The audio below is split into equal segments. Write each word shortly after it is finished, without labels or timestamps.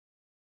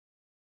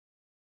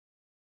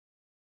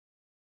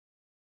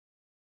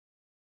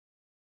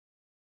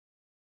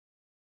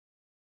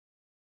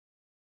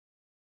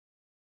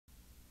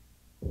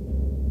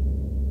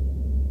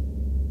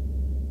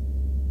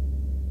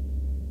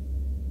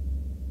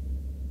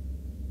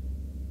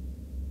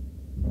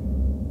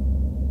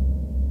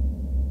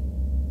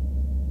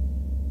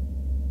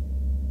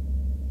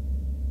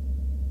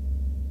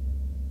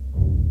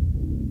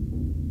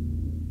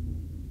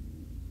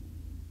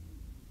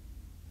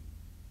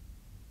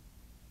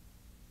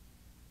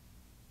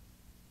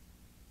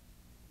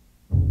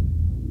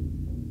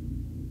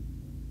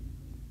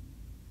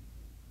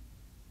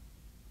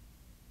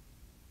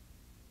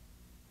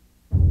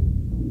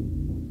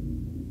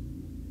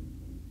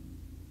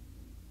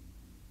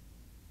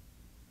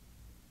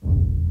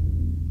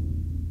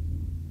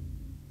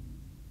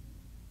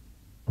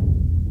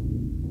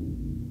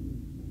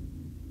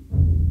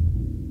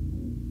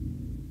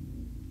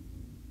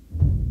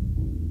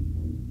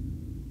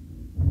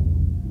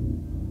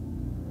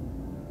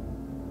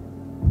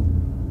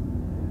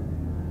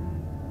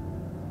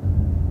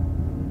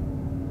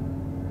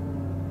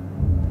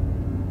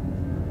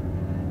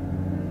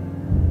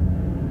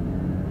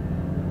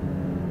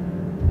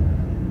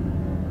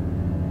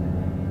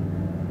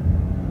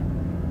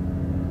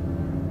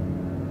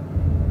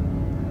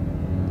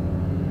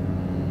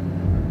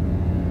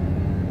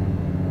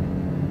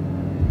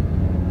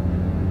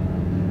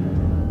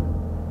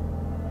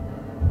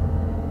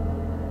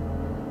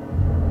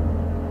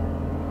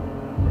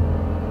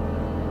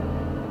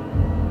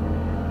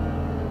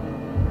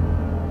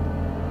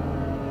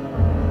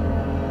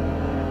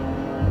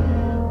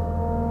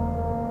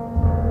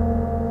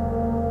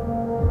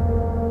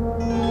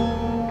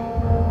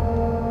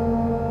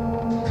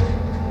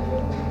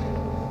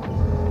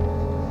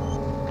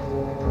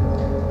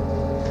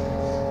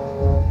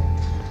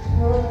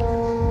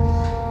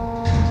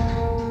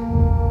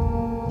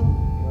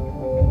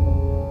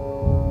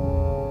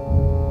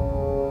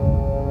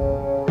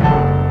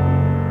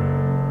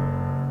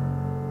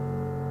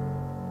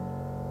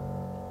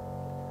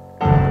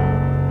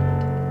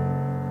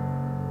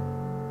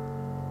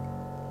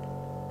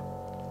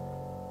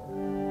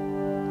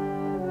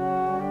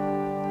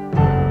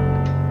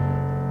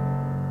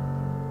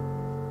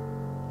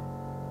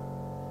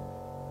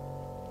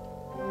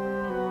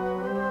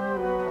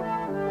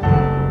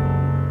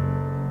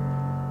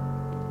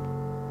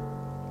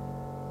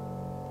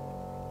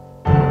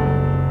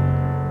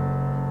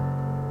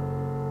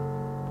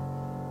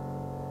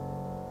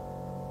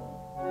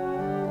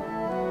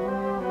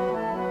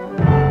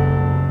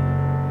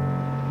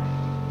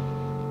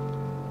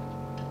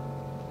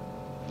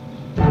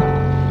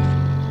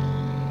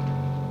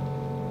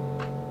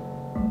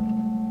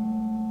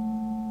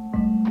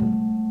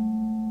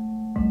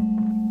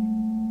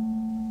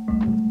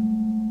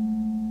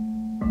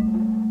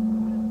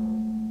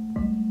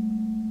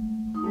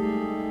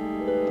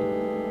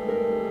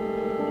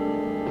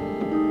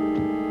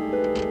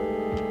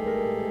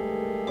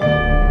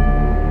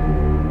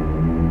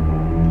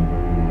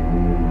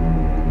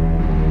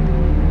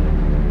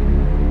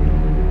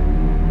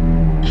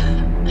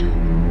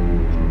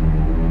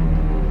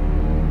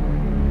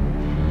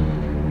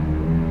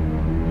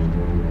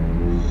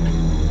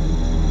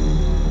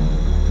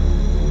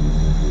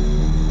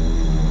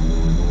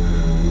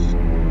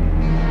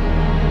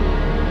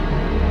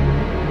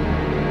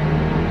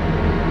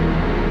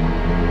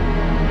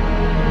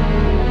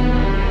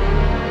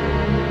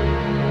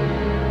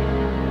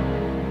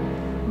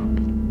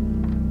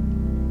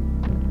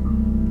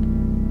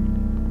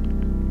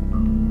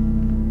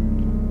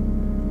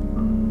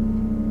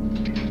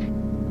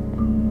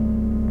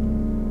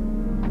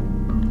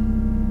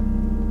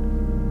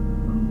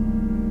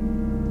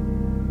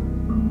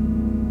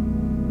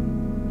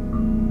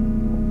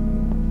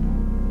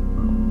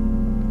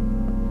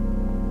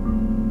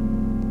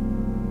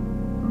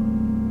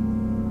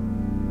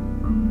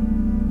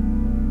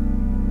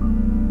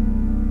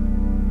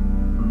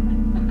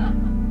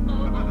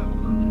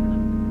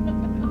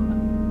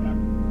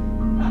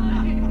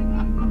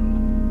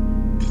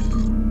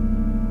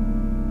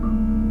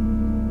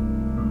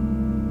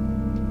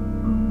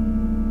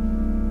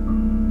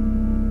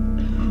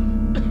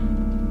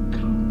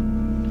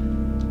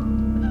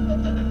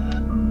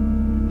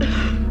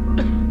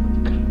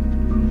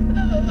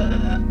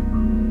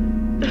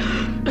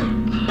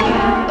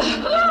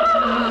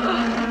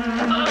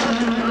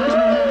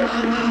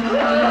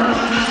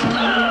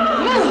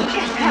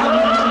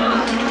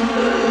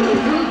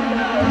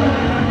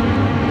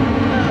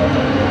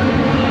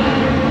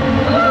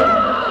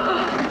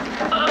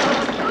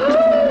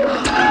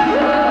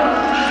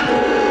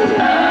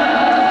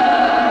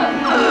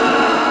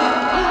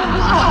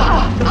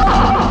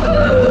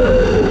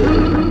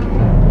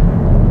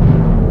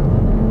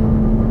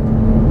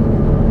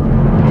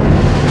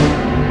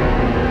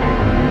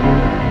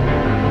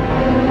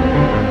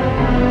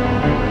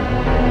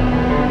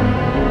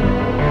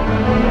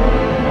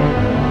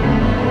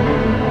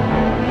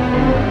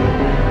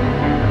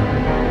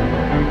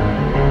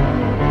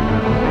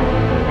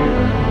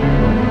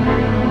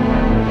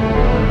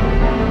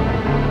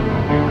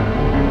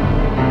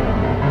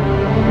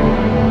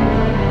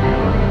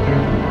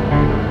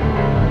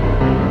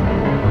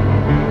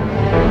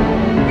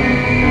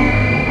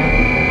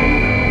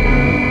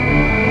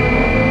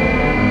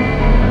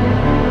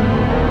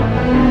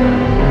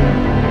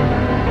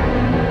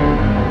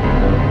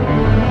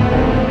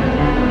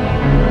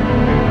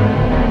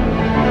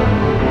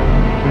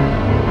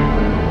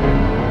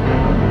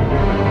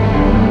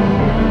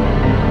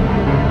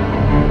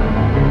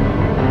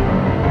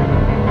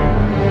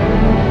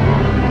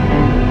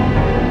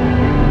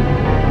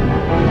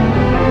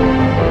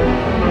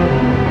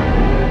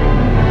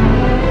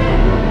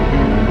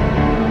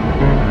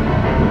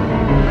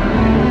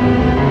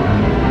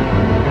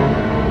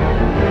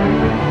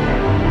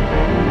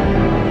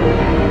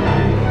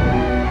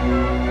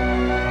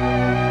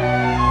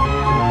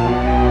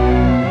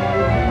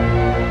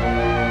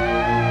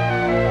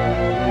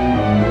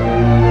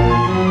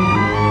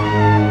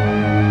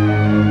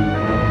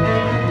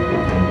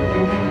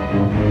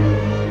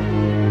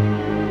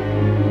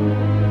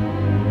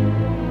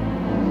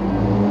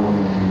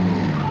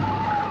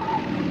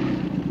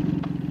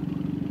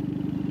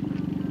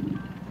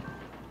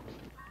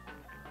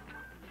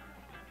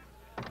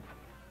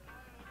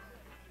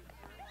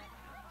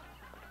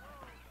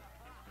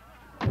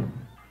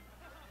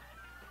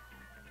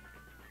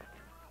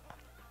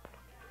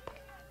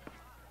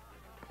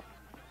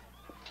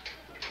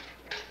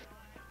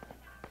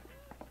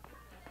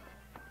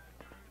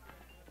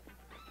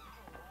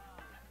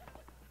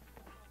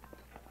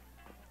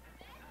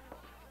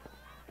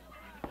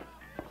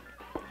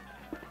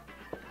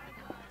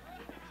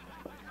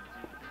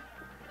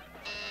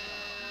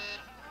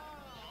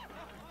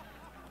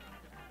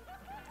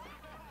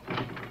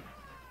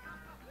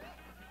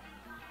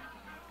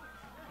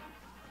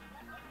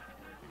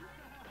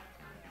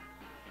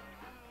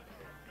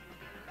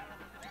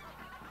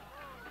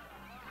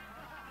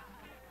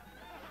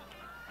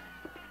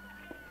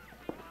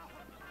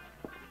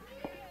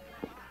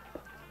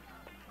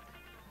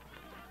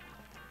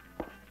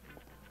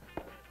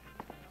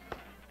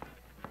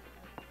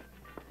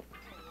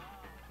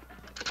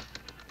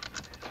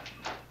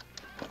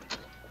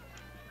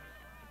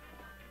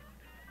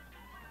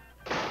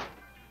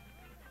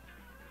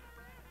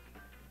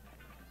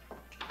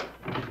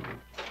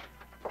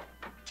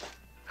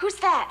Who's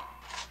that?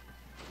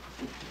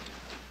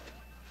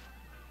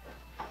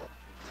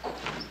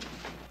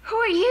 Who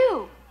are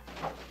you?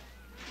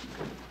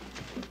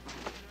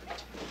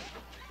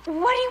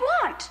 What do you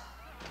want?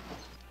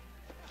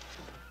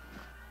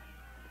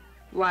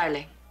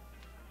 Wiley.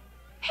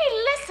 Hey,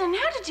 listen,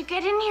 how did you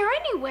get in here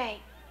anyway?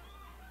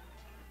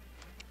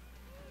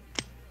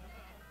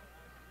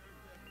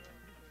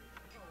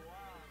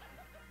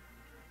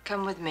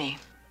 Come with me.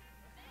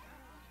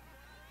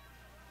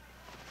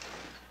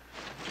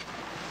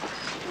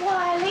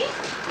 Wiley,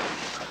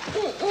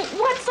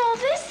 what's all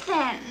this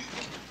then?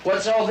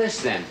 What's all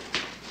this then?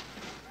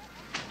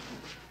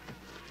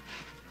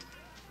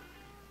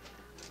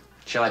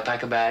 Shall I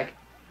pack a bag?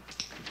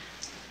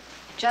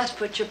 Just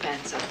put your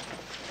pants on.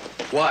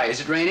 Why?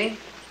 Is it raining?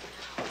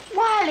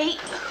 Wiley,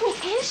 who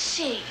is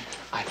she?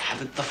 I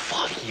haven't the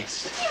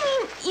foggiest. You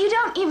mean you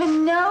don't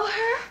even know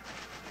her?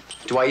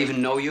 Do I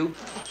even know you?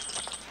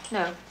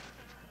 No.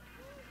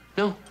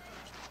 No.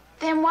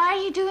 Then why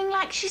are you doing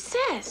like she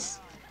says?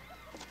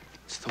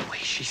 It's the way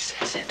she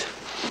says it.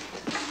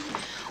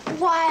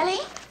 Wiley,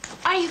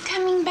 are you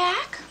coming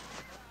back?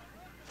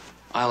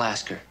 I'll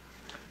ask her.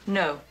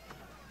 No.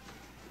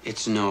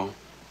 It's no.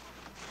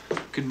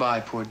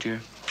 Goodbye, poor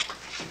dear.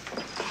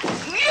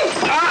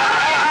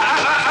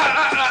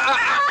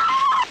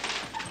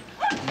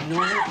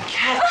 No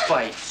cat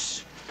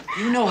fights.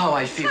 You know how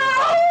I feel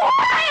about it.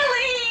 Wiley!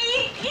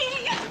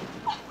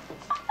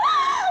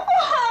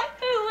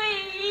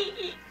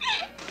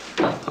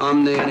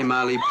 Omne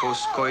animali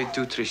post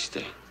coitu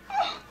triste.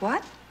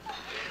 What?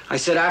 I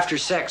said after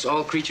sex,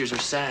 all creatures are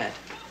sad.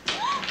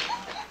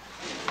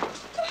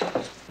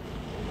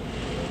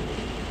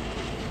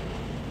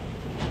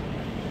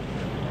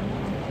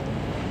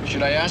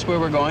 Should I ask where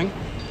we're going?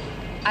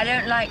 I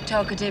don't like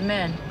talkative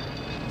men.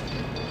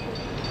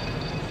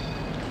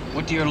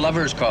 What do your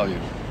lovers call you?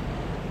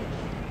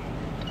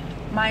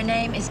 My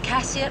name is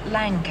Cassia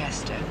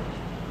Lancaster.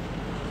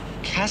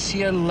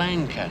 Cassia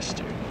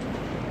Lancaster.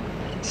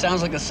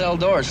 Sounds like a cell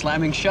door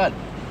slamming shut.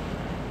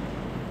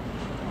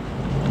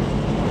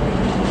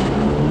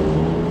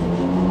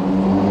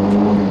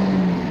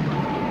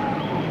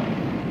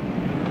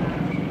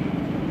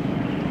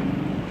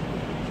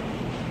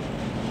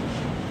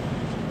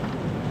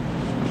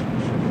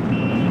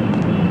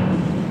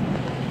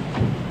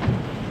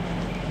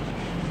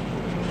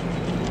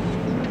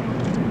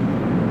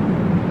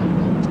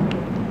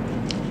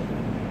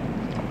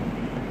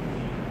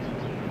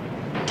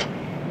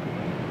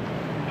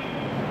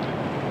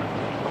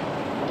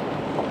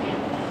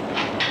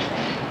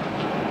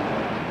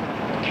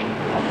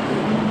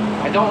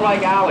 I don't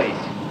like alleys.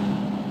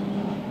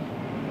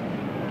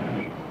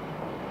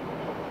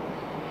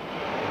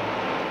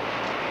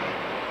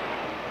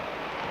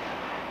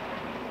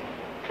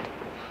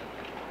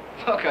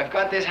 Look, I've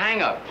got this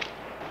hang-up.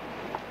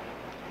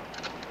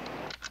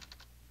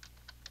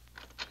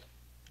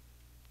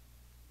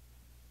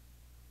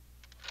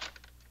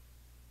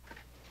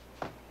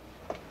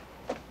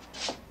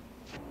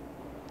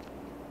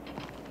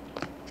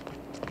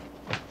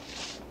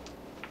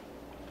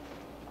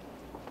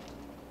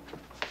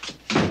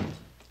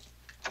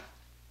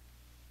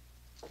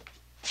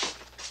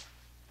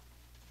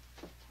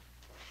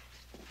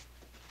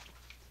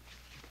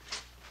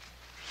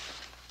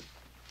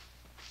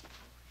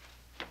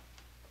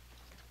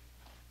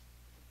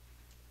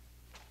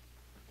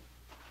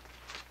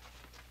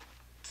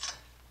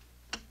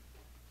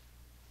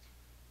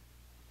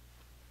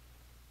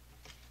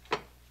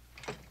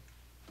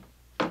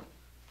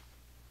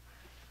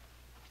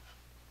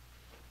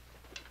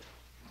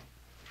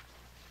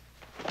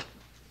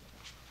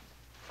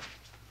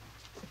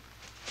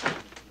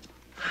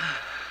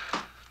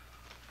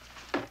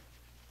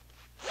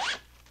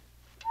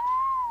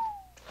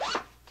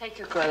 Take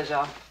your clothes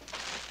off.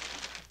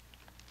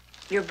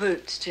 Your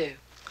boots, too.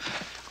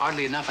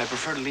 Oddly enough, I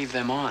prefer to leave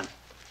them on.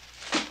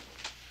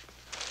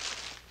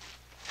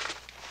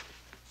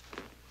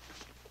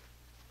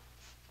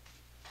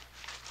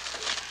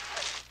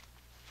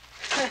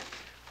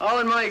 All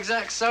in my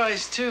exact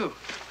size, too.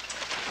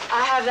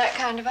 I have that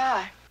kind of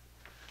eye.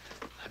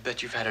 I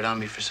bet you've had it on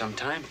me for some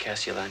time,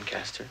 Cassia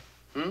Lancaster.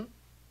 Hmm?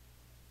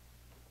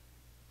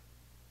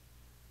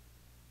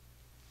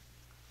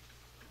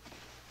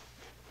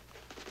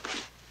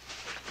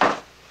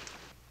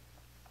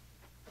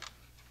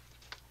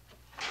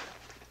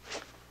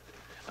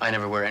 I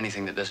never wear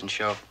anything that doesn't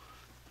show.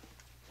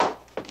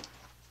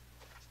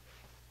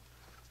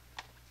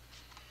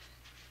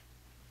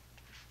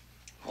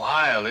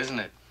 Wild, isn't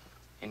it?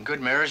 In good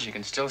mirrors, you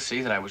can still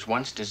see that I was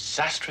once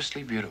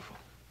disastrously beautiful.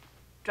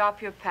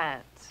 Drop your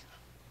pants.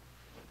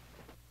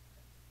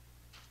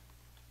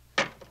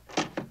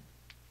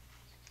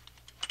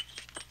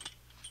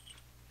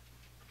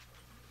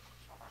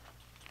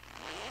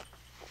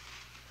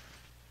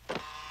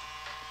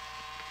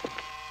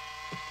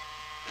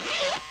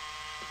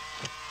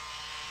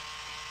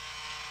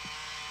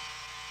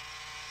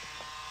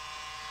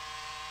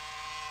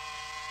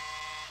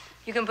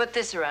 You can put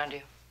this around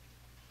you.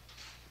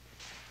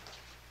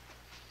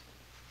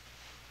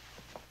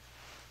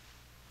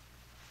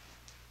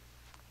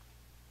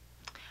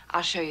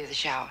 I'll show you the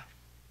shower.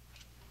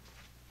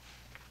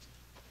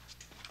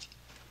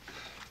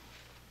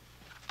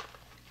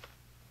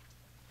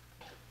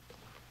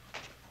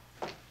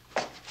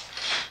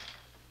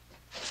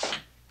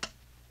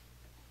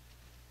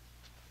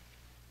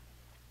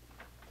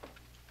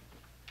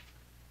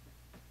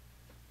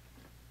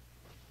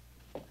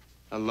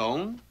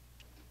 Alone?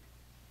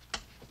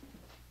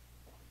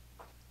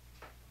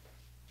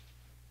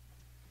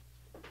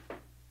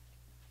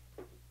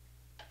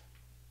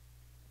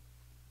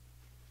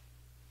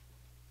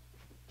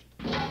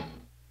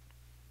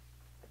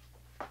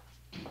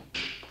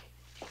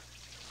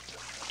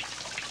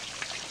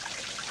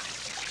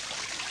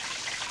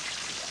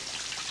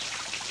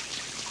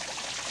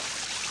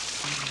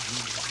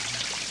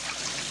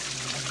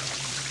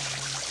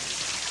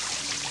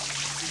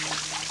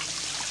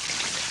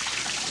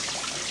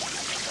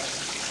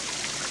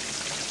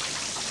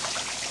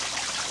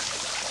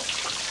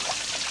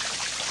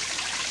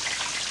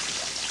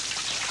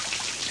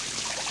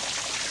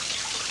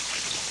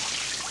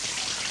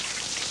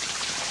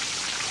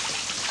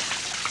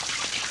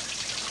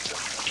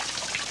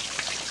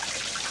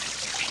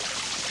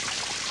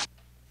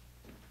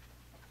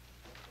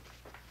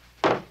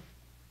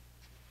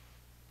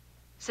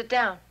 Sit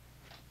down.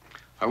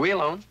 Are we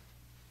alone?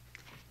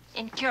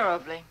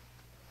 Incurably.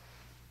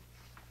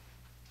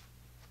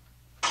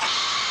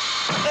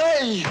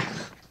 Hey!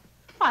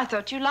 I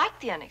thought you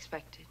liked the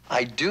unexpected.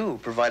 I do,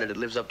 provided it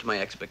lives up to my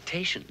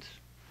expectations.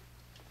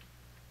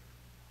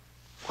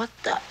 What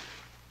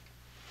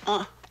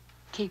the?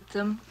 Keep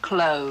them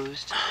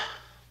closed.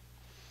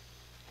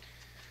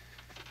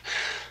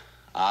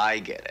 I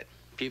get it.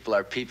 People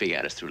are peeping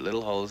at us through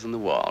little holes in the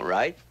wall,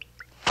 right?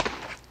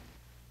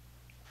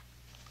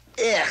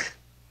 Ugh.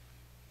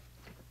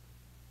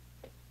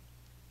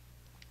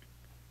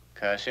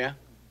 Cassia?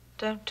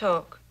 Don't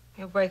talk.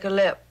 You'll break a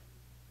lip.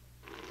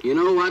 You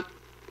know what?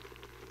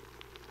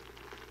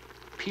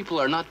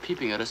 People are not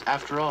peeping at us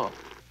after all.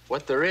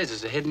 What there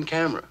is a hidden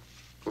camera.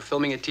 We're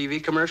filming a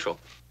TV commercial.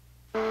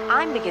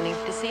 I'm beginning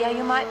to see how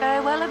you might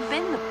very well have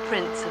been the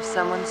prince of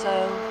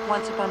so-and-so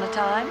once upon a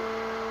time.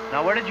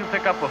 Now, where did you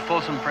pick up a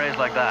fulsome phrase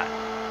like that?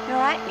 Your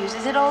aunt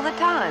uses it all the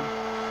time.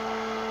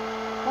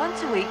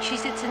 Once a week, she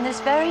sits in this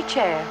very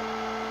chair.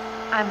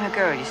 I'm her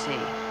girl, you see.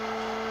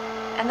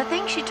 And the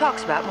thing she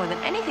talks about more than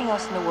anything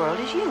else in the world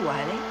is you,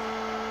 Wiley.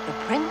 The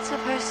prince of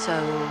her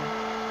soul.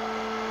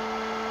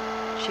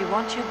 She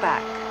wants you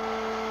back.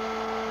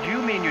 Do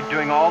you mean you're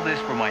doing all this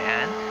for my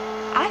aunt?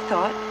 I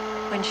thought,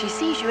 when she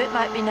sees you, it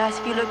might be nice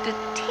if you looked a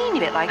teeny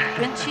bit like the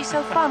prince she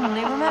so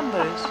fondly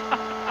remembers.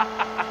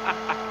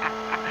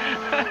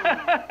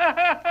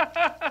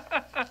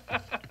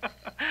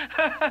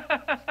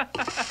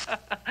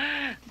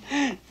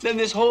 Then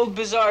this whole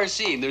bizarre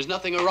scene, there's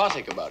nothing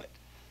erotic about it.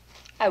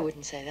 I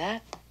wouldn't say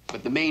that.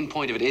 But the main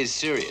point of it is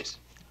serious.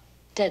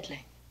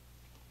 Deadly.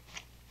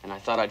 And I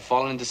thought I'd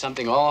fallen into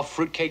something all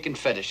fruitcake and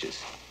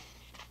fetishes.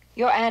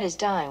 Your aunt is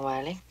dying,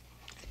 Wiley.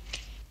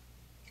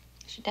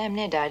 She damn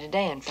near died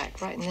today, in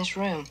fact, right in this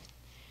room.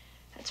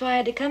 That's why I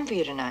had to come for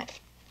you tonight.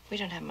 We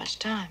don't have much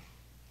time.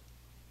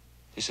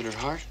 Is it her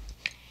heart?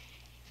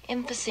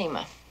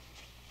 Emphysema.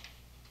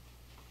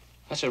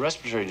 That's a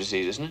respiratory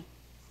disease, isn't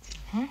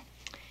it?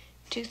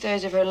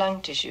 2/3 of her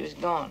lung tissue is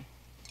gone.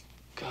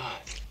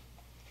 God.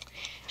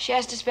 She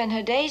has to spend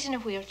her days in a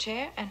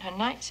wheelchair and her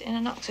nights in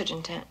an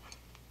oxygen tent.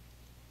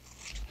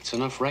 It's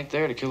enough right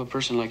there to kill a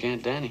person like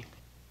Aunt Danny.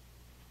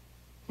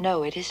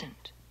 No, it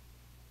isn't.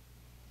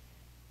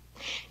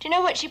 Do you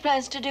know what she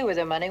plans to do with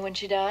her money when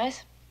she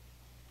dies?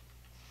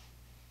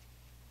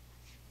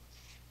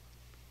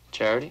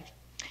 Charity?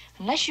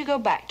 Unless you go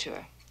back to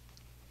her.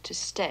 To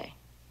stay.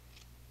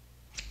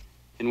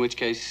 In which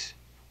case...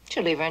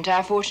 She'll leave her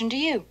entire fortune to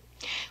you.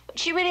 But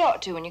she really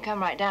ought to when you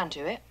come right down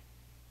to it.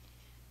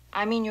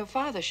 I mean, your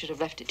father should have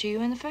left it to you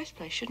in the first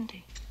place, shouldn't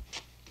he?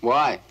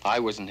 Why? I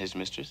wasn't his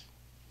mistress.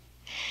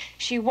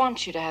 She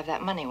wants you to have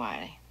that money,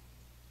 Wiley.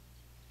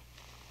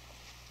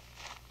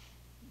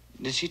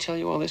 Did she tell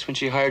you all this when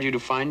she hired you to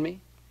find me?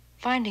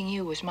 Finding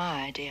you was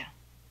my idea.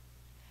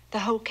 The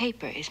whole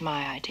caper is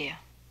my idea.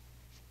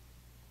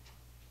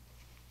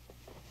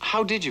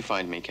 How did you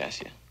find me,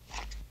 Cassia?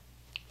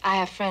 I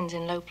have friends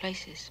in low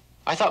places.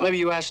 I thought maybe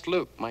you asked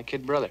Luke, my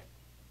kid brother.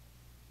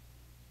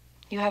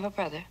 You have a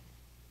brother?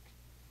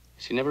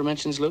 She never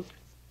mentions Luke?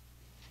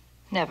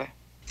 Never.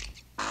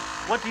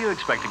 What do you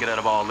expect to get out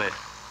of all this?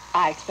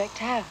 I expect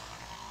to have.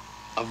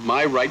 Of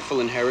my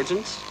rightful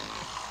inheritance?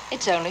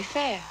 It's only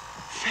fair.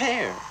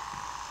 Fair.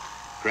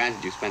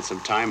 Granted, you spent some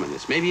time on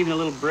this, maybe even a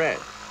little bread.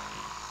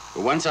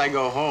 But once I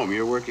go home,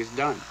 your work is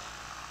done.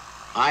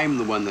 I'm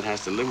the one that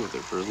has to live with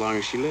her for as long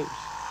as she lives.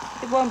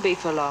 It won't be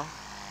for long.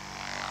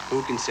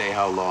 Who can say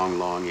how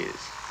long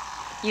is?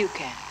 You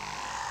can.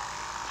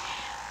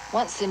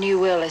 Once the new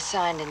will is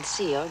signed and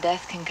sealed,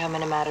 death can come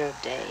in a matter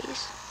of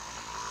days,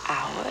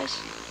 hours,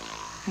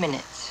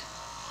 minutes.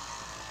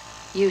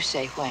 You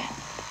say when.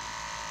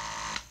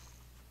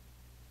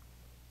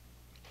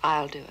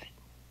 I'll do it.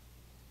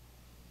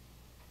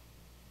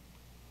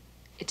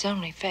 It's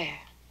only fair.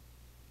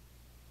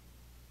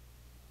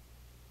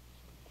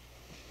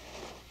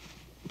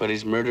 But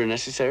is murder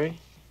necessary?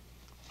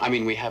 I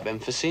mean, we have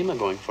emphysema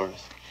going for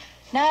us.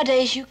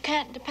 Nowadays, you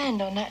can't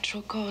depend on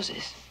natural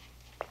causes.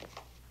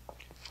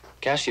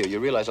 Cassio, you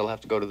realize I'll have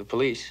to go to the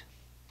police.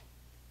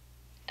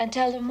 And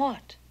tell them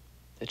what?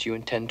 That you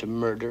intend to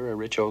murder a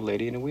rich old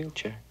lady in a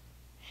wheelchair.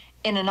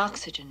 In an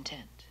oxygen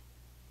tent.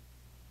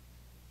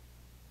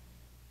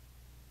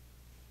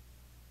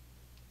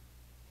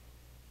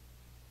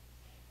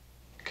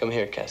 Come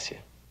here, Cassio.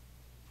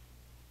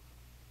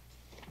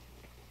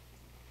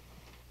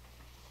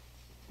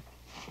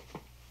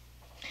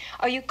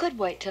 Or you could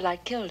wait till I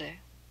killed her,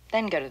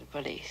 then go to the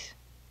police.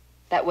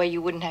 That way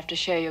you wouldn't have to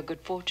share your good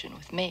fortune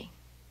with me.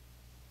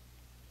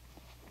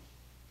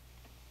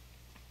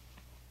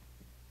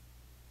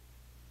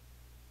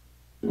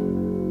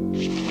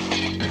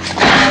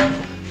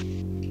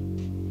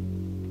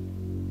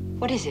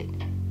 What is it?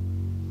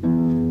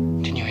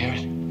 Didn't you hear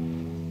it?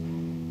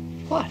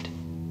 What?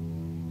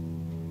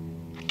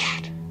 A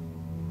cat.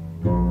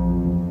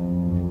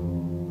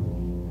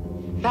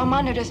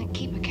 Belmondo doesn't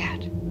keep a cat.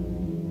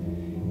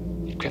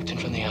 It crept in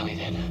from the alley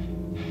then.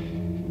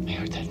 I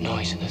heard that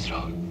noise in the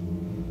throat.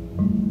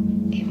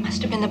 It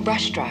must have been the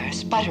brush dryer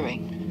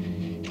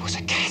sputtering. It was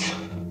a cat.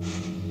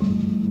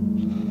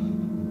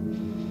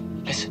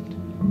 Listen.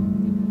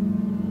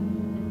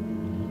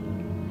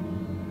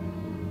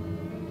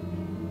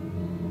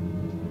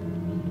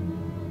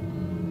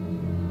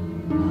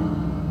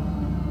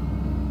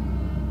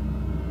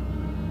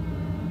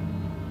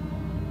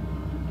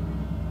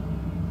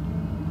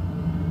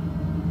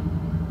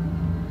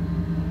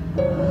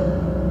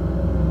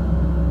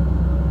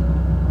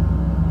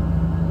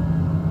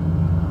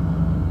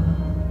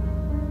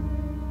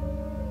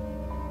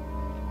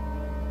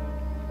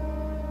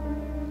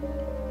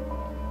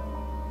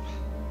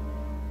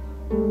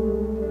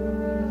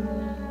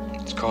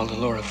 It's called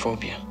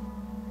allophobia.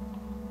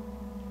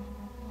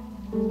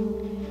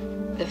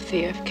 The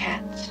fear of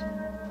cats.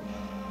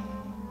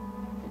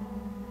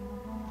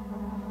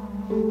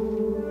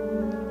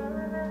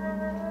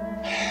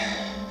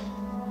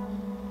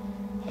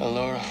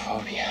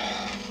 Allophobia.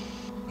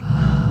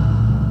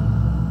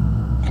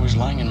 I was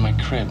lying in my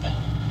crib,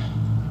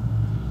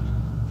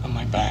 on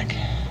my back,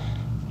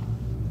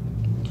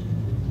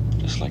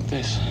 just like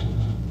this,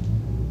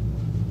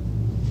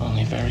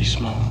 only very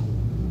small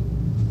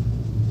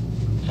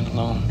and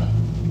alone.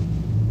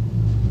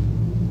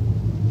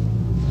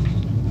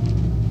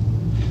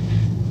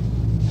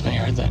 And I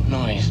heard that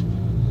noise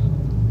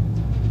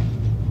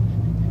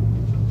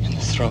in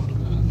the throat,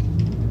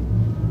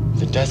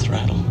 the death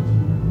rattle.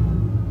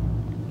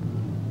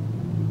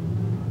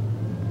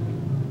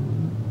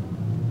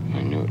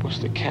 I knew it was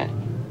the cat.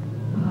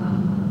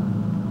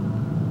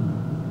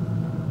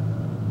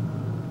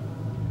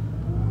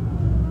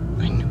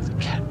 I knew the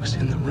cat was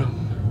in the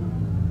room.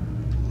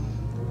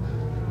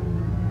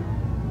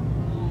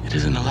 It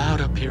isn't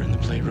allowed up here in the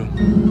playroom.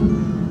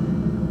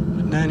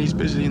 But Nanny's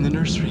busy in the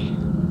nursery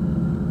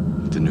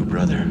with the new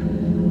brother.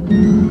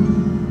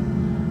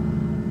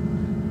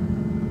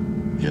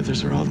 The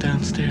others are all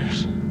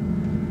downstairs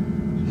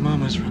in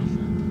Mama's room.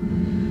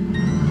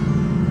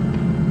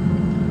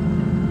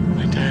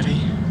 My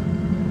daddy,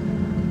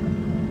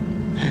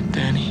 Aunt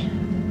Danny,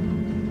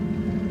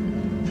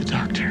 the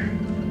doctor,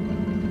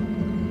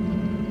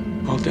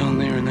 all down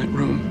there in that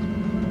room.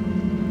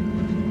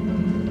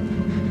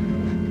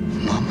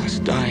 Mama's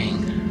dying.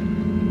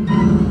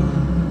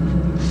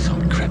 So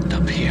it crept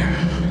up here.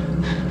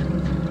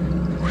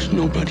 There was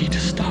nobody to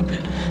stop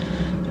it.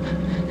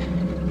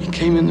 He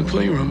came in the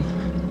playroom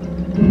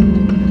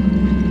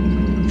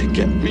to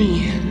get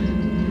me.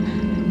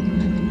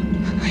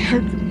 I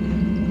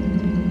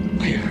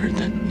heard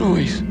that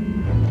noise.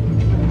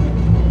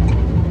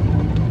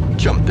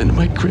 Jumped into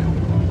my crib.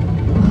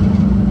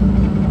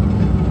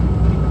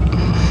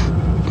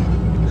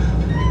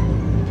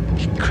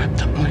 He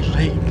crept up my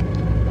leg.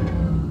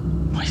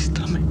 My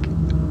stomach.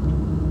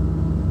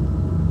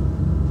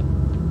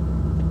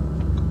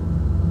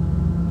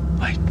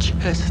 My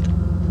chest.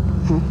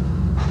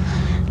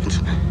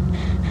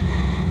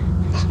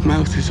 Its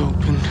mouth is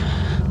open.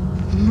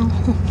 No.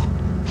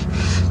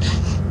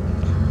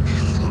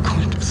 It's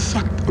going to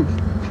suck the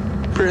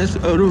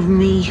breath out of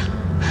me.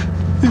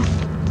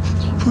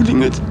 It's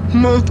putting its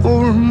mouth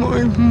over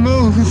my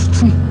mouth.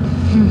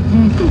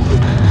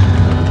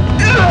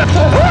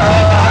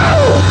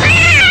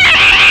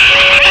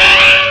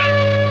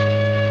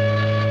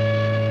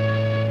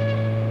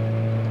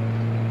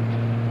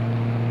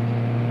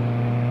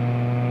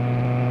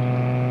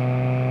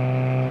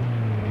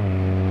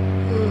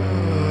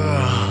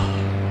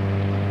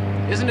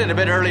 Isn't it a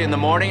bit early in the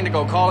morning to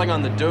go calling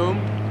on the Doom?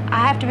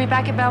 I have to be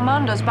back at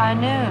Belmondo's by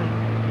noon.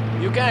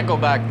 You can't go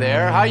back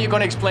there. How are you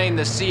going to explain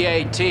the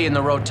CAT in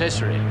the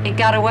rotisserie? It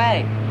got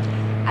away.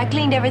 I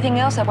cleaned everything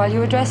else up while you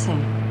were dressing.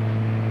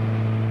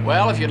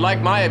 Well, if you'd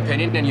like my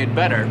opinion, then you'd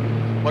better.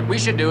 What we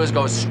should do is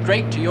go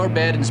straight to your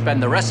bed and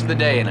spend the rest of the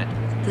day in it.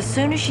 The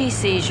sooner she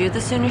sees you,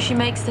 the sooner she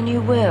makes the new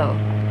will.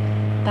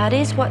 That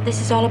is what this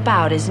is all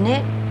about, isn't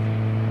it?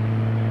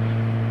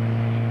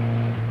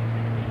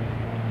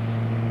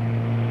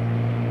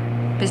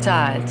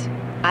 Besides,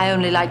 I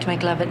only like to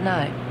make love at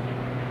night.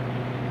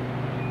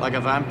 Like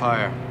a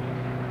vampire.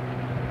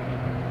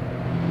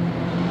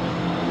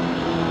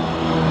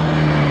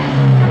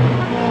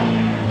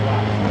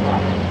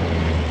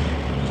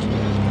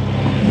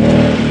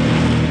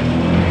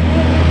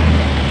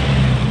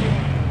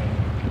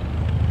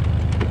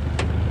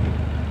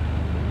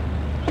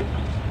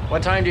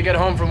 What time do you get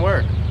home from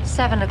work?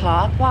 7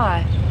 o'clock.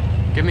 Why?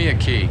 Give me a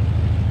key.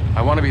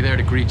 I want to be there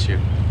to greet you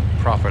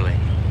properly.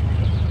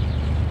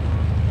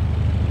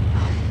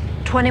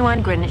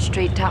 21 Greenwich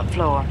Street, top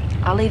floor.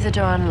 I'll leave the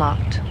door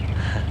unlocked.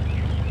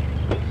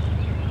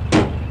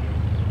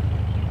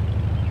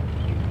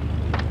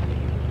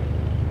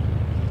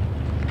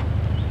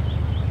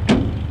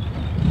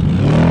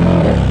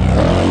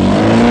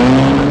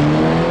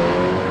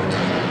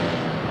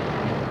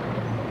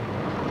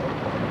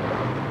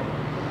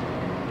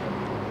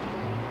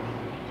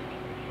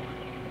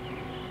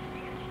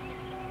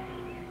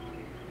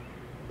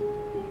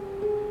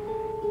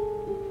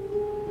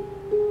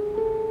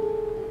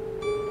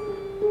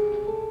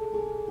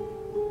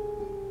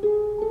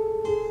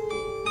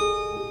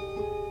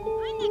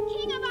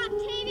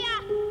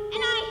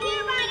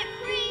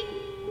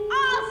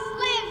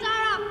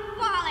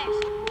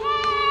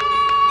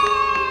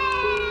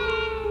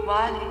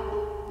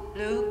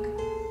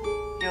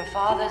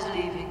 Father's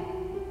leaving.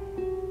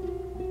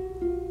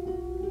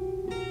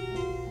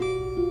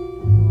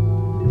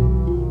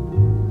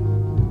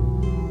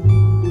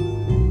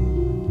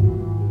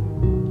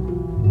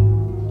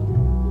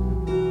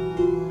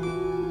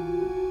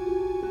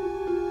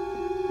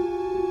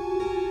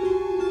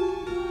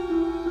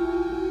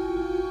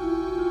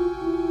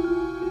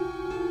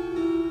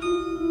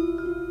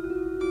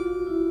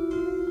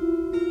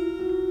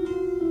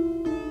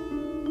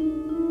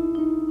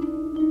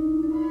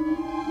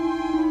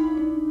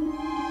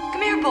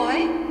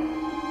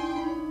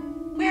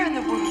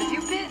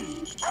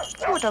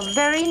 What a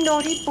very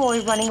naughty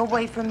boy running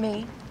away from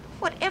me.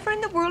 Whatever in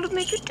the world would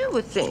make you do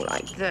a thing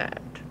like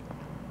that?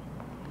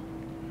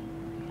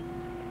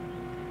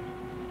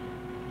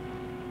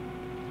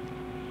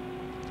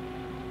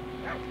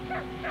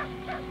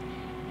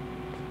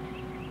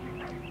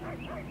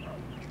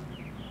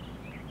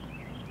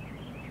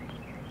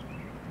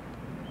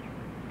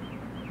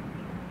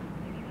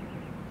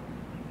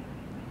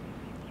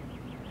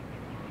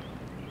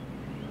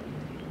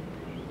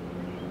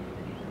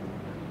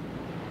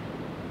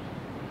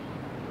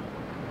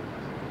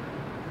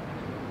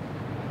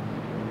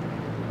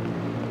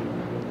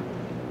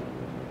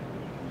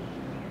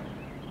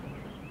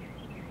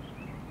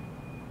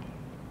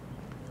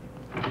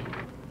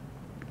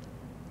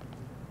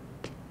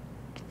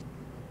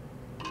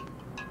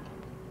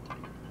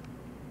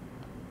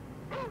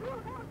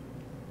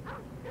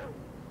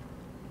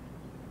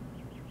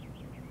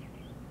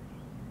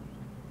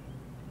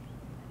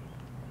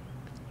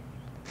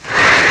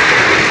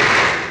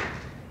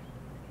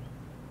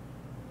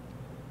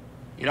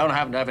 You don't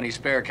happen to have any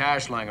spare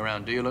cash lying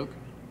around, do you, Luke?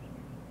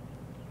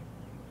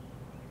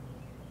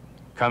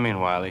 Come in,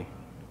 Wiley.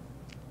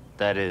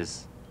 That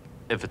is,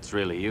 if it's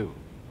really you.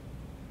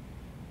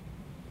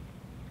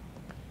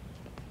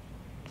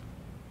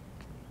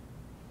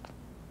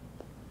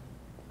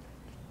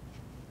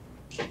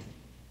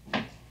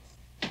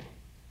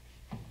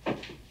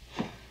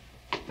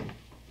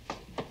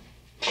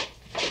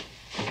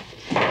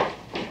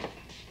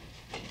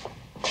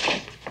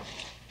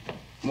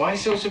 Why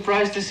so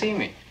surprised to see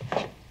me?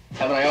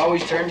 Haven't I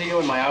always turned to you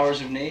in my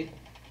hours of need?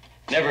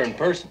 Never in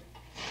person.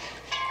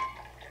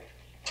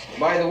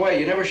 By the way,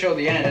 you never showed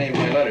the aunt any of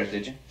my letters,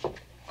 did you? Of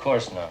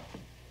course not.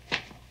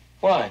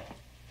 Why?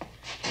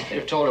 They'd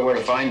have told her where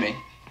to find me.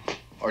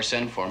 Or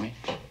send for me.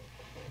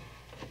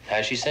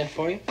 Has she sent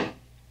for you?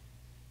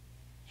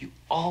 You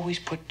always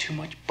put too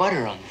much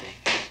butter on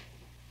things.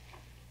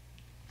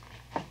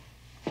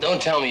 Don't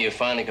tell me you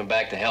finally come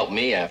back to help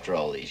me after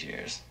all these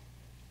years.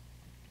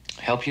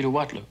 Help you to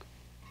what, Luke?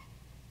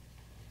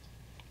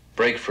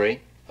 Break free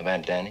of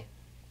Aunt Danny.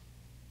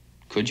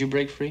 Could you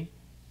break free?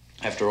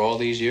 After all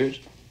these years?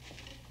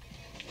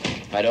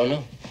 I don't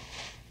know.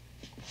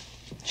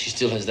 She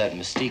still has that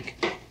mystique.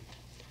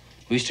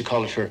 We used to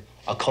call it her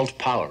occult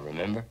power,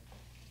 remember?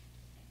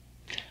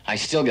 I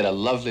still get a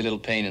lovely little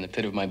pain in the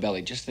pit of my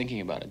belly just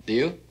thinking about it. Do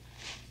you?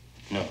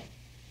 No.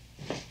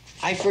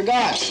 I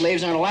forgot.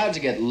 Slaves aren't allowed to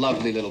get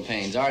lovely little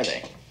pains, are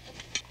they?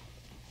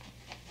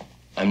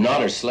 I'm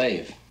not her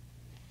slave.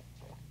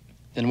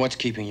 Then what's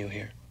keeping you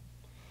here?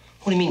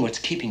 What do you mean, what's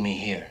keeping me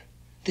here?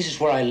 This is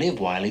where I live,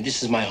 Wiley.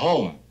 This is my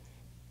home.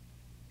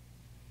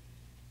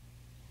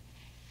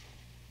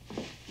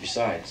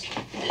 Besides,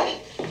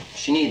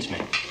 she needs me.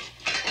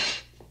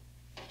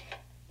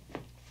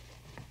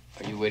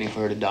 Are you waiting for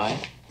her to die?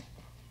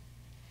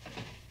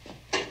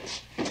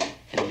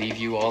 And leave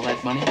you all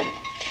that money?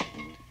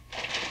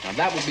 Now,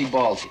 that would be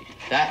ballsy.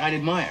 That I'd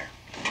admire.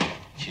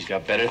 She's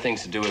got better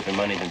things to do with her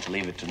money than to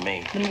leave it to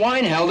me. Then why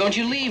in hell don't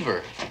you leave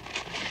her?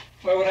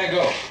 Where would I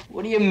go?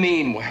 What do you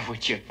mean, where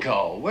would you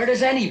go? Where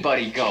does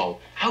anybody go?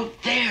 Out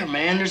there,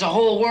 man. There's a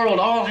whole world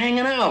all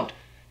hanging out.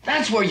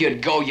 That's where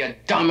you'd go, you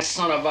dumb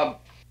son of a...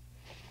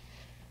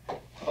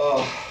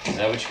 Oh, is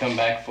that what you come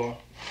back for?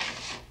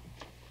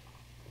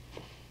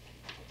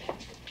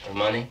 For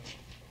money?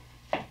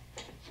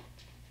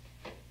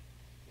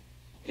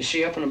 Is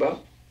she up and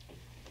about?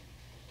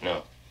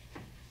 No.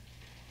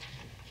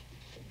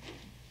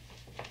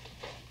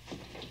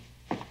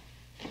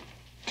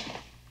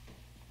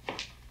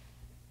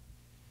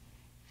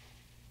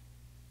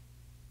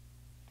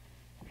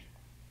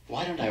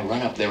 Why don't I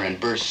run up there and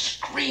burst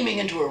screaming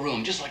into her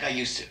room just like I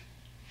used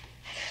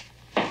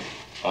to?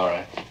 All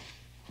right.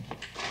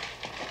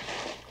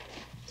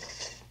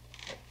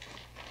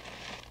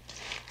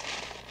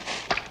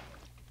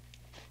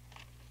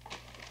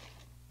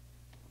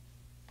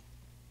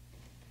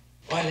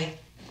 Wiley?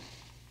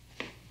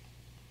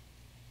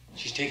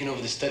 She's taken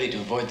over the study to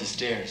avoid the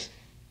stairs.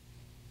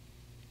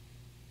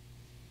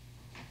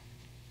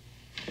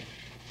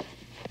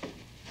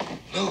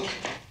 Luke!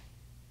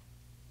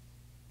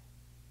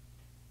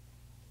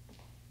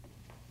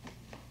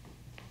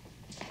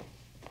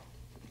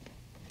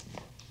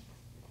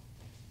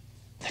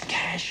 The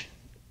cash?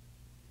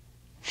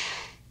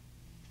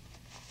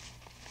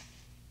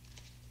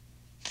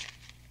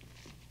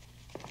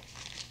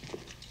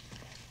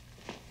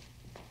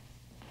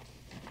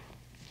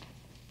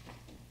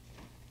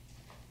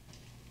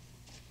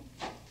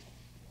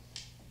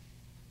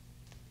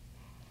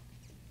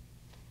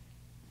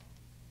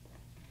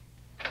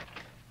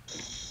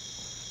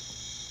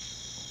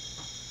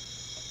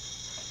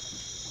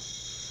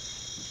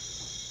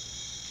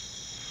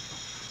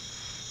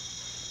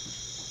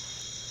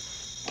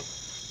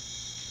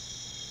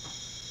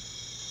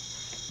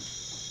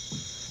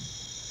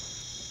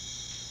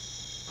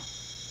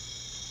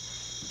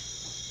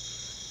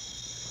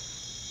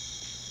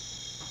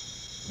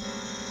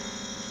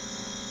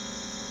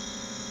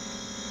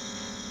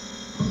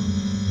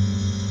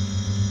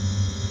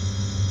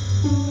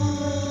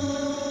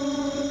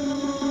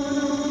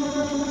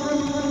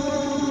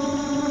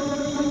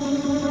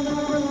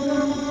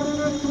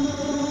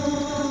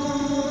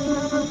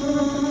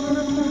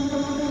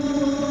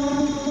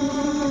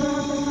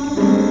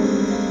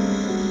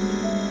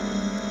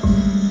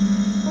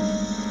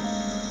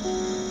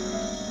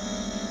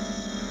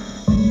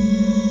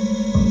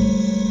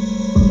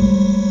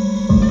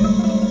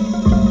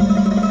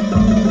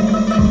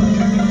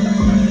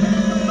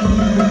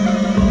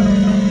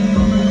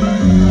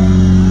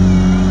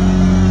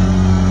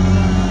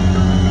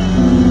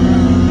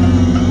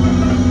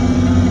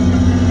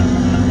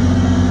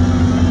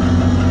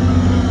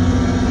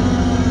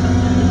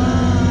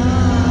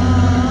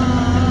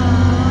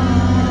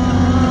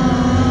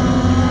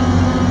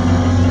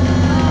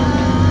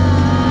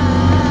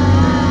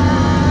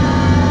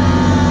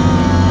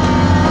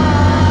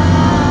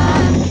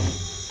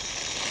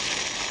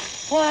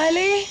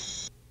 Wiley?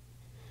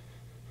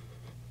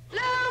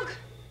 Luke!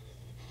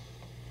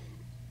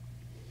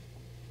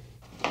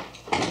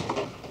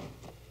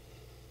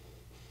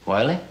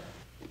 Wiley?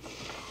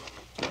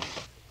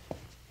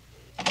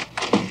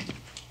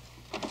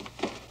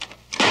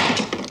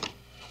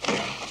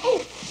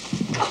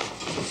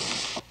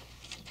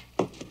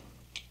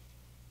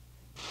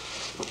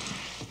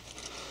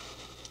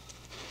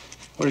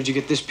 Where did you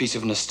get this piece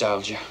of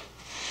nostalgia?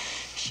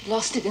 She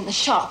lost it in the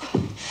shop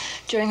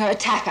during her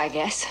attack, I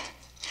guess.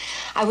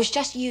 I was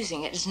just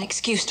using it as an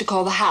excuse to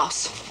call the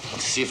house. To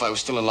see if I was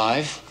still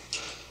alive?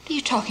 What are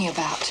you talking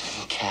about?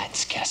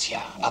 Cats,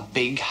 Cassia. A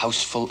big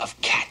house full of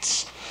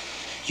cats.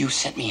 You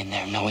sent me in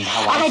there knowing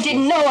how I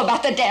didn't know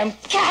about the damn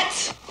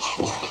cats!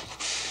 Oh.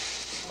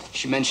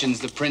 She mentions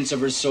the prince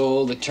of her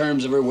soul, the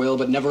terms of her will,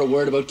 but never a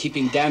word about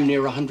keeping damn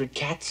near 100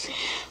 cats.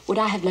 Would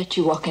I have let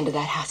you walk into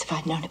that house if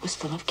I'd known it was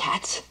full of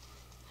cats?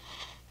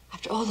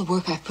 After all the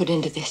work I've put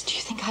into this, do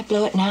you think I'd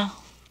blow it now?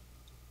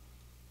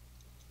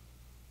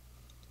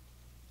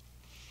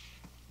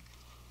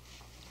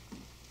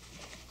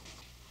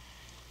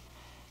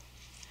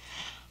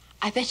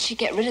 I bet she'd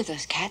get rid of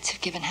those cats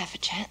if given half a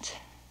chance.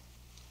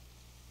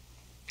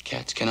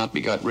 Cats cannot be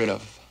got rid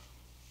of.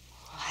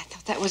 Well, I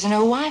thought that was an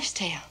old wives'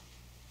 tale.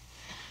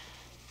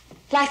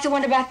 Like the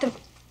one about the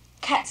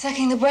cat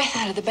sucking the breath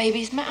out of the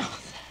baby's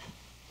mouth.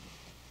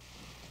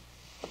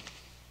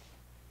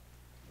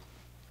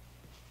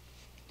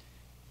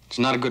 It's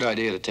not a good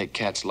idea to take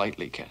cats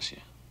lightly, Cassia.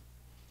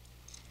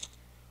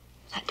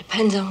 That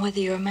depends on whether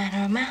you're a man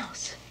or a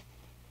mouse,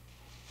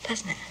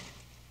 doesn't it?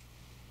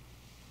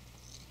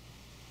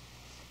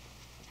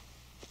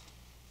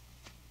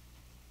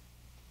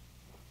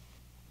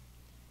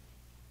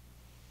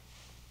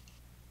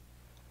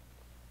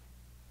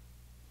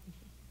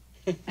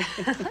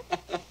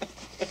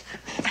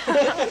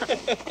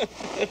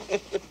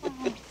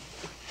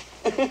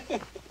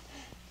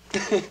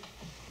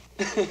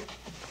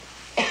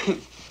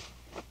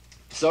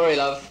 Sorry,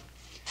 love.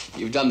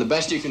 You've done the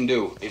best you can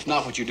do, if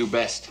not what you do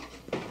best.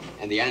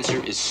 And the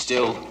answer is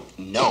still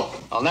no.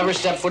 I'll never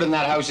step foot in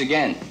that house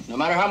again, no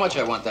matter how much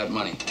I want that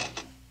money.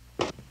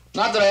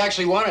 Not that I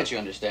actually want it, you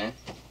understand.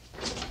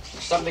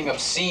 There's something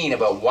obscene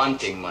about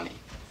wanting money.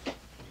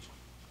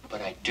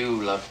 But I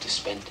do love to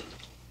spend it.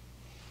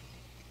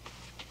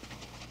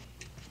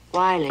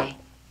 Wiley.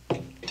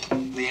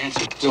 The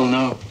answer is still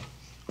no.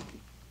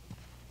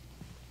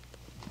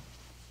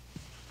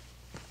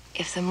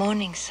 If the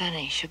morning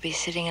Sunny should be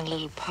sitting in a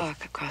little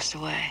park across the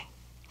way.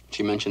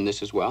 She mentioned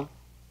this as well?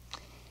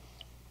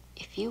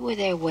 If you were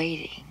there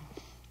waiting.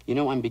 You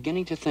know, I'm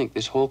beginning to think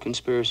this whole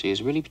conspiracy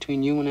is really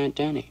between you and Aunt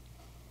Danny.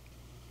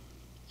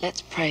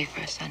 Let's pray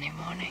for a sunny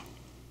morning.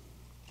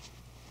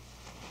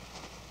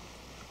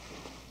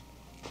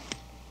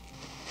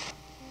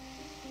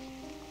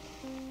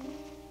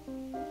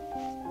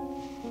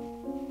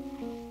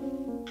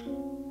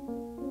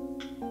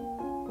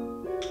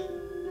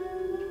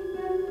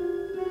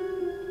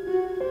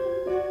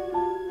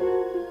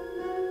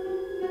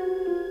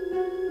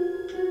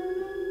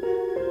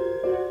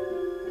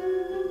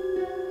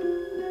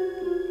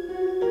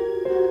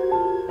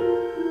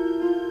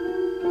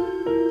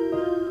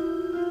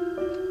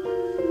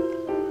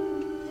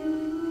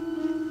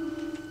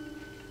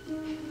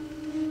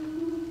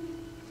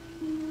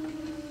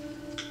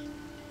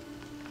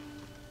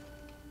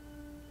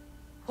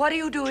 What are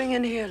you doing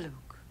in here,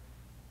 Luke?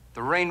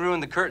 The rain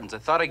ruined the curtains. I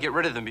thought I'd get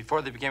rid of them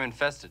before they became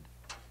infested.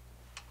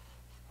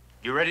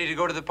 You ready to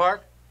go to the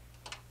park?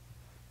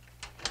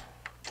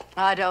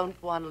 I don't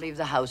want to leave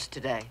the house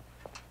today.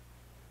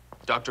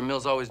 Dr.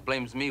 Mills always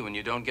blames me when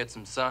you don't get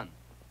some sun.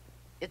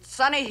 It's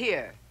sunny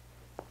here.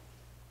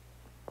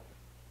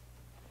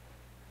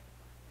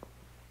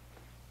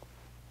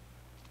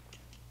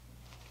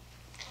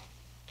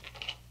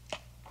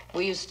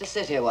 We used to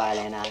sit here, Wiley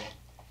and I.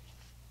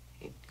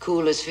 He'd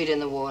cool his feet in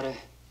the water.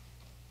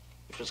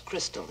 It was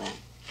crystal then.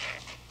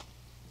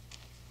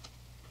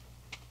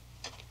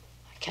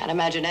 I can't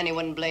imagine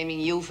anyone blaming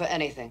you for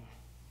anything.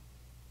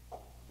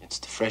 It's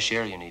the fresh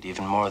air you need,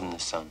 even more than the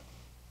sun.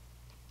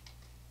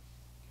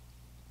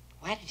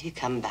 Why did he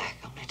come back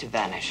only to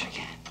vanish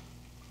again?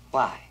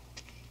 Why?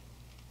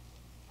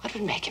 What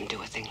would make him do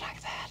a thing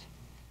like that?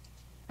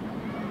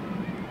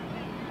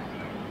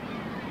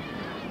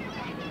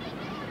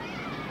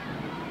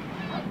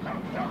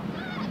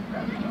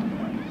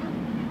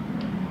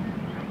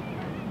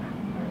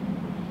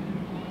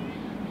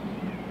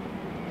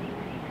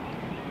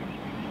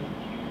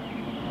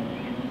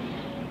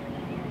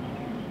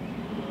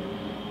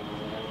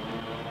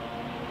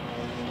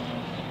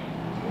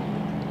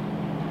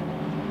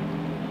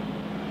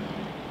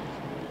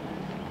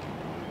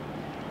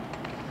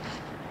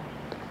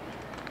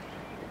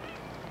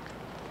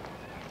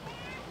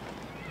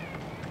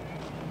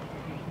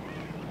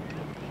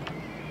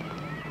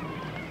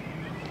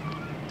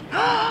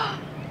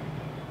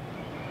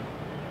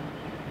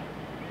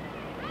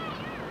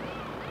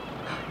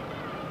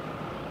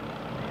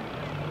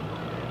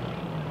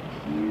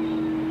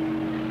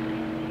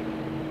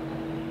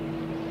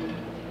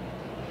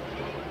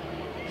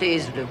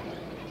 Please, Luke.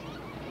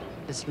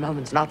 This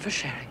moment's not for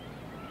sharing.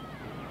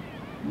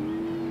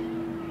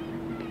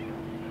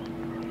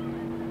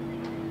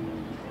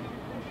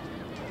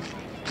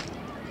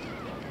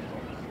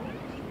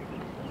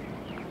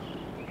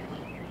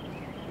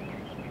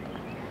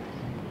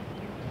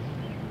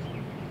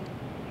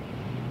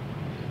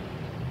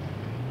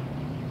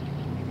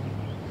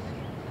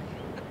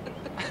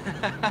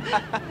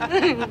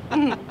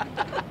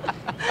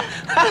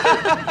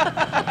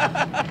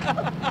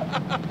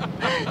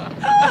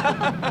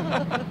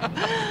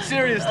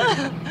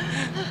 Seriously?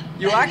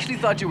 You actually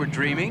thought you were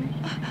dreaming?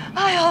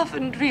 I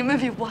often dream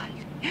of you, White.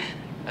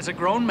 As a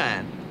grown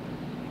man.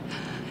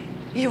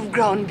 You've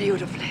grown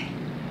beautifully.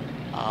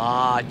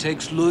 Ah, I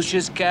takes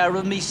Lucius care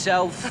of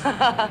meself.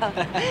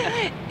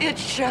 It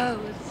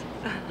shows.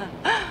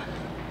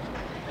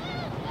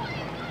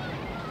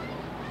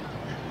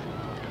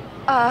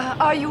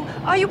 Are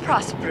you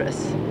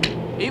prosperous?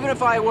 Even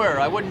if I were,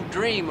 I wouldn't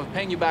dream of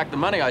paying you back the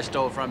money I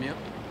stole from you.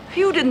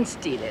 You didn't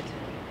steal it.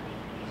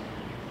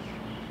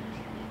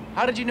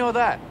 How did you know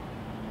that?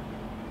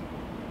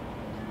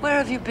 Where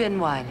have you been,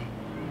 Wiley?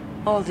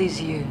 All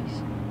these years?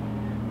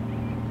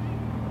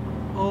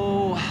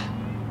 Oh,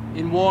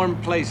 in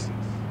warm places.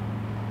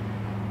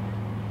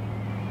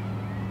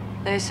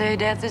 They say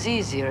death is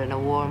easier in a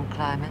warm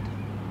climate.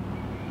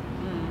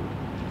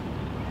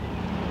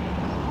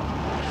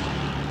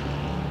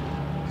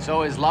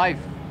 So is life.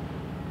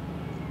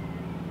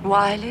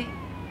 Wiley?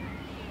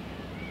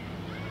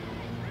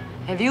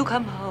 Have you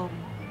come home?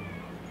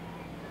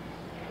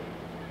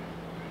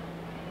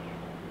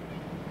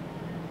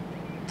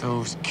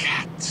 Those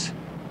cats.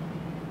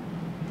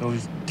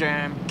 Those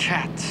damn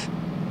cats.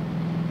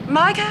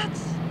 My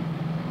cats?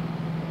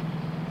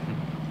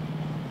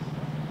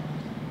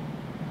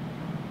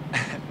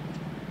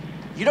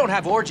 You don't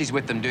have orgies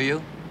with them, do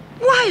you?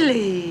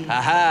 Wiley!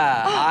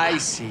 Aha, I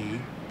see.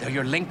 They're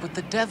your link with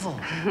the devil.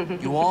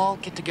 You all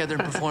get together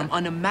and perform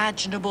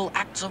unimaginable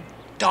acts of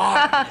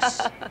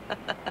darkness.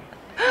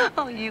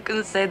 Oh, you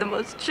can say the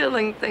most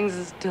chilling things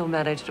and still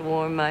manage to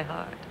warm my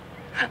heart.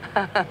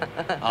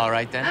 All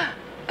right, then.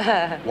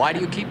 Why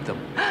do you keep them?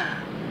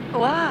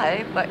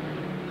 Why?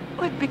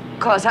 Why,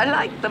 because I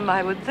like them,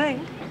 I would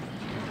think.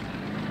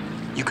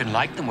 You can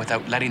like them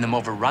without letting them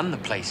overrun the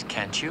place,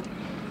 can't you?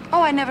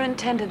 Oh, I never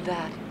intended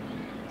that.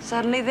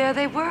 Suddenly there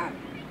they were.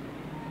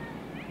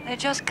 They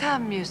just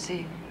come, you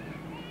see.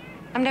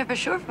 I'm never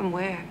sure from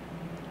where.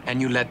 And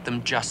you let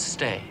them just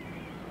stay.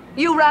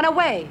 You ran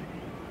away.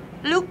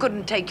 Luke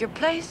couldn't take your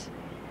place,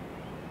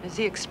 as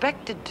he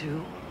expected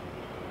to.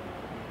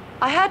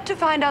 I had to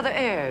find other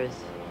heirs.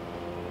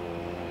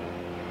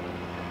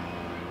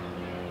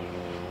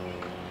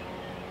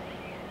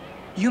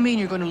 You mean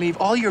you're going to leave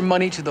all your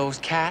money to those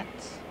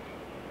cats?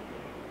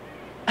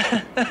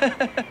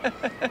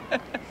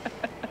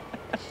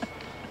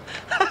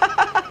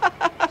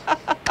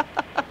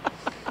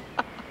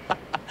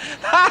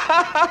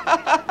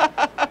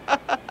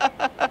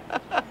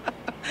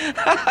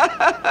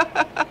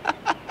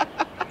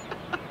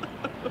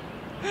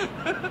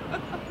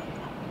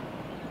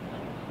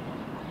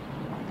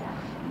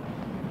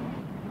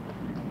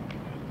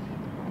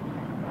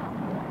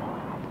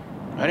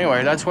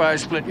 Anyway, that's why I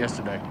split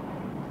yesterday.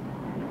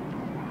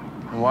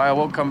 And why I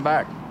won't come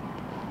back.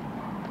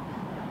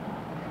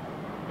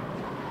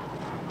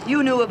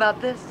 You knew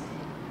about this?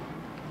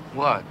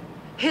 What?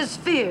 His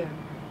fear.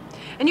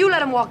 And you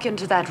let him walk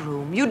into that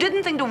room. You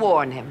didn't think to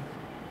warn him.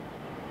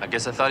 I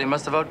guess I thought he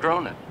must have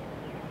outgrown it.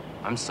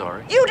 I'm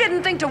sorry. You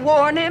didn't think to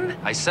warn him?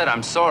 I said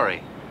I'm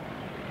sorry.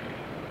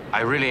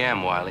 I really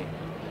am, Wiley.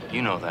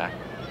 You know that.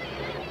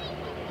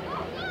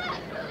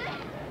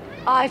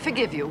 I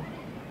forgive you.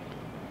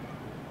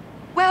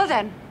 Well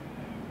then,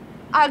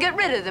 I'll get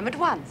rid of them at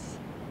once.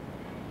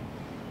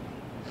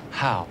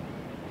 How?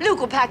 Luke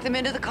will pack them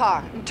into the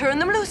car and turn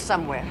them loose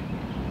somewhere.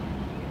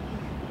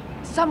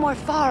 Somewhere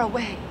far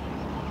away.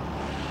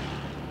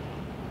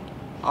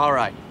 All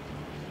right.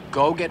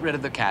 Go get rid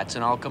of the cats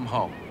and I'll come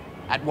home.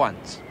 At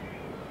once.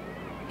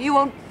 You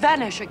won't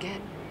vanish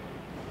again.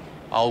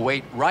 I'll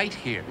wait right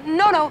here.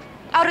 No,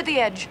 out at the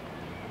edge.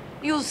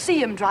 You'll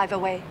see him drive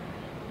away.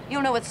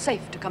 You'll know it's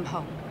safe to come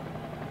home.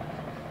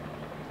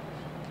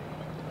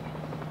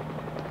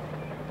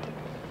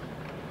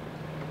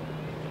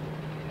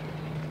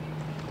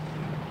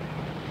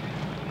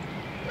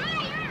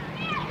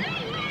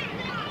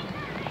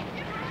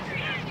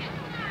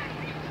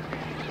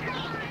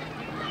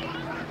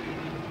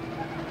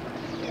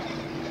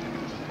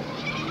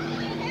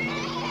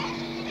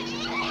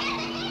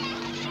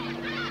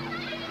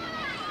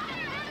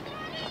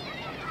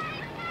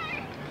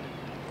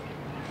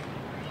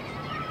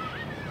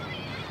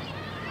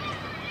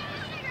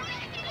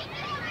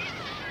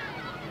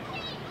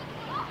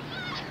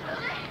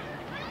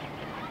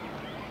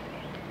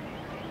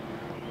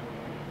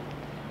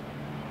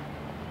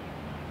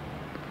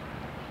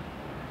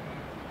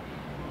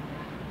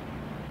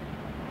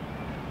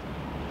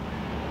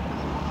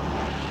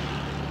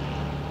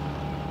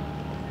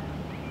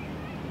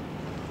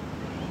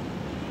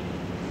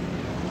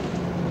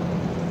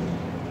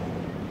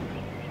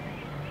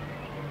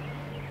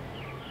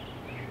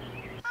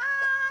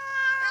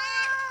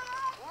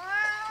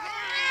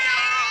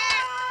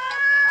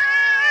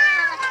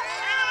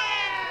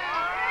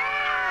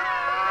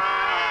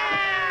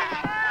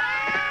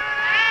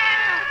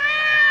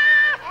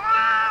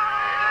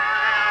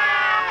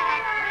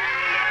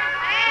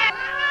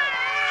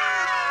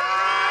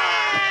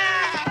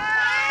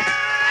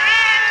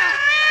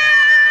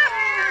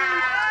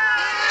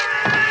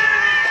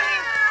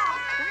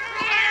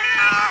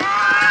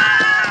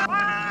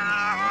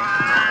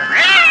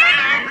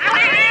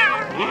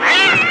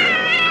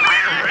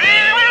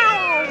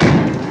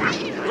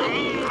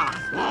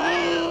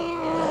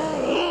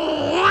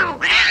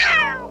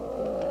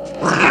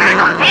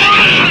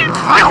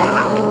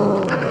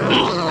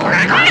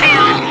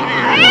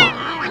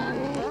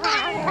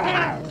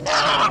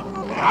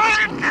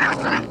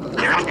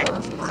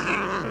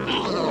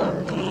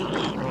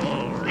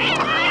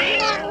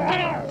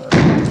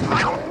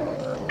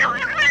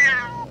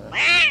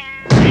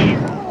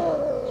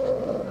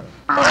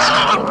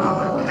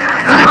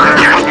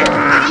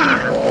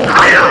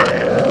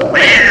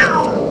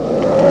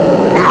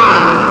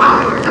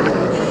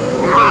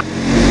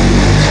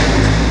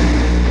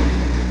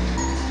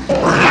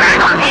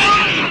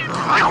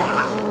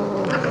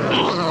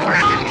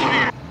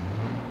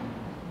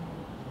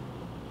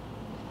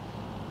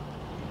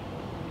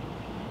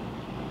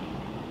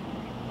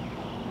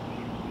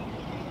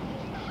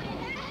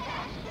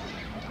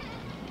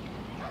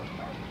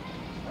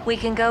 We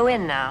can go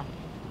in now.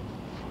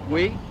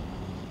 We?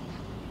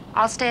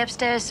 I'll stay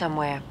upstairs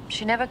somewhere.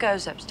 She never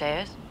goes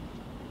upstairs.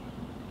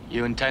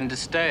 You intend to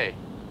stay?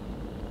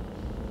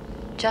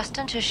 Just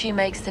until she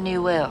makes the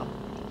new will.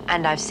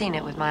 And I've seen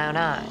it with my own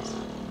eyes.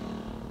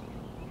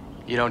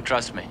 You don't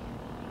trust me?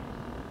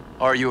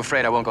 Or are you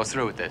afraid I won't go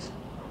through with this?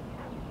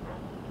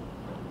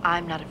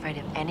 I'm not afraid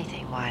of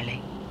anything,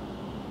 Wiley.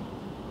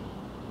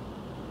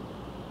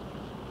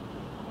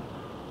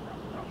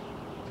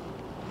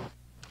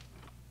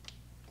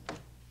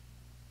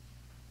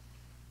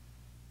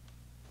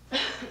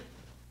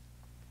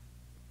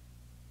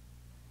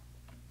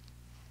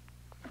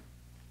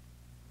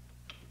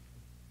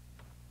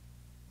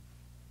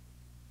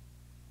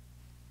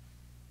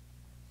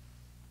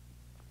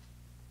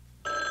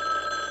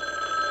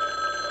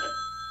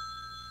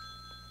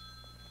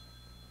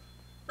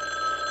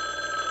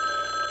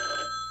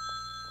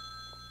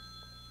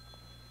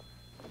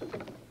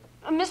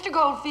 Mr.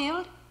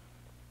 Goldfield,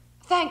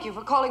 thank you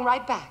for calling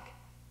right back.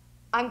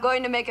 I'm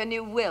going to make a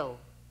new will.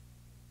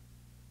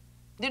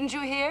 Didn't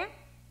you hear?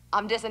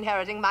 I'm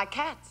disinheriting my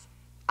cats.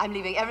 I'm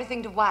leaving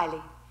everything to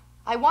Wiley.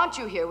 I want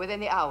you here within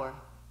the hour.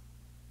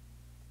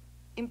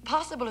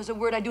 Impossible is a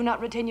word I do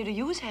not retain you to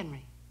use,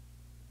 Henry.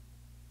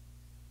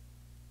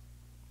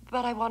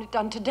 But I want it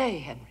done today,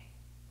 Henry.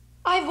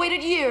 I've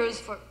waited years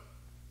for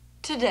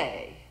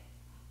today.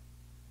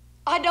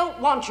 I don't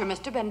want your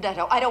Mr.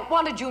 Benedetto. I don't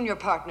want a junior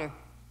partner.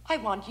 I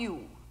want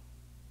you.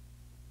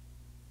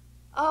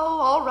 Oh,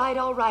 all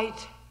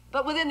right,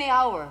 but within the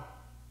hour.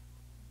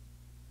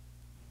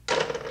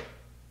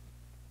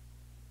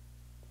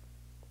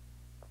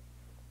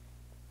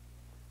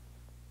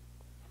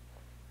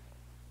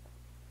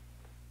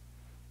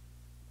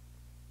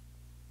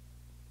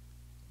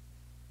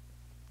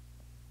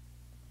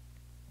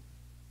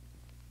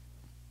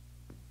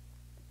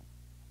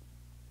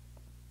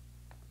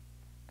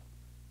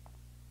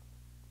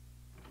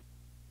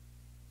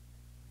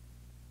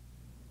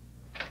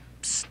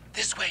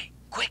 This way,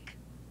 quick.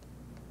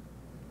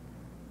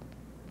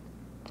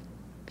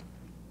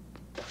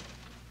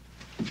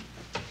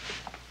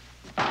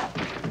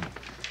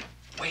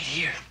 Wait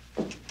here.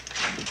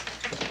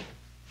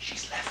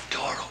 She's left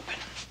door open.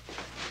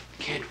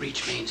 Can't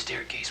reach main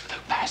staircase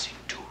without passing.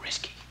 Too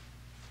risky.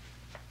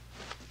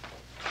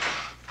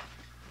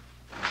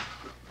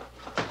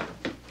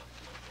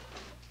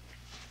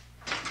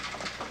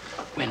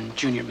 When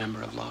junior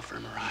member of law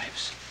firm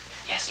arrives,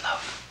 yes,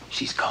 love,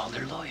 she's called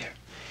her lawyer.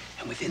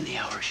 And within the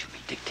hour, she'll be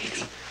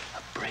dictating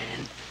a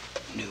brand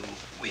new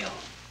will.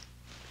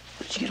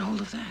 Where did you get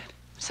hold of that?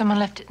 Someone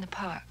left it in the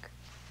park.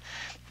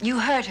 You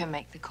heard her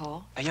make the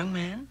call. A young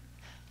man?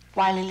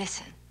 Wiley,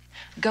 listen.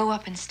 Go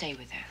up and stay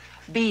with her.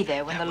 Be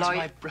there when the lawyer...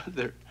 That was my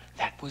brother.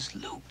 That was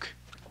Luke.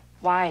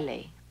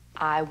 Wiley,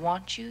 I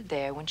want you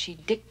there when she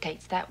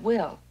dictates that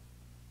will.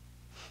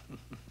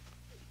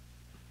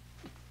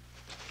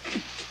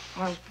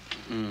 Well,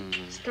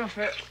 stuff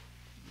it.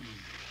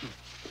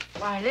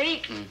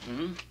 Wiley.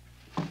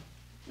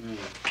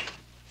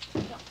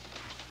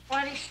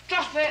 Wiley,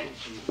 stuff it.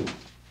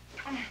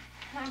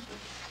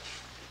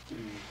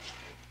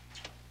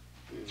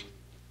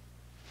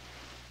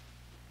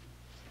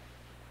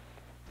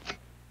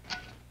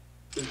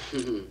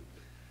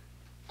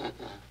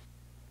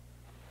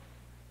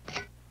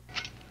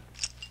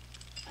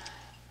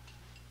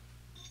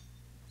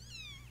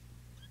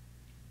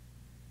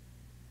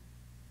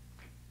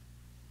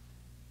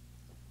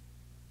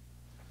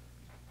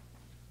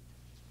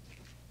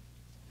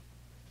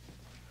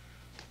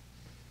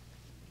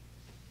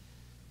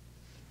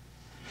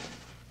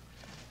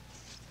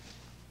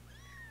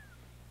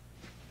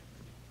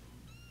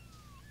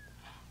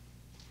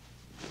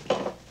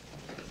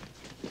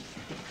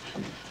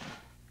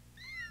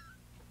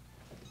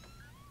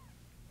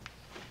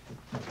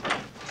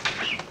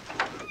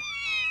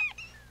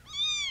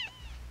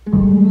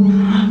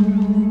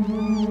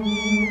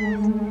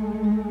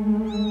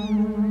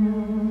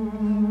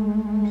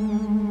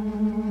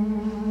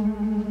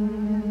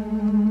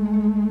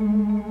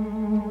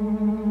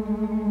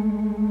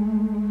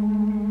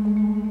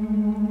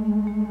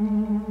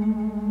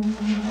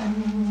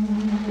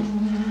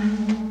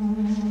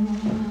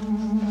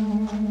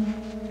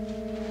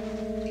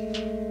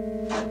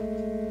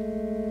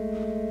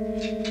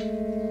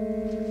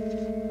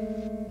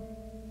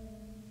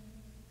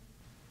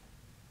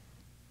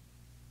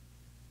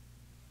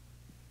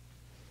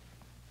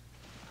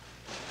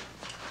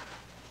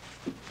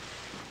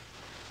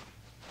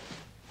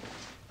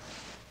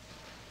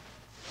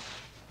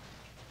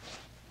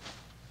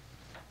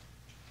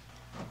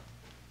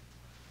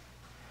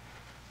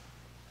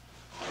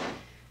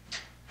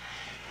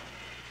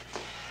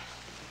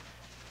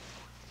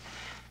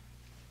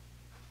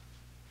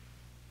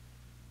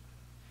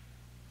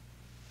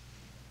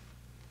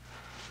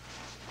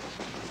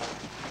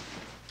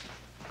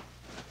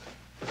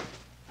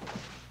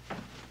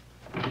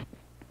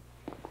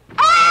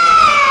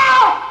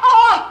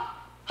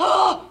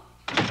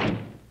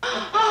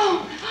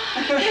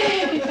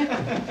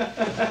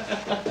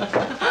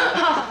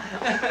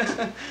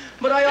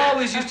 But I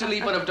always used to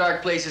leap out of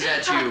dark places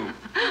at you.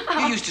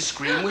 You used to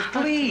scream with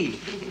glee.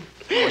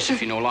 Of course,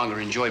 if you no longer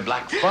enjoy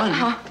black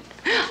fun.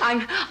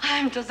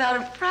 I'm just out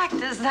of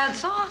practice,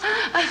 that's all.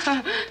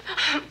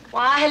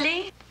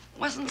 Wiley,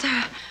 wasn't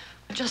there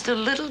just a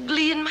little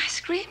glee in my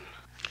scream?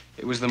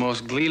 It was the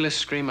most gleeless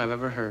scream I've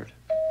ever heard.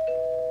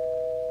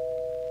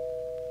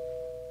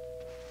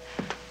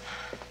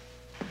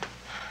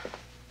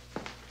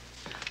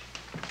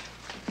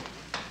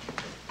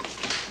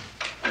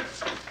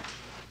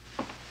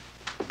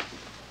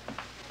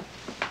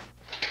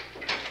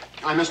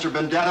 I'm Mr.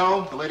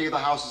 Benedetto. The lady of the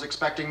house is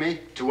expecting me.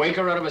 To wake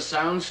her out of a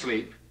sound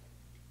sleep.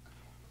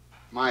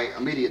 My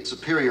immediate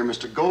superior,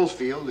 Mr.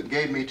 Goldfield,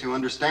 gave me to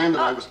understand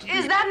that I was to be...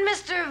 Is that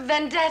Mr.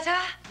 Vendetta?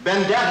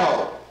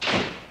 Benedetto!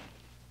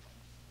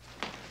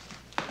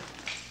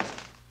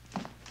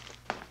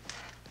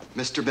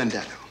 Mr.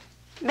 Benedetto.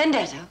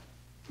 Benedetto?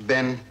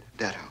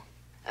 Benedetto.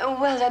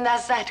 Well, then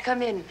that's that.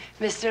 Come in,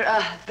 Mr.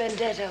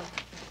 Benedetto.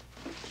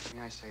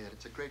 May I say that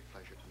it's a great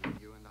pleasure to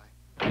meet you, and I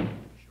assure you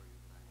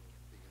that I will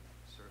be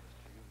of service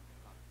to you.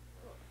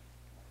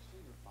 I've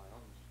seen your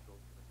file, Mrs.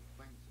 Goldfield, the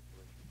complaint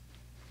situation.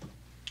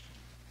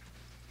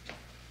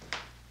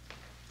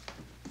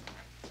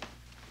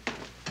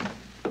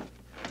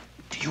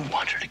 Do you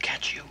want her to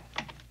catch you?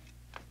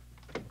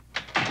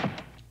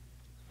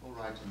 Full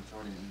rights and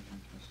authority and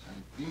interest and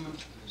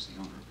agreement as the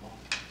owner of all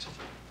rights.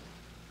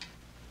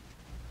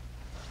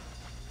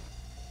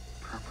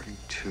 Property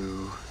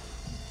to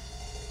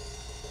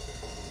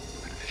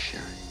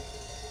beneficiary.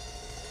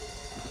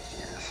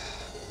 Yes.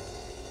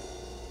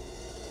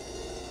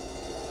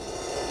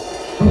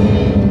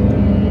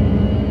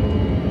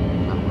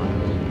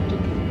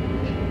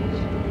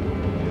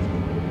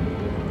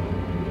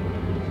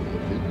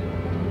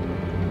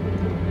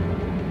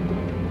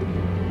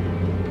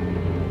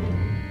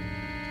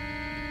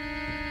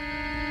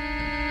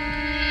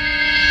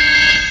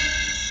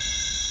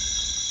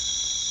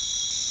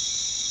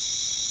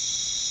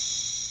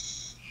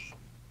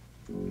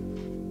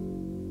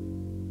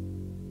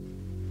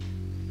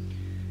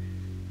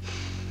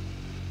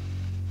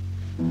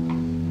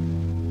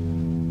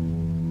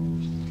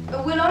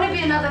 We'll only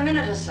be another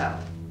minute or so.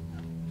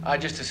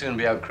 I'd just as soon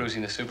be out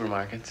cruising the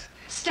supermarkets.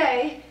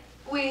 Stay.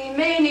 We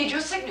may need your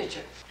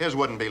signature. His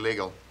wouldn't be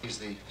legal. He's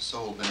the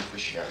sole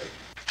beneficiary.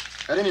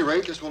 At any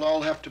rate, this will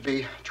all have to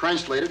be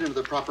translated into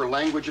the proper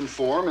language and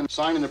form and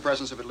signed in the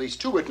presence of at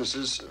least 2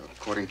 witnesses,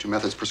 according to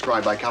methods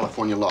prescribed by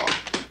California law.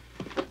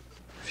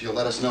 If you'll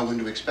let us know when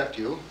to expect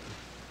you.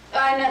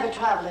 I never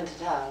travel into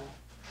town.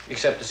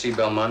 Except to see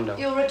Belmondo.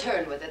 You'll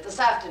return with it this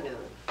afternoon.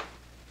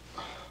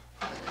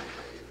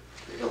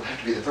 It'll have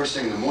to be the first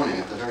thing in the morning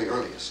at the very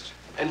earliest.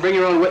 And bring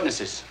your own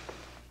witnesses.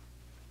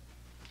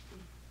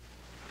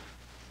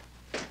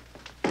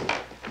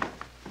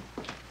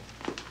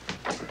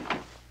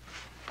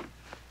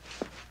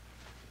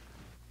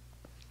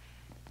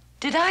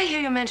 Did I hear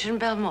you mention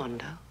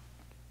Belmondo?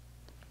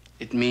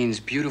 It means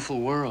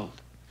beautiful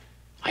world.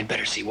 I'd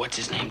better see what's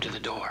his name to the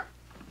door.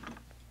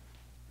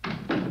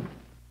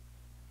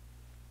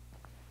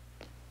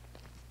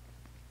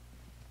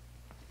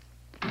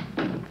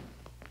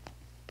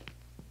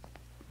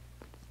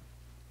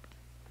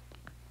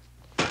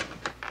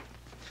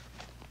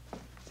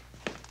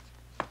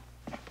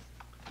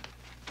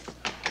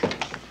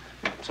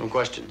 Some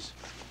questions.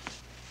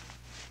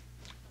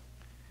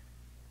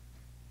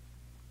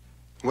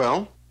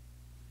 Well?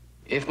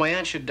 If my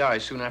aunt should die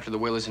soon after the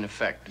will is in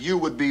effect... You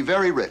would be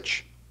very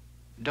rich.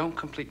 Don't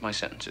complete my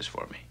sentences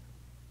for me.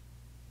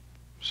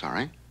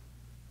 Sorry?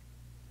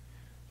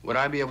 Would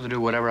I be able to do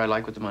whatever I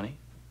like with the money?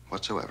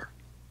 Whatsoever.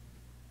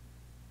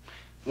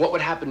 What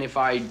would happen if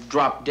I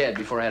dropped dead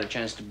before I had a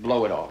chance to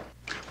blow it all?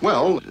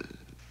 Well,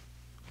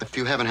 if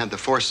you haven't had the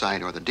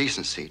foresight or the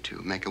decency to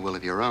make a will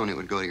of your own, it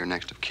would go to your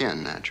next of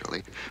kin,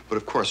 naturally. But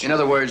of course... In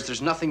other words,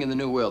 there's nothing in the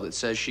new will that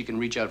says she can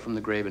reach out from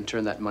the grave and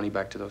turn that money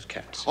back to those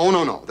cats. Oh,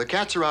 no, no. The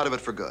cats are out of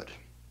it for good.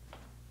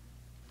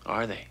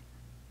 Are they?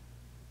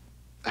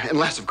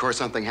 Unless, of course,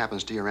 something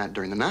happens to your aunt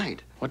during the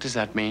night. What does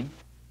that mean?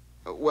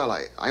 Well,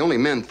 I only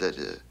meant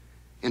that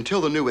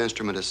until the new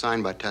instrument is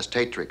signed by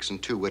testatrix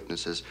and 2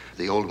 witnesses,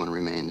 the old one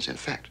remains in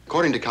effect,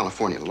 according to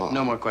California law.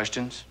 No more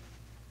questions?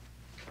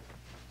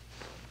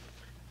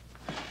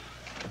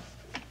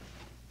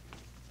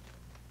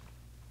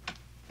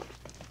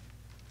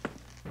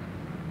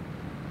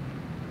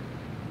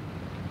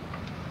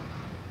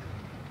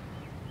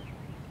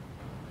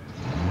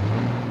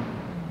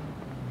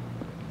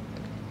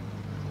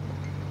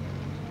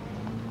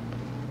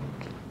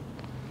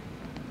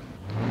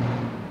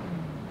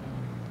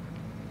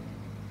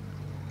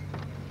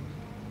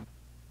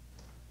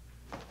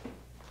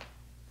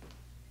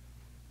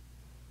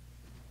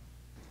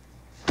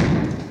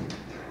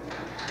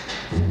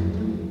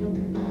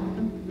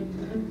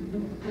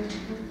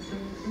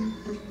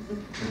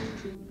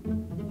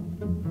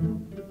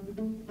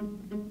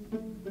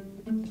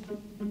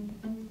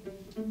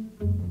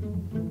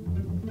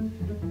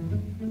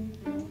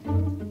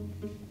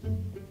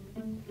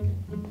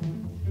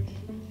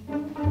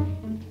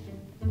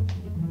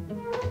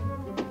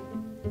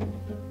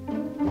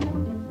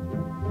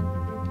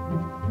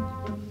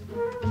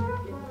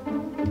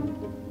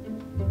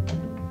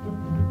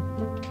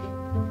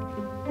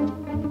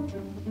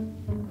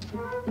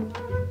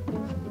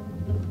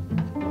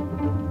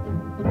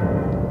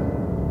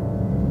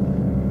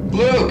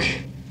 Luke!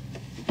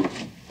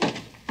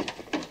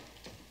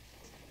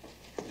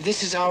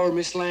 This is our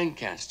Miss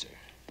Lancaster.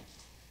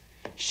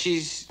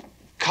 She's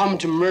come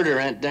to murder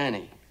Aunt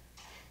Danny.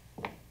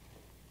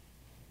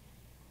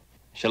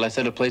 Shall I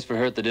set a place for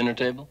her at the dinner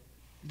table?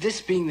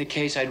 This being the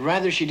case, I'd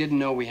rather she didn't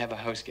know we have a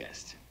house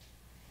guest.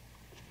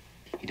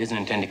 He doesn't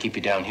intend to keep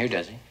you down here,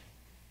 does he?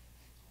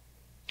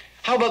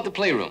 How about the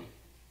playroom?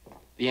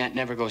 The aunt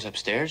never goes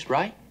upstairs,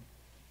 right?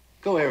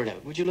 Go air it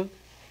out, would you, Luke?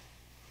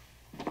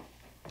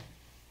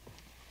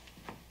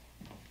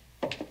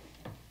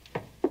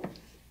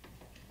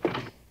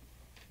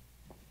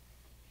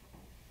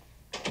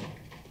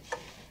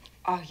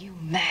 Are you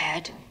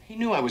mad? He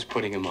knew I was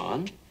putting him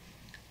on.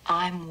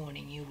 I'm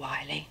warning you,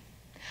 Wiley.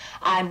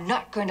 I'm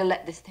not going to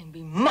let this thing be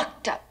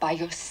mucked up by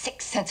your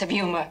sick sense of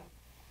humor.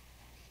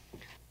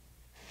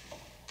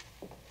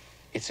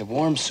 It's a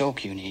warm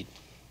soak you need.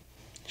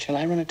 Shall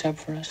I run a tub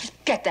for us?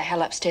 Get the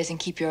hell upstairs and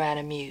keep your aunt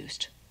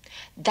amused.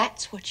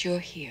 That's what you're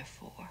here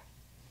for.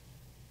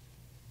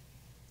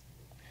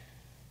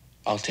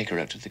 I'll take her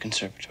out to the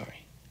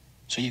conservatory,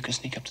 so you can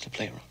sneak up to the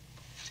playroom.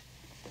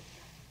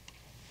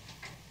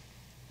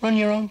 Run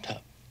your own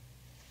tub.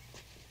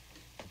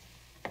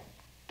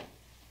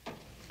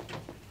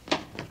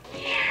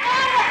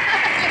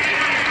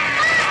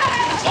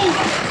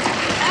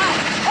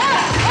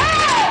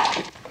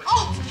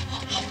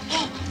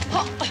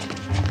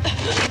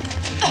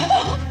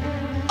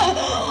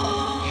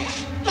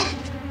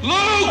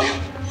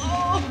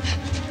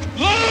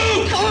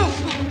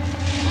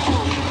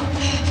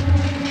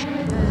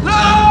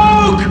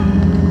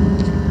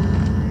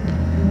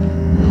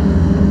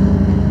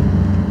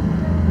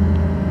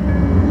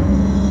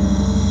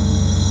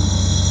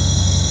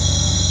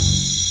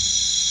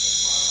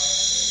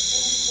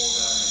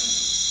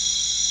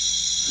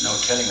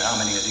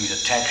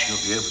 You'll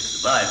be able to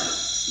survive, Luke.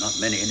 Not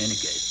many in any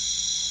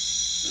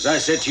case. As I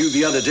said to you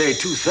the other day,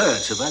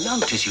 2/3 of our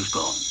lung tissue's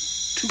gone.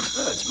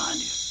 2/3,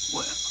 mind you.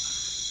 Well,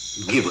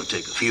 give or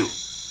take a few.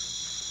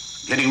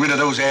 Getting rid of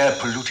those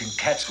air-polluting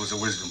cats was a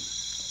wisdom.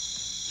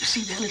 You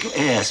see, their little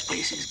air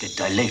spaces get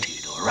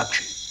dilated or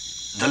ruptured.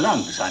 The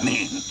lungs, I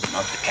mean,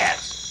 not the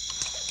cats.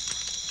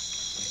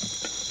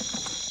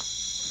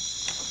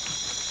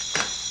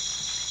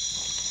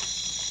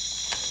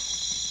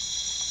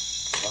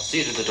 I'll see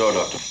you to the door,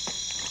 Doctor.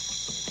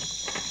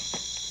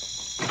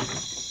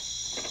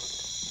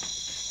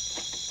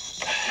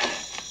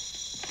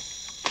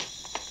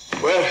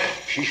 Well,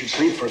 she should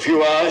sleep for a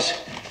few hours.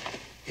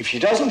 If she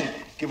doesn't,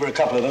 give her a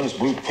couple of those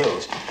blue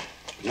pills.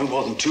 No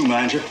more than 2,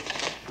 mind you.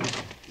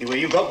 Anyway,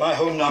 you got my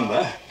home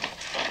number.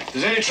 If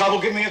there's any trouble,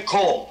 give me a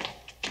call.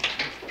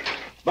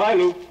 Bye,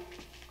 Lou.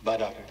 Bye,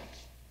 Doctor.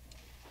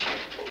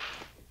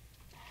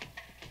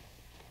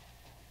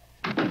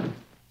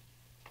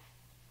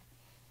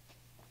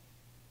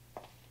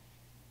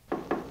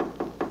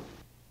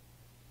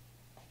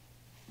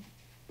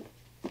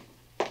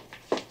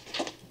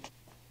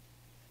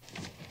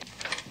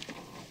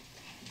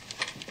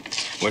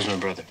 Where's my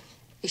brother?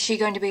 Is she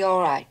going to be all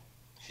right?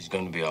 She's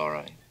going to be all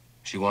right.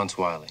 She wants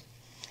Wiley.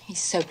 He's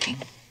soaking.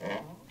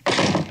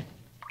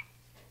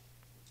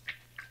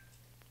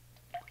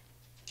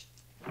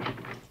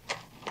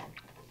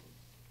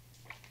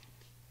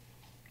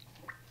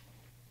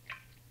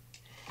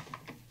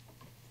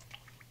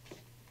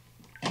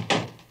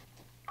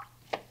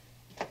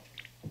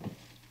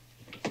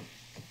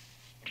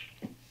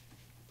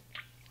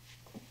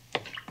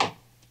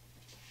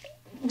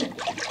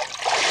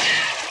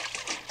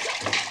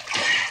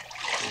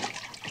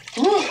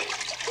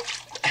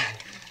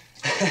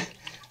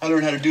 I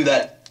learned how to do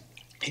that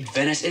in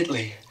Venice,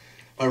 Italy.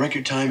 My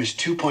record time is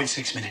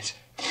 2.6 minutes.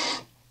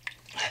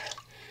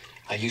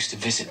 I used to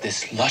visit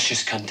this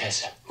luscious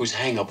contessa whose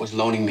hang-up was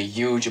loaning me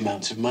huge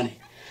amounts of money.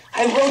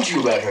 I wrote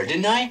you about her,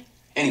 didn't I?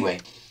 Anyway,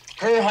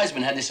 her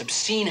husband had this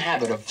obscene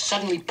habit of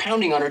suddenly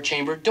pounding on her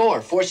chamber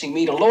door, forcing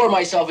me to lower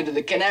myself into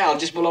the canal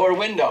just below her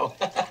window.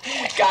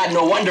 God,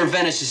 no wonder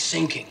Venice is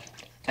sinking.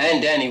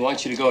 And Danny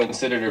wants you to go and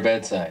sit at her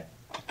bedside.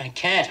 I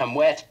can't, I'm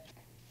wet.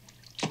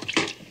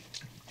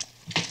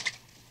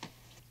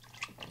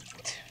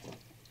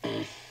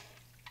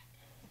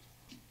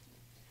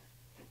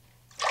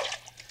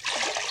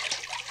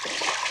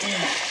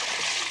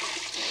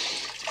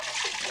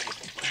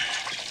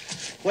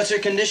 What's her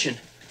condition?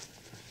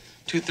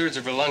 2/3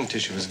 of her lung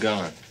tissue is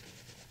gone.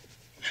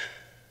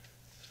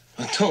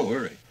 Well, don't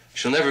worry.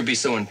 She'll never be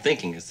so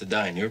unthinking as to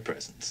die in your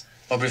presence.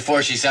 Well,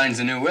 before she signs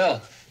the new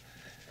will.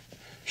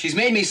 She's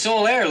made me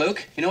sole heir,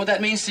 Luke. You know what that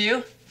means to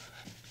you?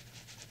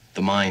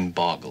 The mind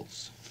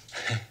boggles.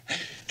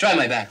 Try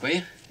my back, will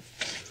you?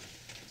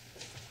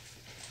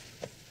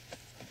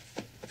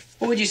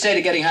 What would you say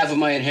to getting half of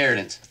my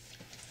inheritance?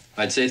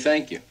 I'd say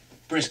thank you.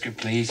 Brisker,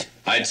 please.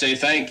 I'd say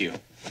thank you.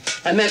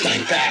 I meant my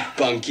back,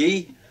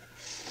 Bunky.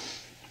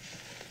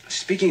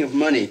 Speaking of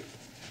money,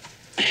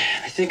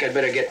 I think I'd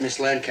better get Miss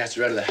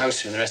Lancaster out of the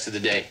house for the rest of the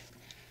day.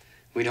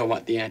 We don't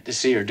want the aunt to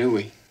see her, do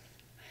we?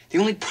 The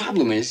only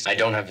problem is... I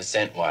don't have a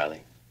cent,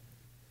 Wiley.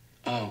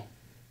 Oh.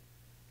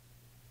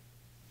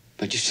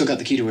 But you still got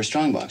the key to her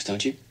strongbox,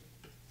 don't you?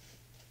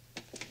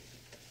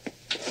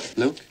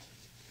 Luke?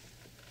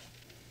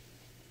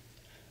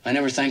 I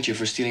never thanked you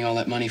for stealing all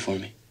that money for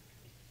me.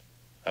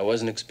 I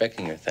wasn't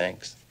expecting your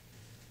thanks.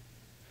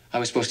 I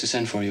was supposed to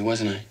send for you,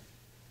 wasn't I?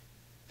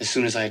 As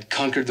soon as I had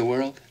conquered the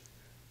world?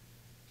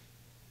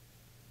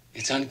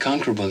 It's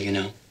unconquerable, you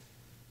know.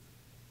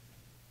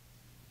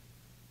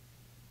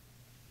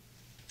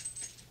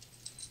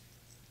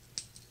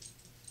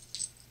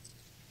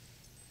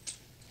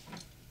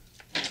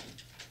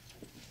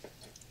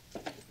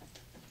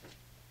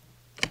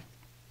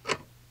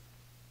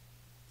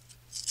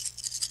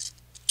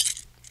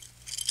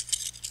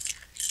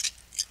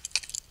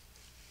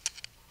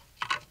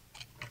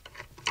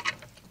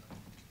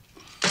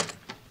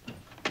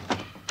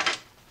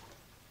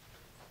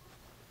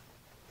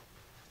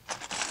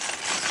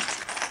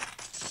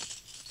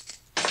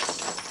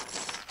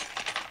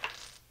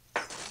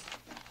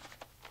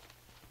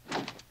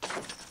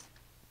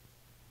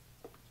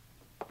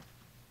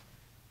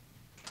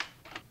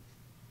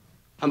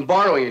 I'm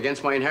borrowing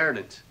against my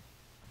inheritance.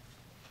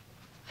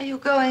 Are you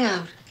going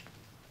out?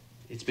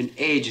 It's been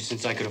ages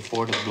since I could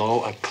afford to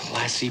blow a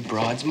classy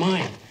broad's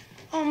mind.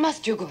 Oh,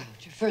 must you go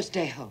out your first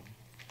day home?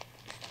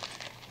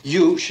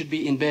 You should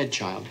be in bed,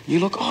 child. You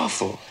look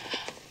awful.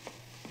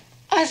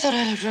 I thought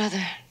I looked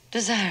rather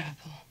desirable.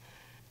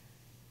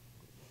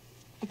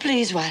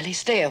 Please, Wiley,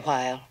 stay a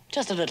while.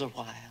 Just a little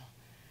while.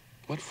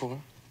 What for?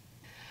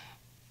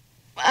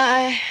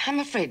 I'm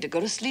afraid to go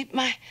to sleep.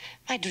 My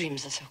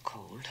dreams are so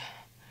cold.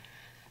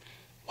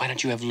 Why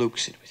don't you have Luke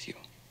sit with you?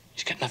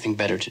 He's got nothing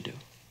better to do.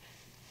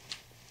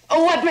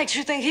 Oh, what makes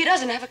you think he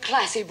doesn't have a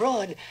classy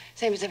broad,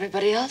 same as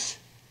everybody else?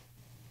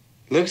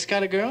 Luke's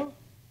got a girl?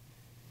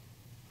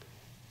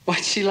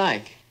 What's she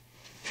like?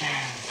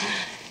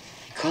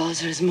 He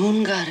calls her his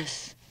moon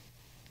goddess.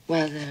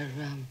 Well, they're,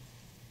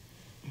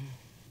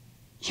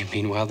 You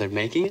mean while they're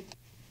making it?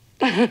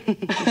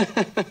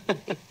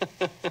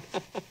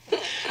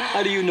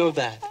 How do you know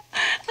that?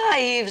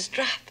 I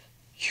eavesdrop.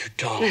 You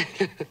don't.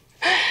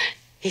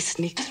 He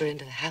sneaks her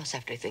into the house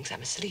after he thinks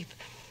I'm asleep.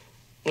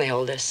 They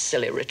hold their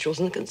silly rituals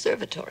in the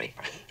conservatory,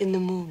 in the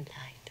moonlight.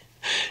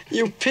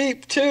 You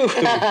peep, too.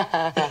 Well,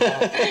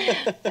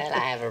 I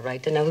have a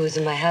right to know who's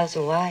in my house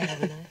and why,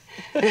 haven't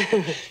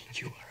I?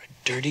 You are a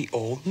dirty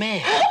old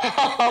man.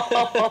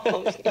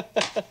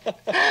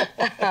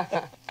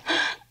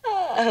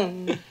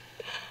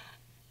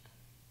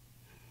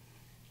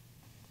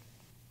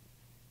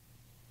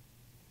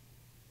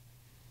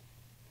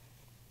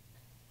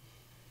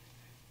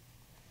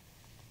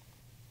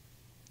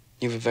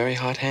 You have a very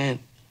hot hand.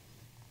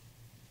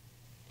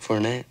 For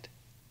an aunt.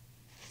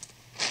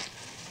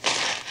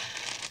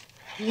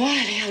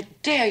 Wiley, how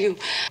dare you?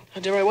 How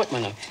dare I what, my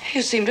love?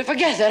 You seem to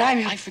forget that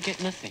I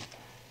forget nothing.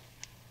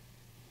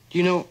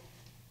 You know,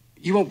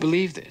 you won't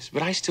believe this,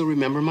 but I still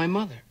remember my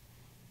mother.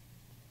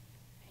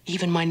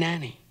 Even my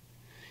nanny,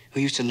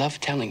 who used to love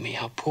telling me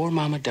how poor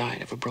Mama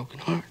died of a broken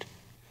heart.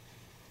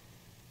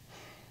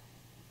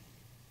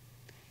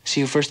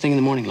 See you first thing in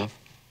the morning, love.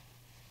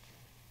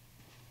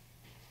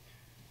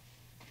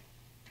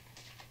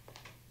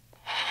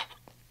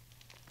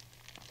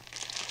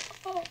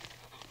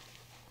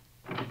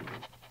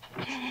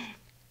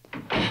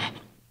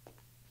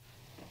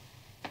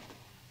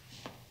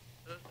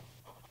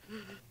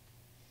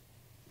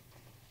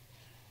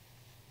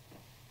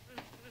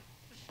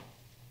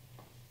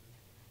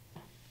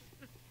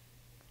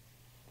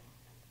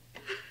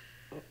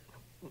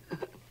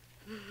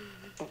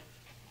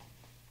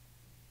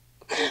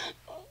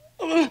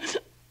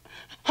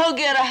 Oh,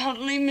 get out.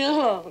 Leave me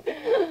alone.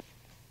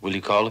 Will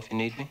you call if you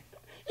need me?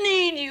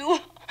 Need you?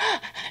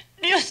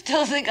 Do you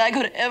still think I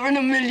could ever in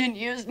a million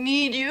years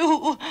need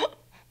you?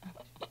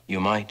 You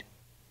might.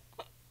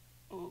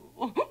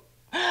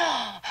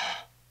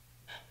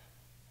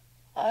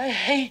 I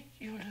hate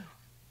you,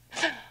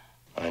 Luke.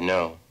 I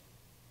know.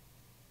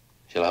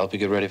 Shall I help you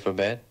get ready for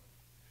bed?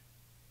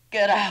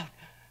 Get out.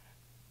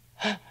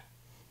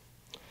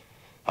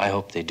 I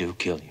hope they do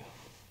kill you.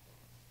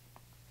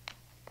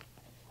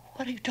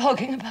 What are you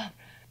talking about?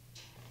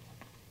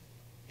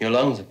 Your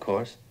lungs, of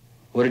course.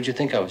 What did you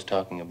think I was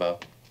talking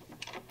about?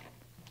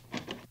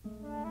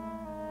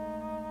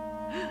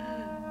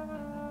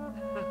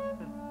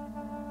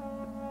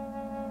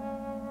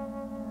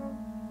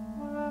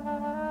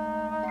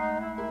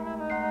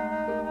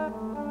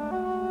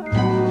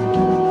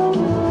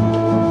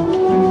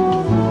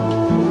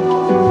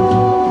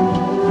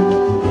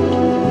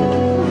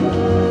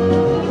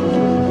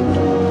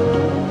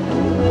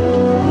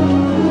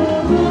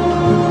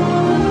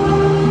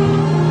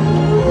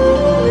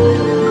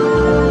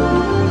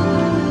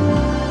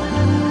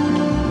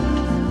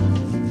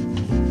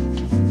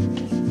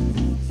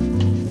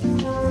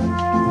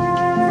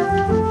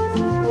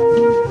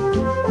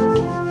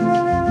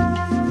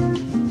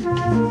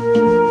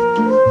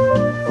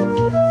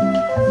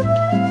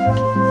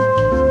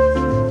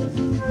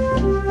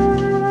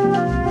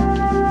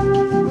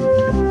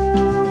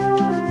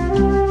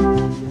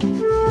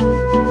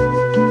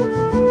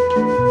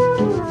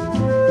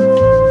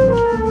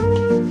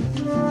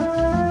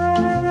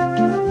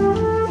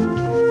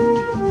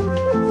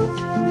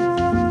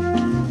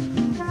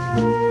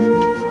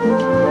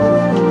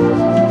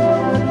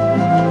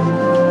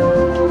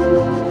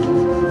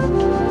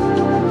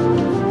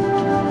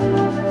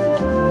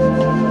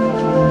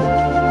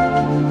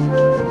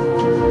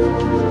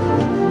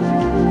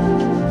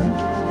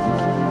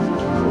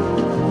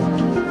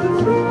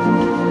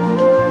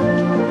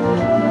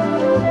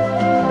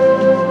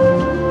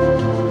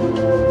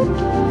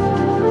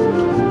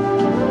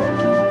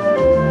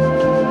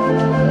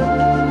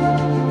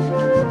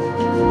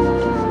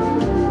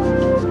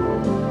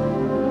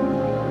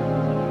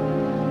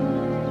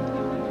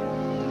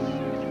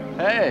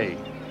 Hey,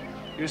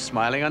 you're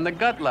smiling on the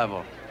gut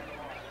level.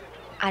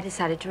 I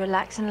decided to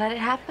relax and let it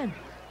happen,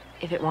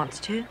 if it wants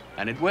to.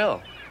 And it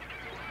will.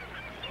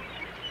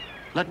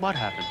 Let what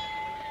happen?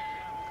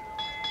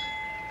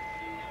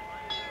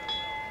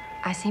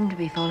 I seem to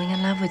be falling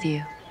in love with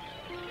you.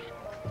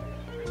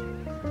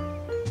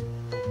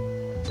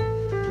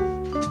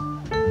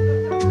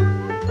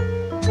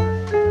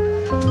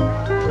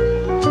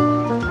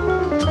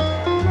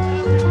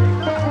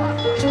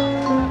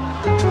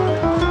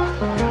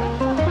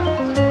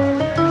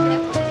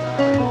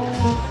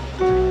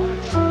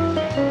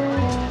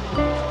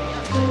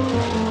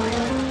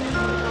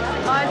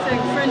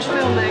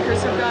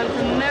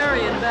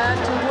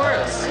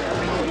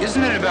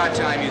 about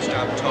time you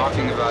stopped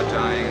talking about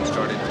dying and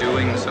started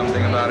doing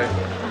something about it.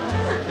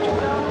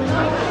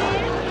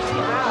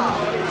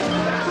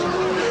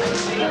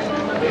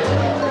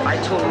 I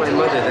told my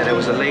mother that I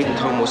was a latent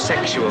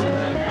homosexual.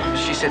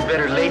 She said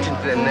better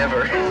latent than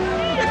never. No,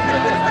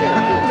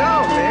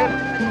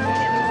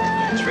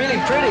 man. It's really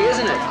pretty,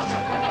 isn't it?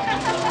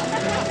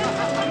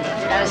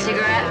 Got a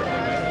cigarette?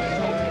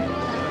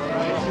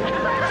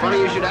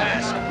 Funny you should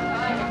ask.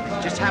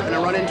 Just happened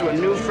to run into a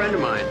new friend of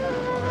mine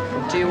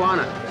from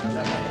Tijuana.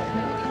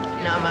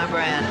 Not my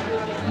brand.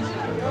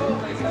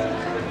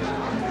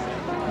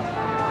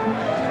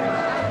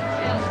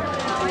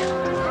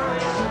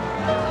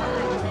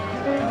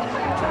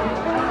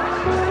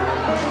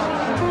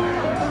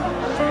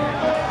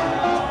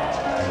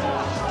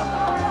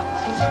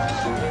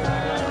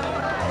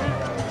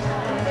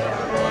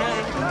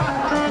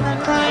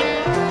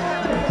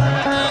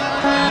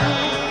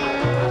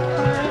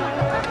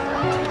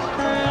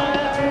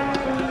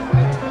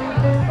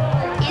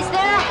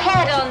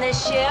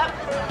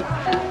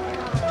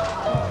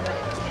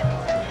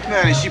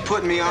 Man, is she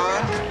putting me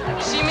on?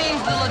 She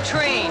means the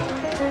latrine.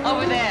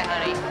 Over there,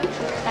 honey.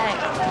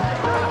 Thanks.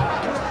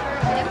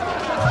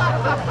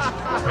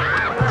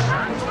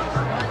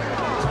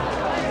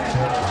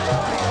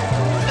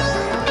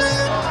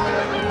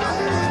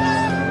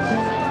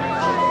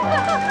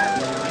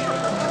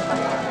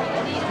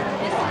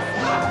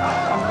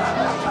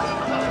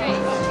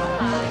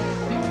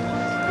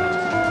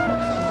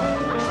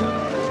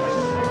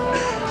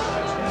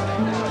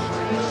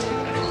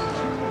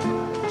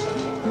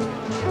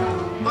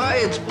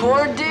 It's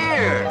poor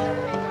dear.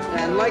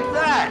 And like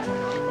that.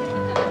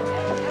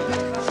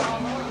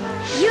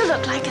 You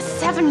look like a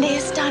 7-day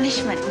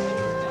astonishment.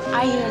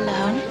 Are you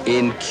alone?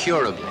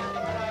 Incurably.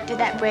 Did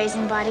that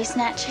brazen body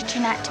snatcher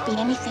turn out to be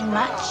anything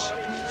much?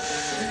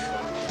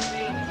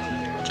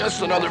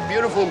 Just another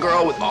beautiful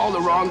girl with all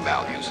the wrong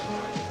values.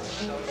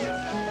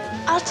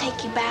 I'll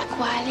take you back,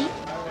 Wiley,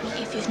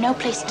 if you've no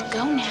place to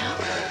go now.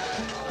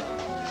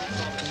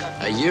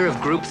 A year of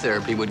group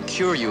therapy would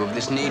cure you of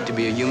this need to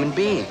be a human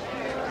being.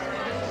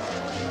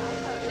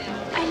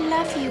 I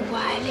love you,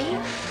 Wiley.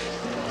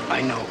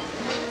 I know.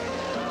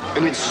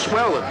 And it's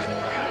swell of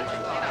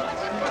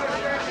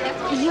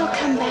you. You'll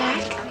come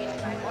back?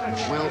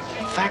 Well,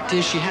 fact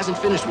is, she hasn't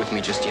finished with me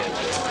just yet.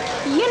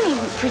 You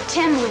needn't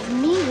pretend with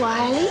me,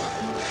 Wiley.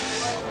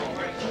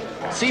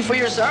 See for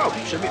yourself.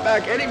 She'll be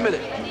back any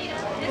minute.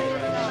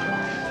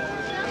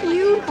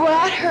 You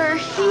brought her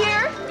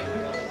here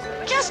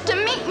just to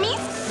make me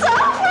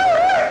suffer?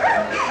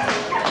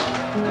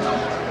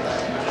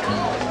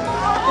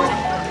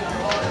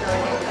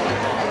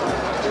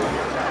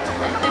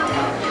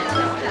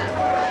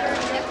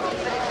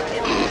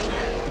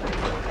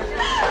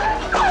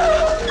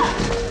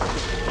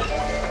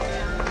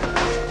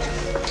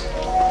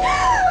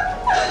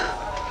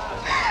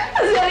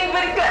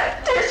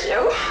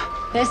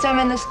 There's some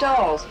in the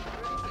stalls.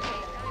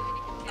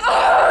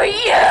 Oh,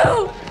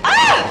 you!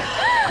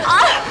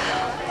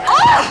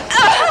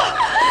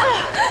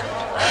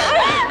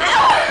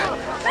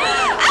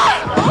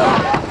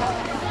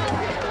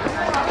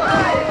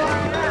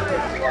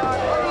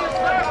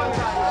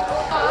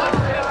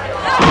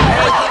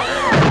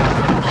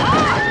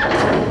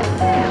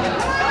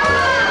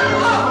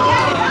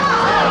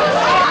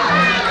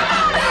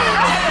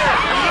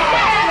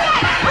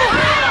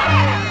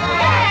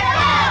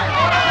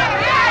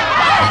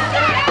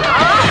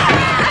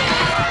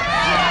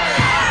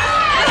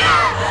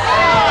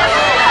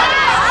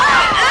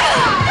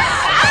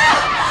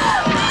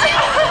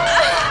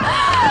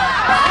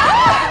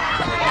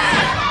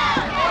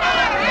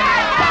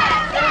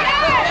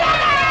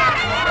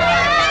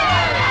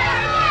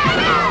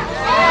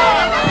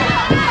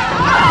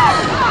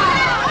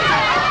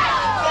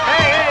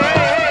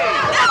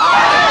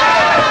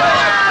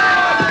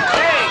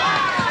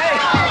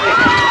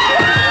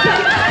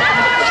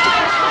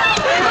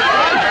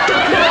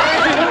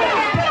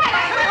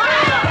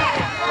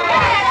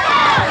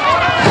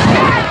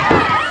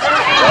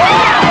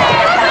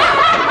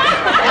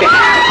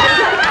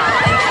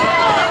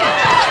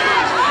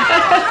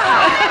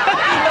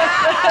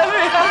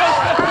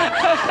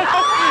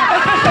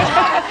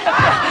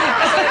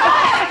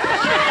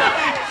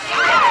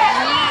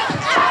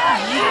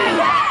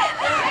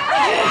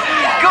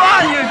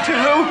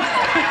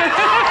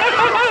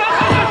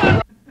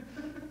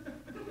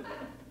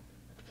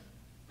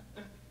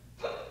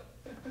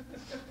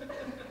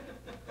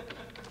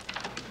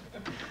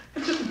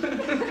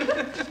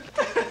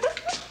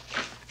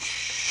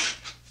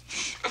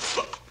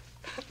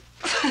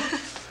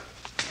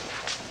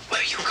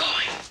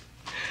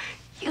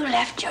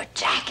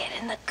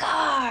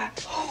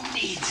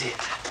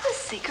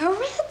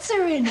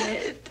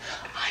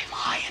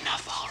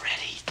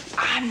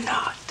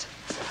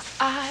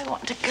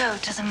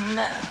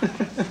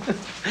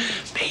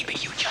 Baby,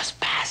 you just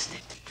passed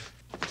it.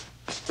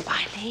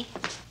 Wiley,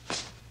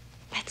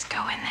 let's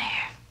go in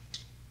there.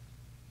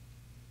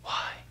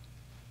 Why?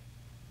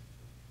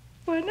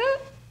 Why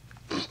not?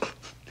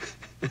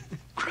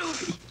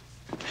 Groovy.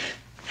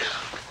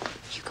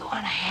 You go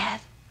on ahead.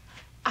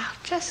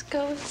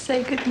 Go and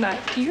say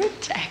goodnight to your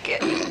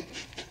jacket.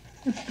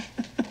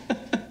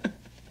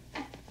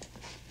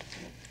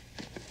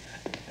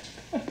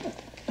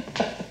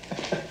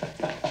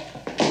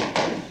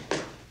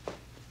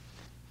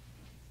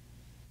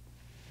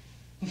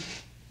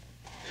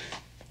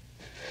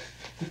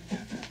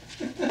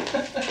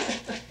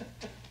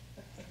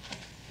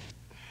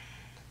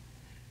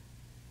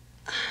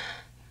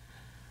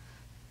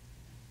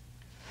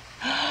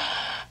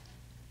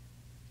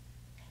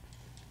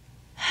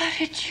 How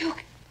did you...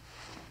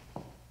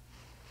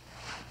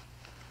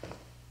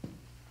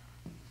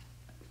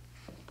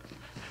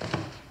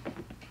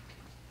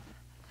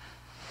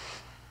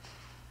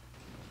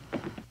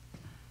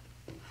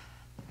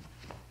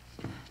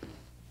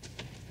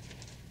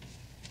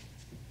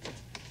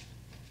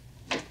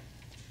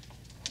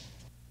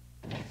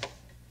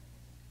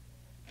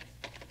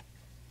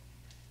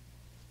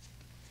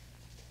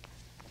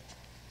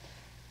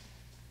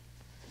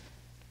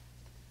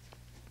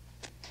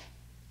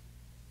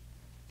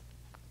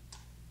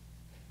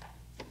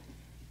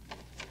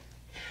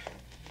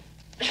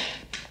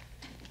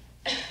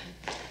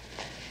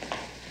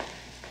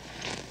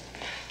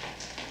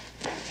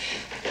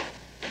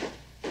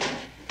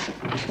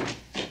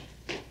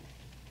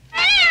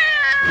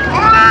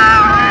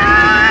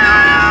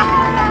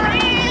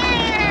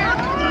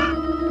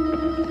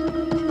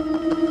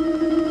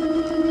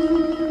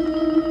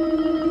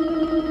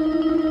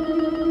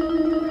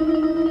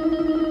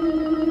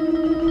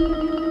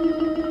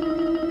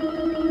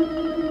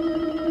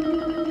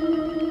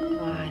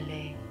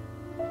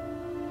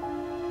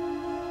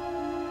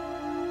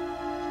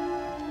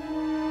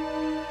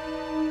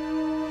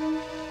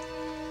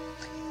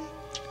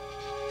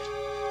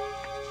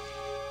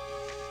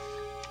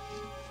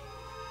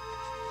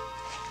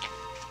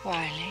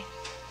 Wiley.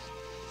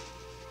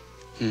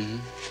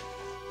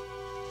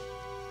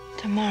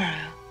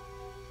 Tomorrow,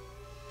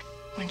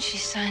 when she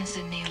signs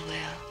the new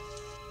will.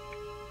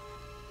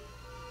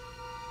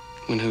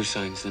 When who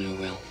signs the new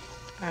will?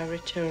 A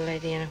rich old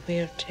lady in a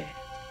wheelchair.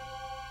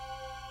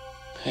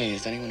 Hey,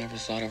 has anyone ever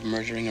thought of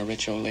murdering a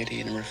rich old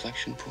lady in a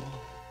reflection pool?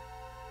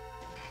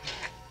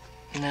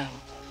 No.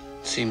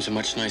 Seems a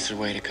much nicer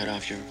way to cut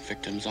off your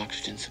victim's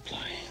oxygen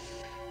supply.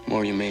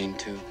 More humane,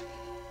 too.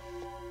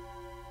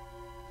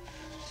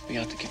 We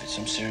ought to give it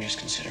some serious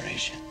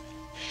consideration.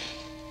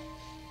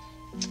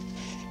 Do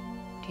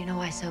you know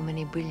why so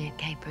many brilliant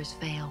capers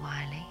fail,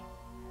 Wiley?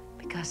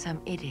 Because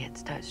some idiot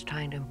starts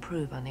trying to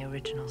improve on the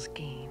original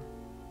scheme.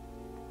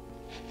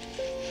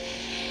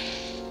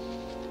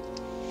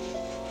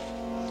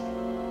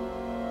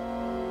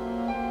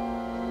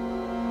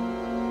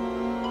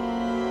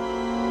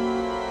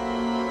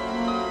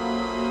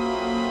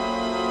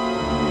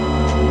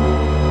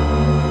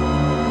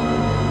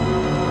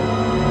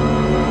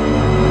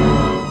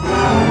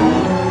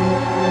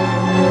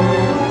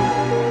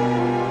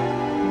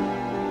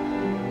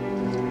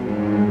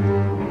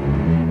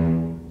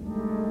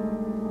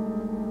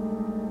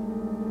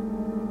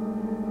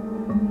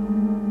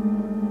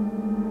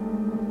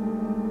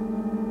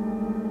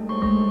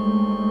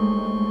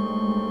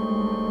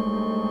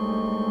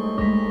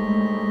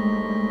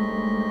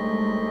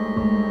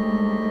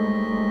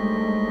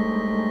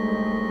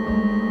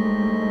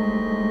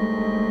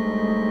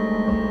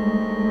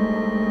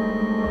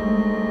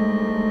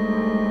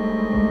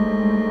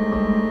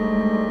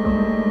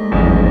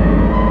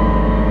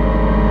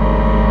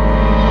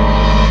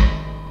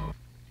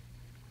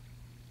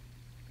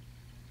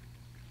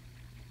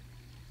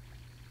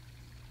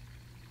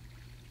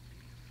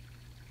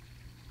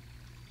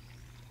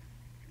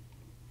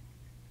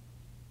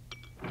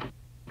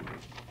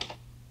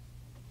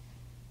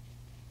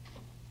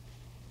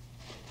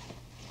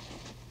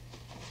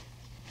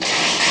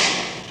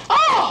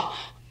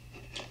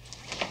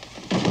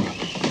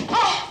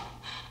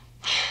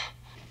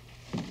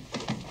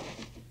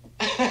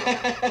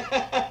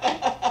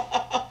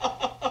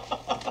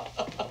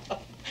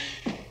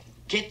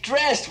 Get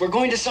dressed. We're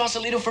going to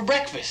Sausalito for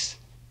breakfast.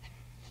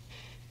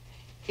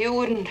 You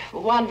wouldn't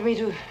want me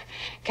to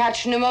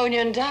catch pneumonia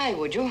and die,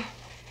 would you?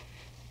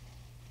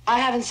 I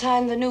haven't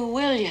signed the new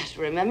will yet,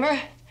 remember?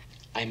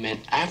 I meant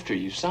after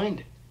you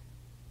signed it.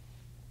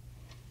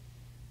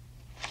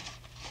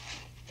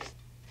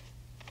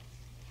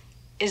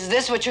 Is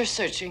this what you're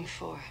searching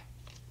for?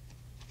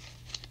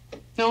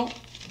 No.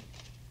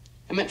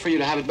 I meant for you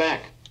to have it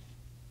back.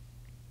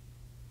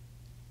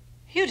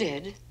 You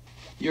did?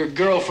 Your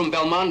girl from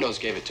Belmondo's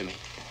gave it to me.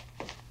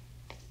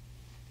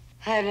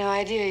 I had no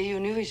idea you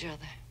knew each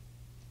other.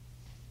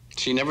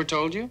 She never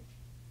told you?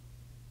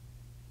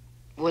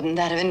 Wouldn't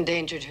that have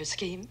endangered her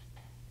scheme?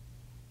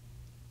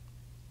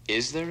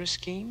 Is there a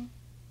scheme?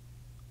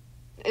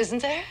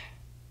 Isn't there?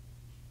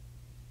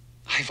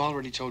 I've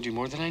already told you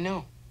more than I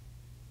know.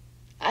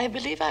 I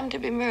believe I'm to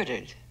be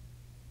murdered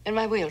in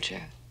my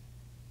wheelchair.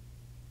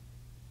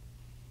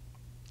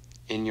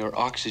 In your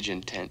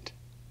oxygen tent.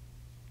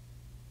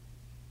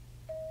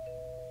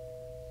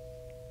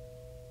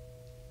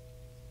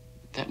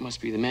 That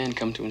must be the man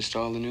come to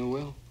install the new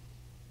will.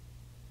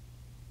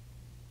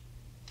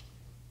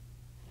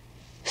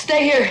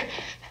 stay here.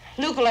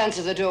 Luke will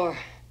answer the door.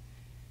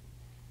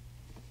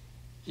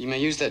 You may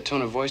use that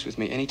tone of voice with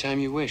me anytime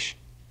you wish.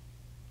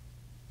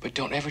 But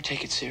don't ever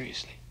take it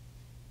seriously.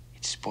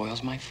 It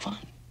spoils my fun.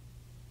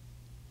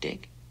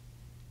 Dig?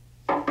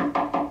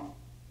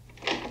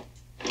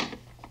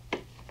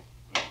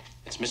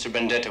 It's Mr.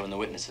 Benedetto and the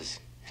witnesses.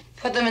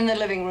 Put them in the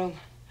living room.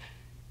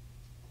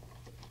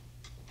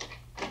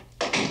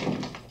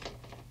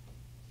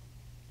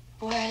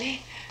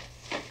 Wiley?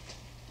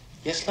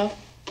 Yes, love?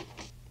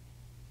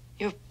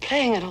 You're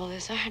playing at all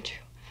this, aren't you?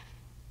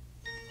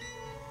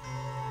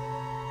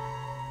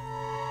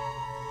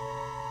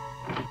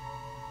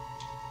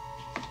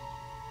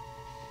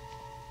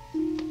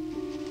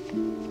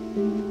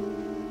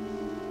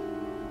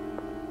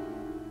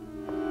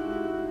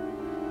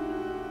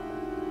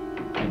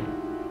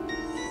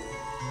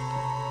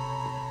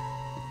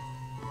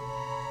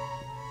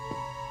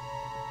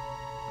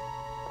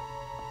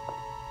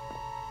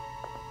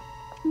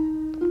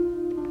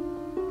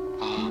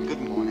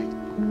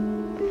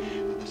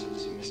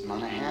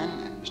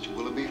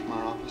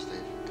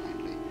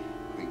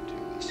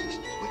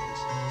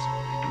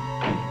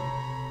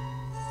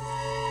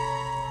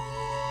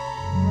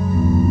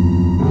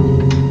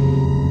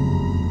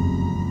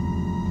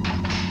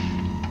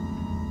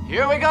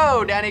 Here we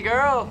go, Danny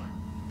girl.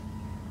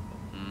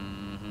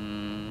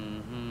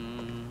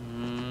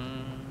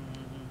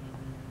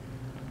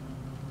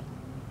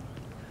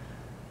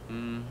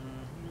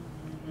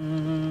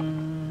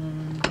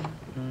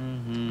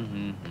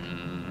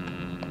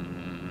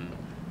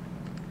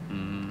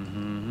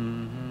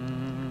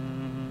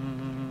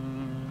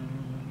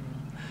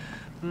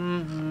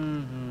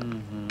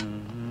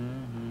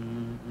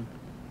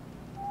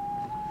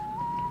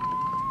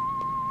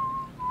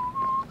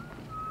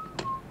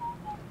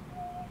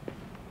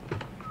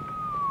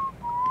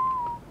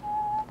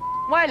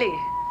 Wiley,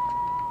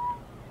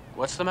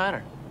 What's the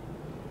matter?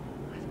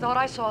 I thought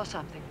I saw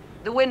something.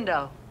 The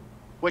window.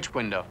 Which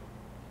window?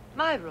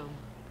 My room.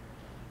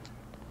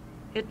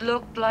 It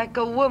looked like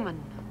a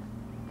woman.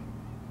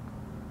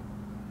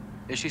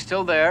 Is she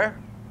still there?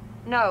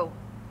 No,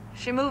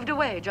 she moved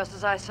away just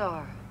as I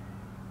saw her.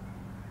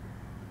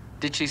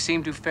 Did she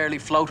seem to fairly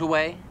float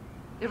away?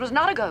 It was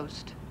not a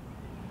ghost.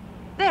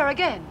 There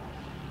again.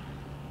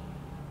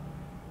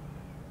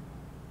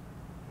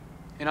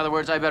 In other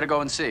words, I better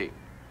go and see.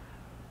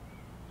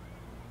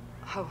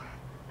 Oh,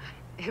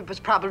 it was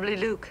probably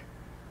Luke.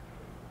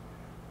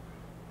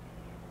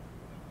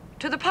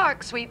 To the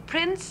park, sweet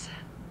prince.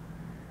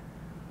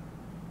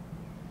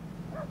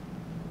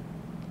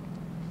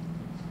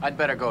 I'd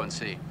better go and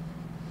see.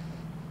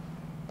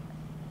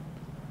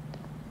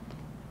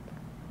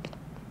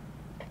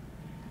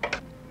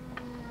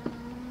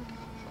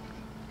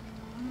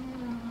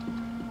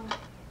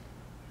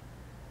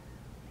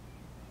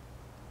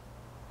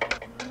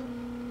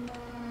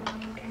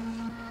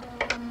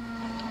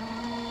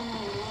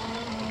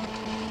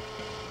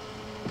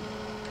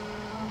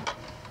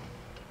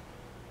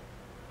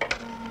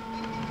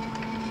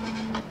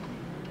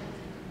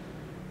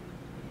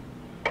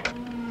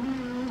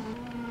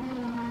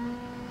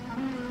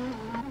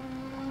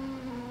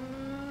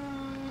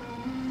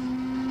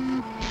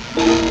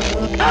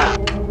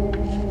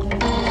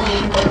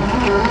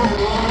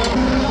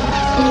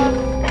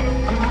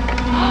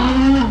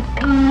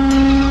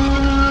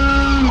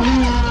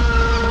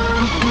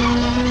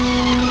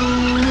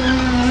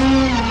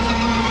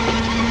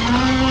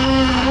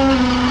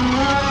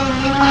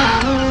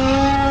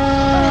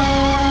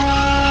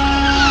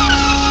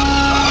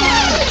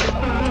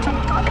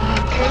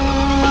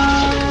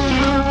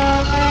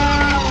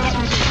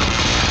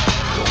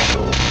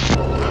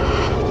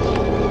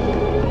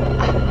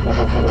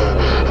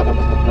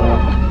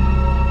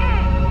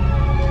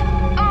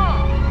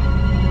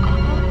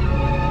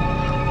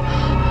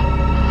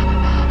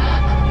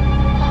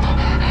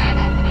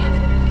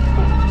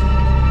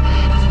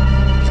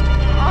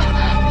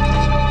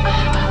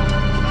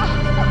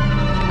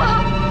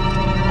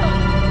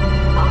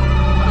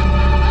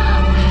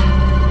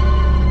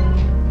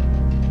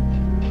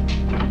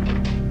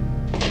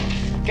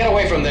 Get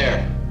away from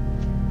there.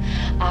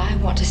 I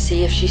want to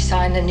see if she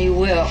signed the new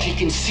will. She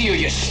can see you,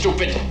 you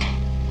stupid.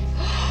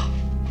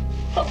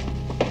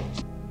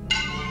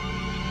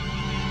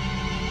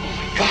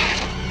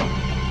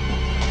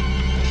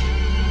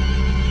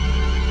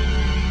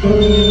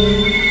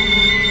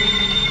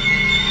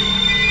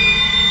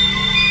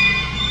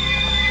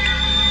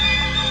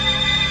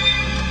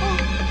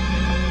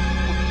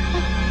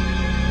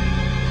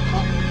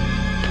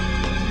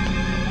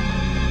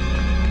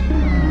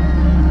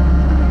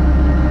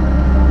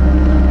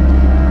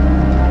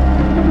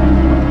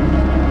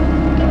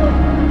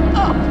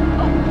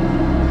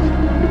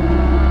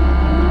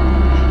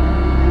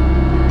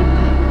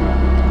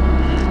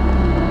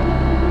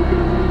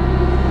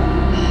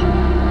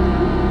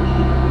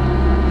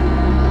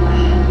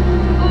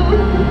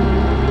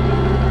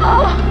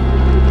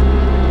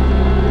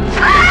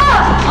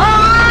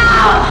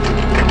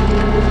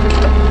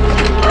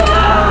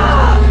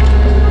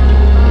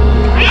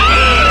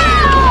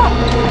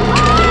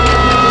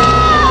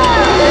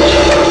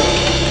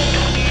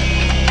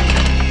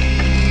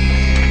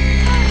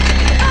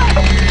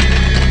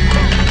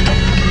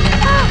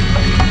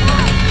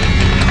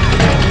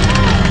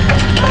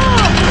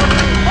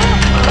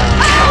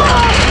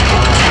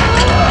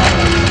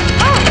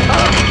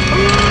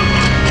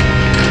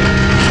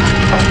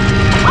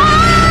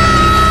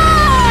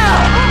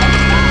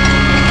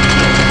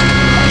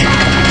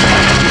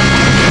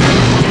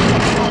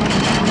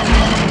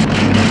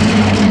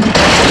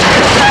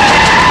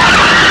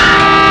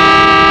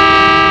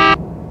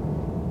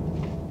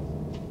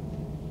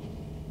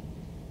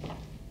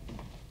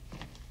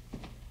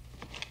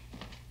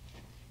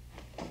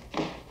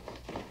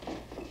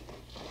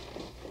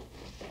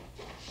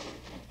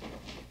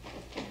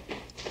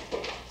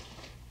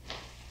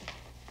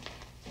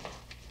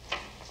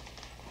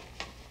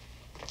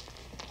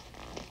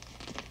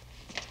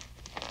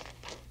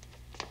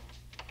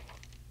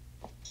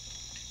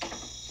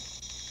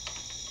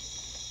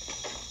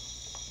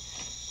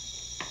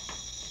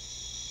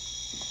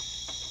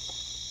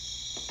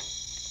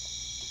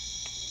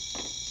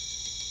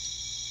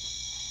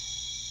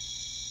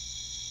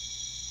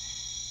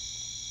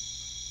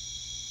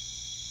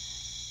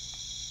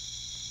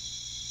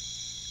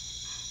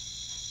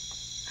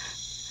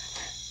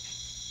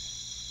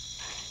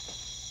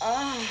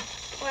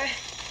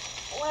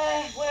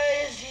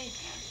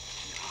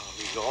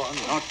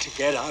 are not to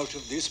get out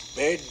of this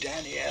bed,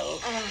 Danielle.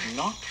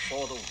 Not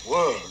for the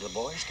world. The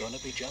boy's going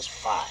to be just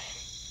fine.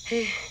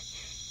 He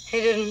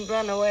didn't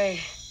run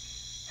away.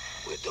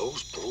 With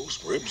those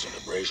bruised ribs and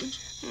abrasions?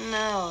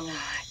 No.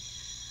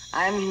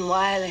 I mean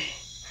Wiley.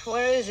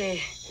 Where is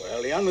he?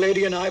 Well, the young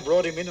lady and I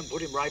brought him in and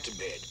put him right to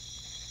bed.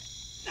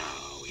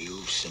 Now,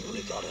 you've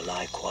simply got to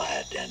lie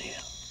quiet,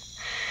 Danielle.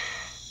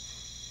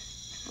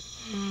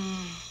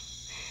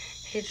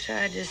 He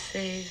tried to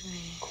save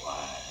me.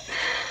 Quiet.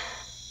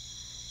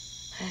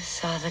 I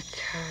saw the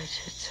courage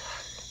it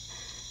took.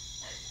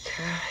 The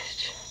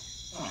courage.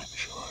 I'm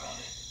sure of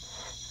it.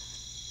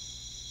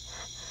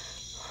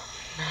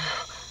 No.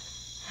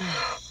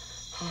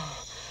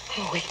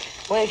 Oh,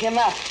 wake him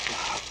up.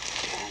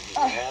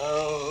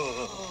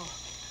 Danielle.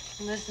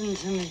 Listen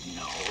to me.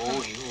 No,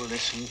 you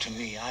listen to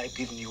me. I've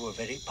given you a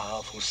very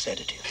powerful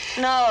sedative.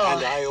 No.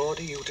 And I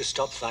order you to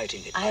stop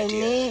fighting it, my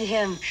dear. I need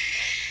him.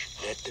 Shh.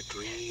 Let the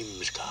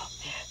dreams come.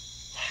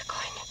 They're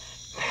going to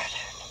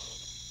murder me.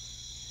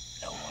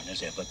 No one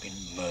has ever been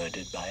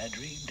murdered by a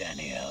dream,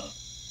 Danielle.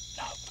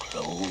 Now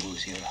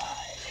close your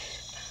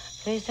eyes.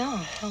 Please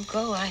don't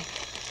go. I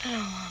don't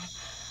want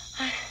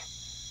to.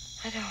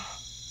 I don't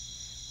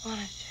want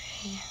to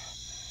dream.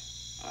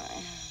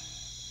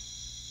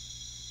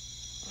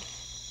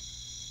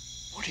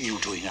 What are you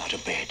doing out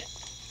of bed?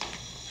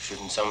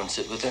 Shouldn't someone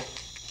sit with her?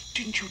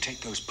 Didn't you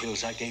take those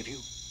pills I gave you?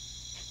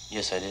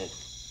 Yes, I did.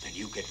 Then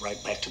you get right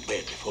back to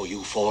bed before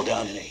you fall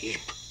down in a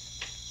heap.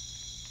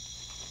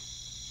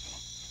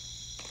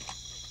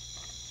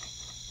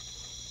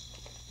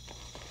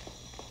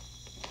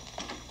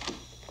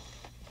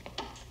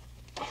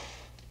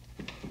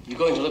 You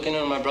going to look in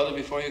on my brother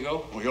before you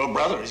go? Well, your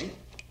brother, is he?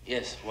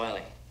 Yes,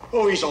 Wiley.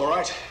 Oh, he's all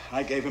right.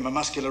 I gave him a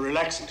muscular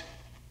relaxant.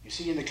 You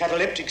see, in the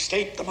cataleptic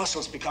state, the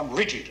muscles become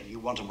rigid, and you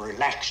want them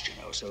relaxed, you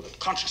know, so that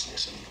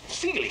consciousness and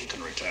feeling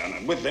can return,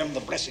 and with them,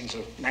 the blessings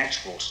of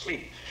natural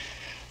sleep.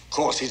 Of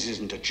course, his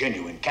isn't a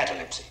genuine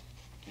catalepsy.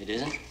 It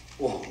isn't?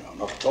 Oh, no,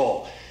 not at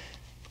all.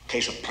 A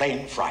case of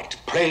plain fright.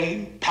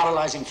 Plain,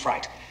 paralyzing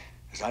fright.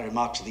 As I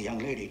remarked to the young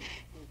lady.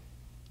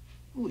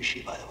 Who is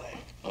she, by the way?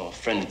 Oh, a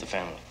friend of the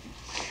family.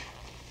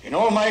 In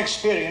all my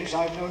experience,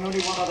 I've known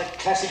only one other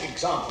classic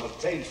example of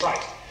plain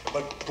fright,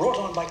 but brought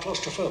on by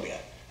claustrophobia.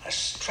 A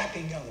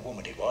strapping young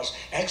woman it was,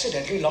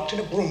 accidentally locked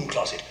in a broom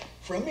closet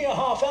for a mere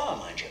half hour,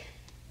 mind you.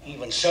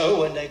 Even so,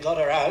 when they got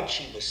her out,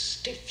 she was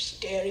stiff,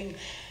 staring,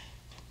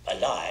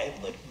 alive,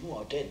 but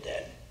more dead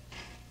then.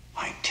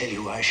 I tell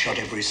you, I shot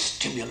every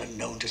stimulant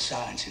known to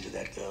science into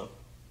that girl.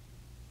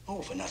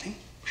 All for nothing.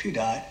 She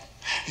died.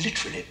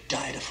 Literally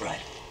died of fright.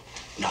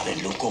 Now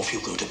then, look off,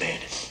 you go to bed.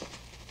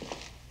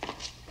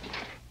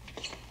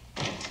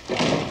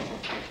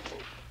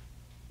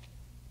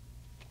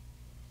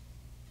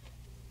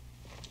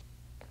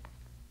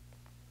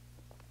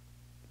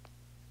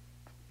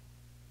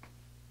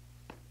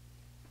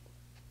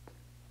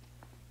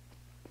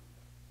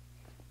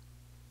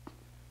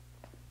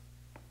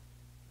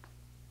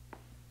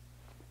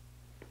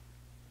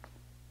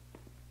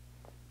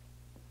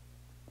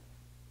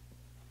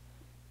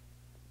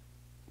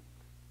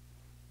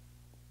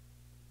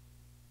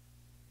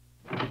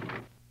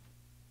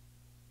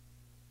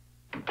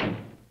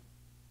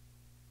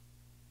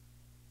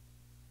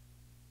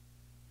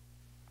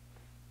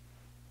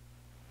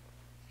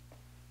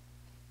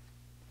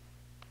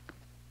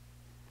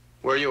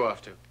 Where are you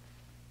off to?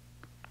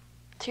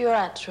 To your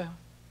aunt's room.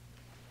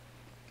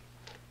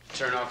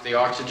 Turn off the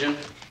oxygen?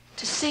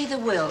 To see the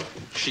will.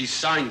 She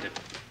signed it.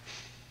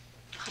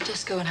 I'll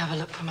just go and have a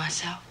look for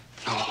myself.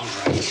 Oh,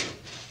 all right.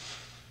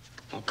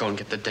 I'll go and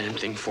get the damn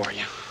thing for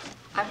you.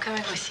 I'm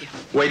coming with you.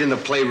 Wait in the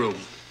playroom.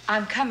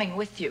 I'm coming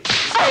with you.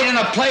 Wait in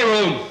the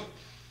playroom!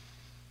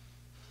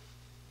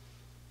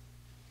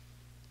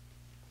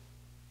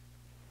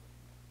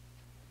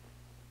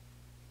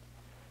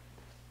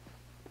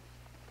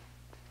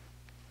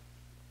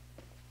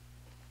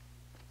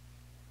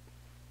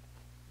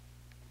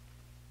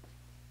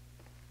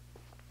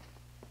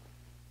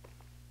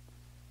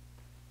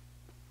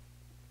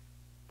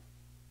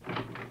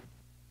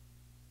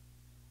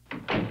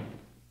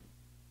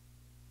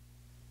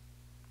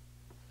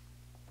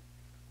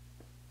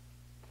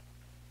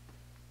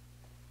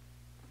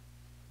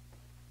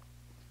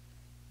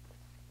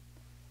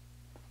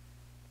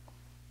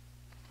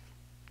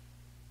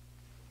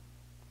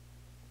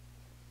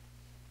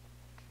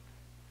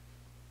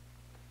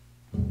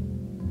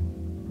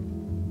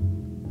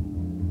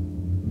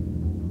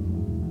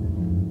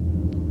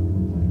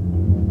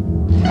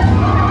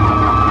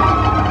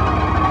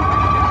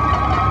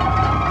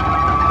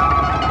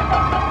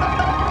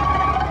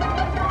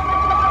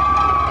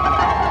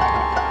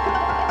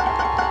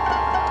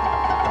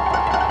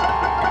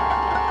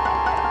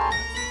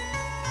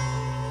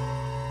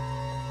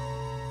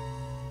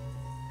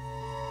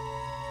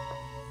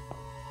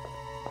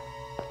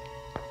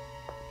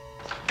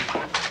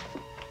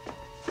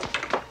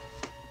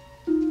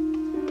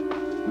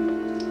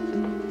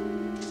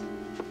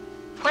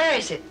 Where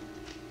is it?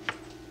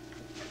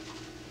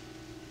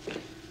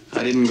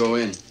 I didn't go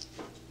in.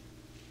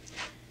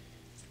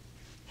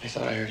 I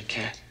thought I heard a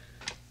cat.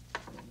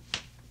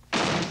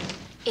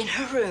 In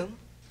her room?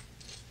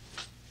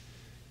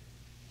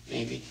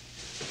 Maybe.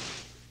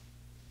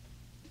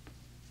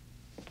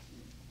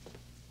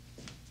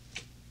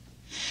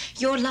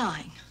 You're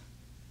lying.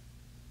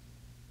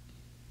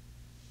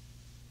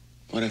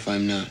 What if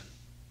I'm not?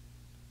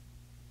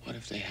 What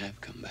if they have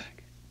come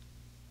back?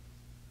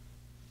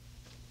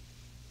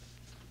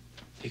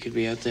 They could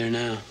be out there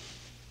now,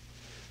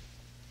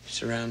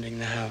 surrounding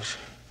the house,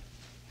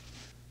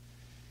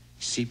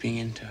 seeping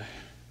into it.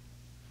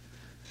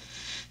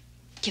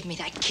 Give me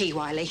that key,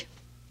 Wiley.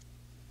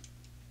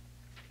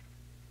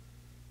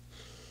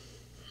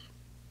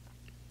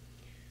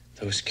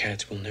 Those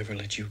cats will never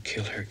let you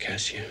kill her,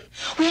 Cassia.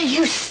 Will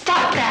you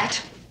stop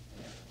that?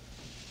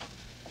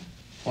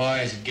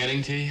 Why, is it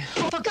getting to you?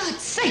 Oh, for God's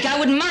sake, I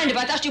wouldn't mind if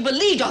I thought you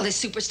believed all this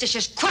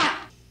superstitious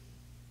crap.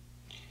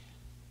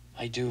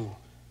 I do.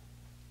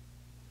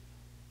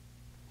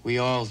 We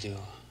all do,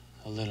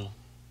 a little.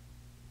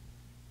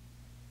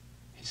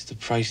 It's the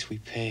price we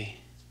pay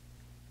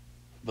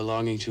for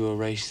belonging to a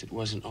race that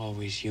wasn't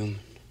always human.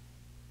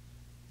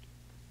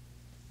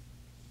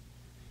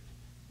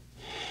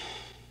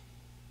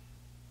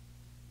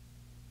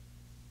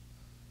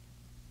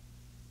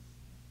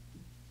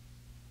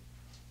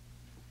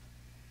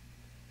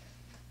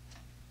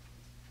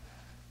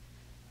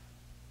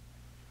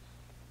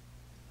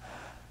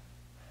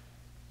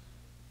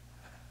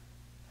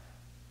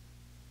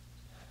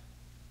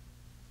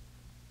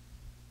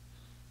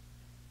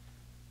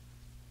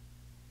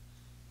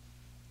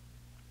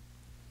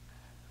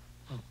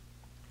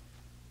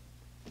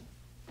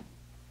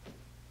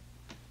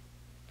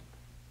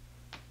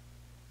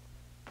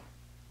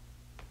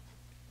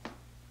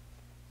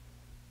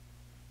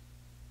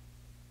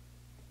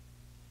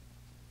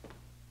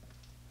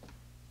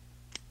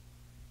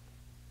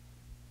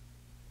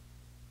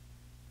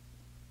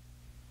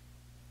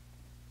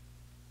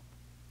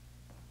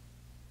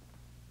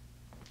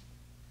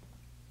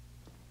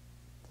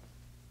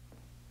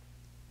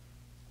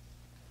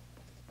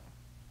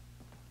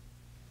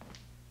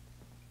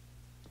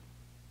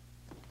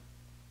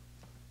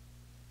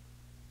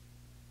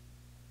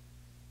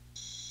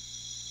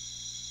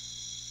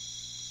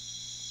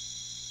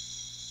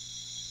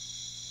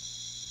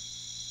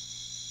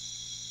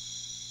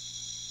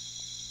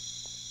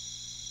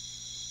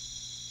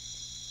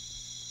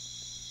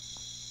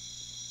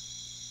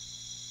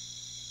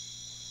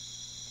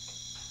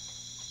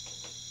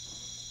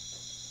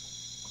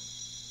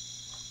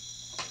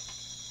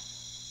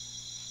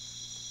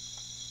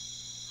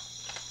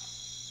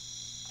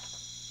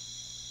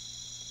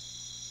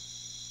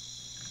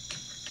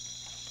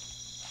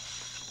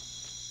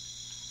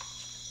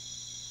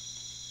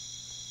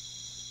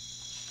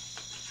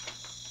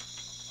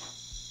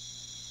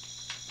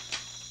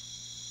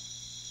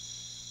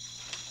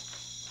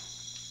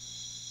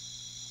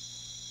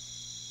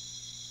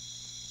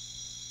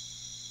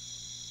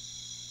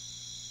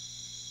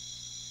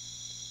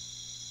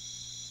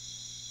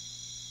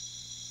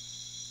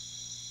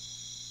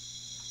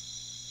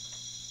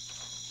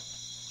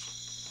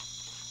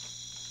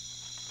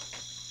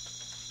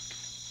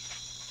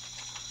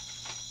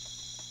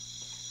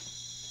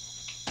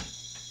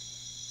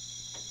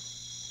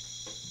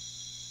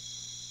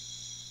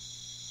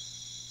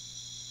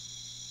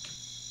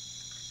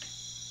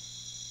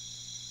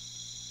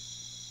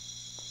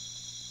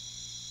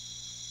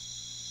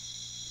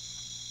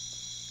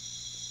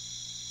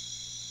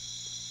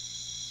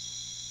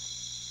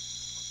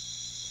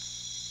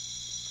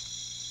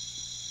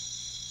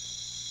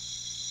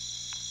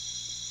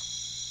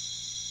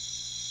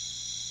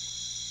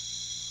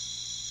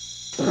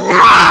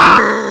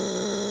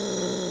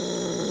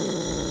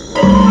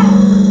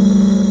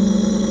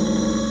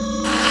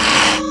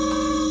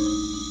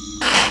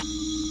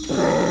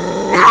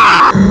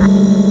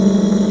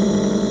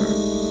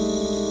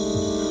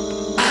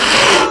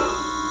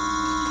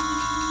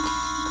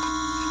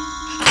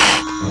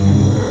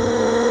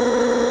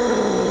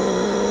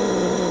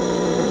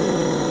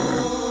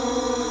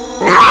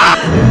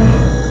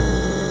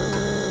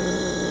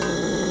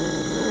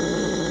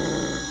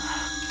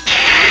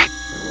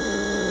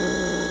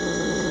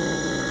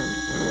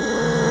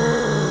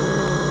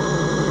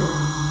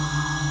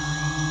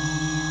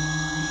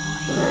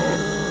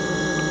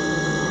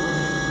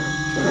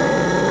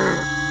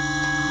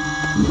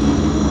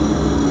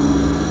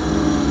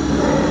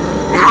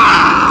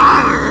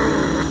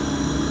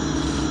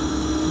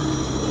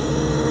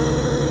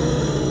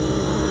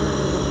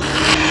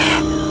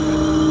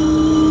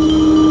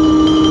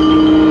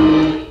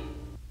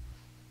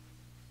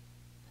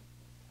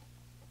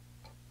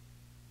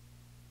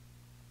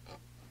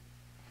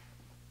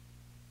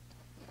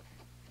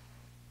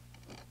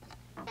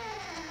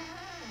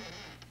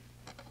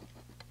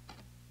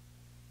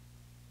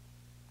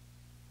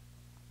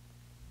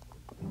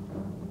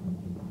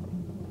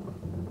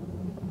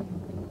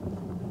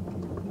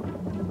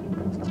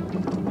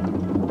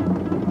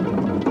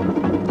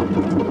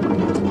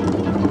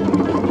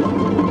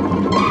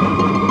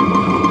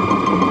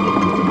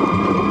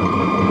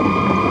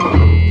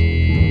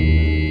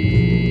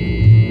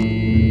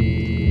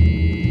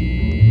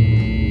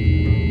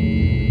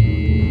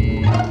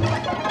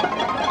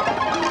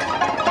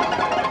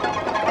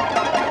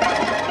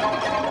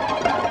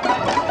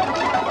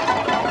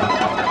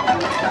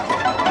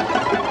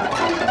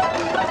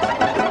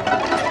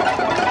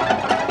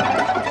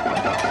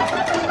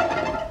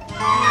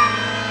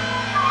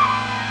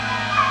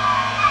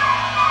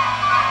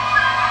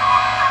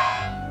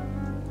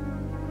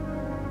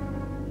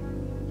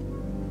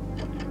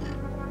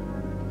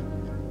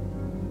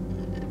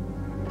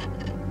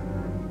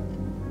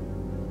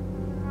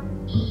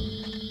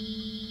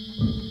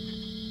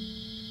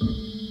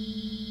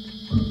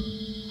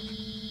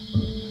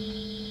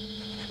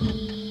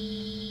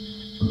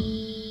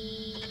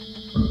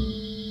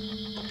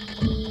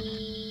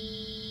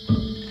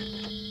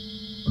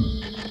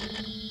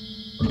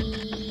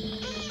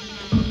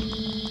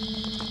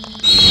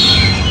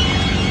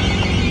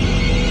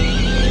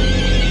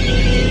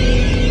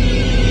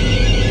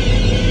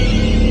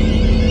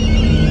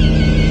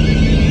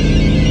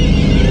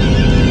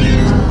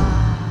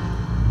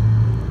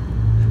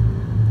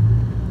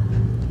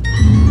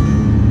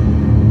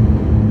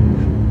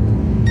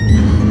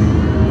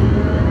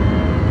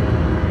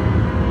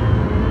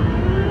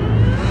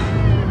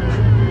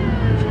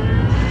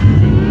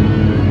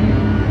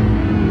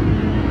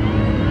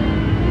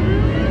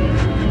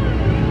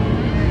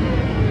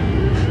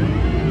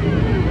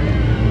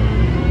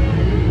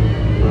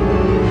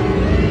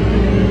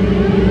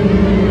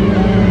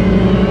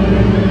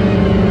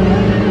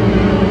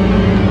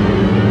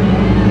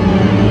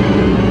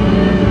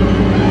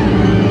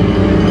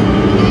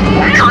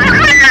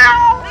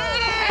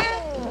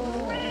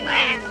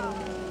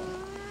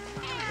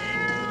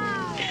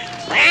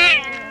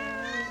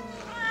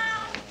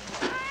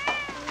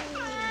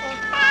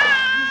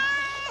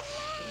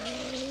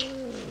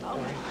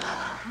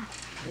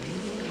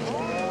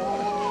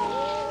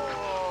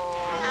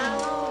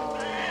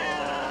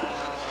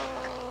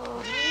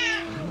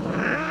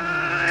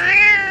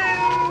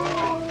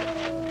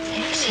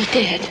 he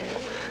dead?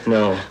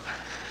 No.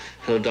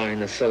 He'll die in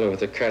the cellar with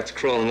the cats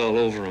crawling all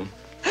over him.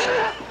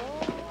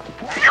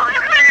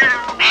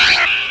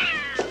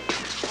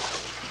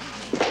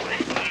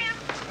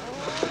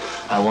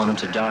 I want him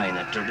to die in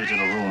that dirty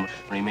little room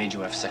where he made you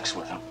have sex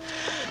with him.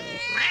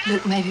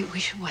 Luke, maybe we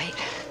should wait.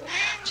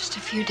 Just a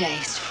few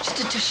days. Just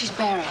until she's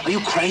buried. Are you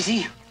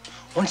crazy?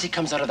 Once he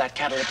comes out of that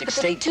catalytic But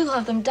state... the two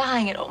of them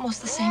dying at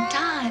almost the same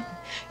time.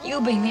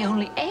 You being the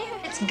only heir.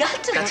 It's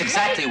got to That's work.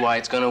 exactly why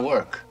it's gonna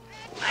work.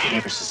 You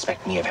never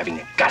suspect me of having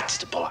the guts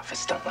to pull off a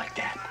stunt like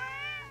that.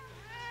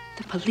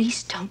 The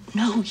police don't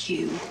know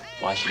you.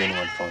 Why should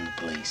anyone phone the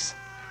police?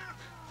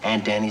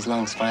 Aunt Danny's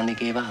lungs finally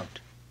gave out.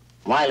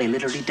 Wiley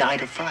literally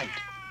died of fright.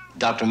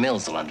 Dr.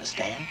 Mills will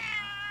understand.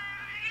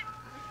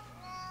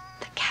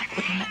 The cat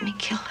wouldn't let me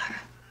kill her.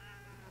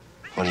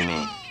 What do you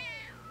mean?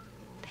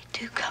 They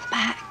do come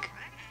back.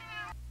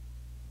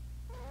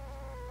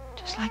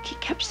 Just like he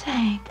kept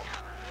saying.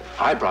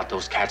 I brought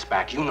those cats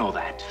back, you know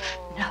that.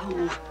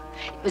 No,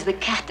 it was the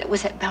cat that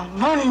was at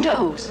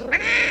Belmondo's.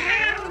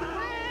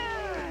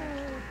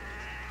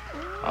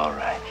 All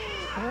right.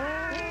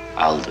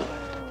 I'll do it.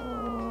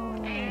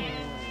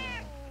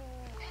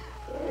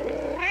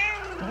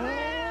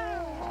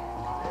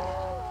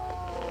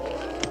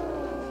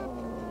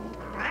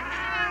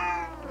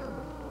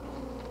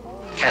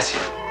 Cassia.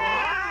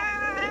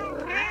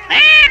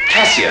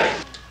 Cassia!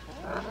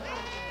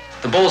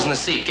 The bowl's in the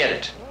seat, get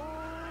it.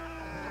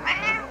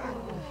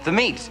 The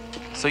meat,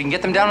 so you can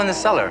get them down in the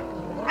cellar.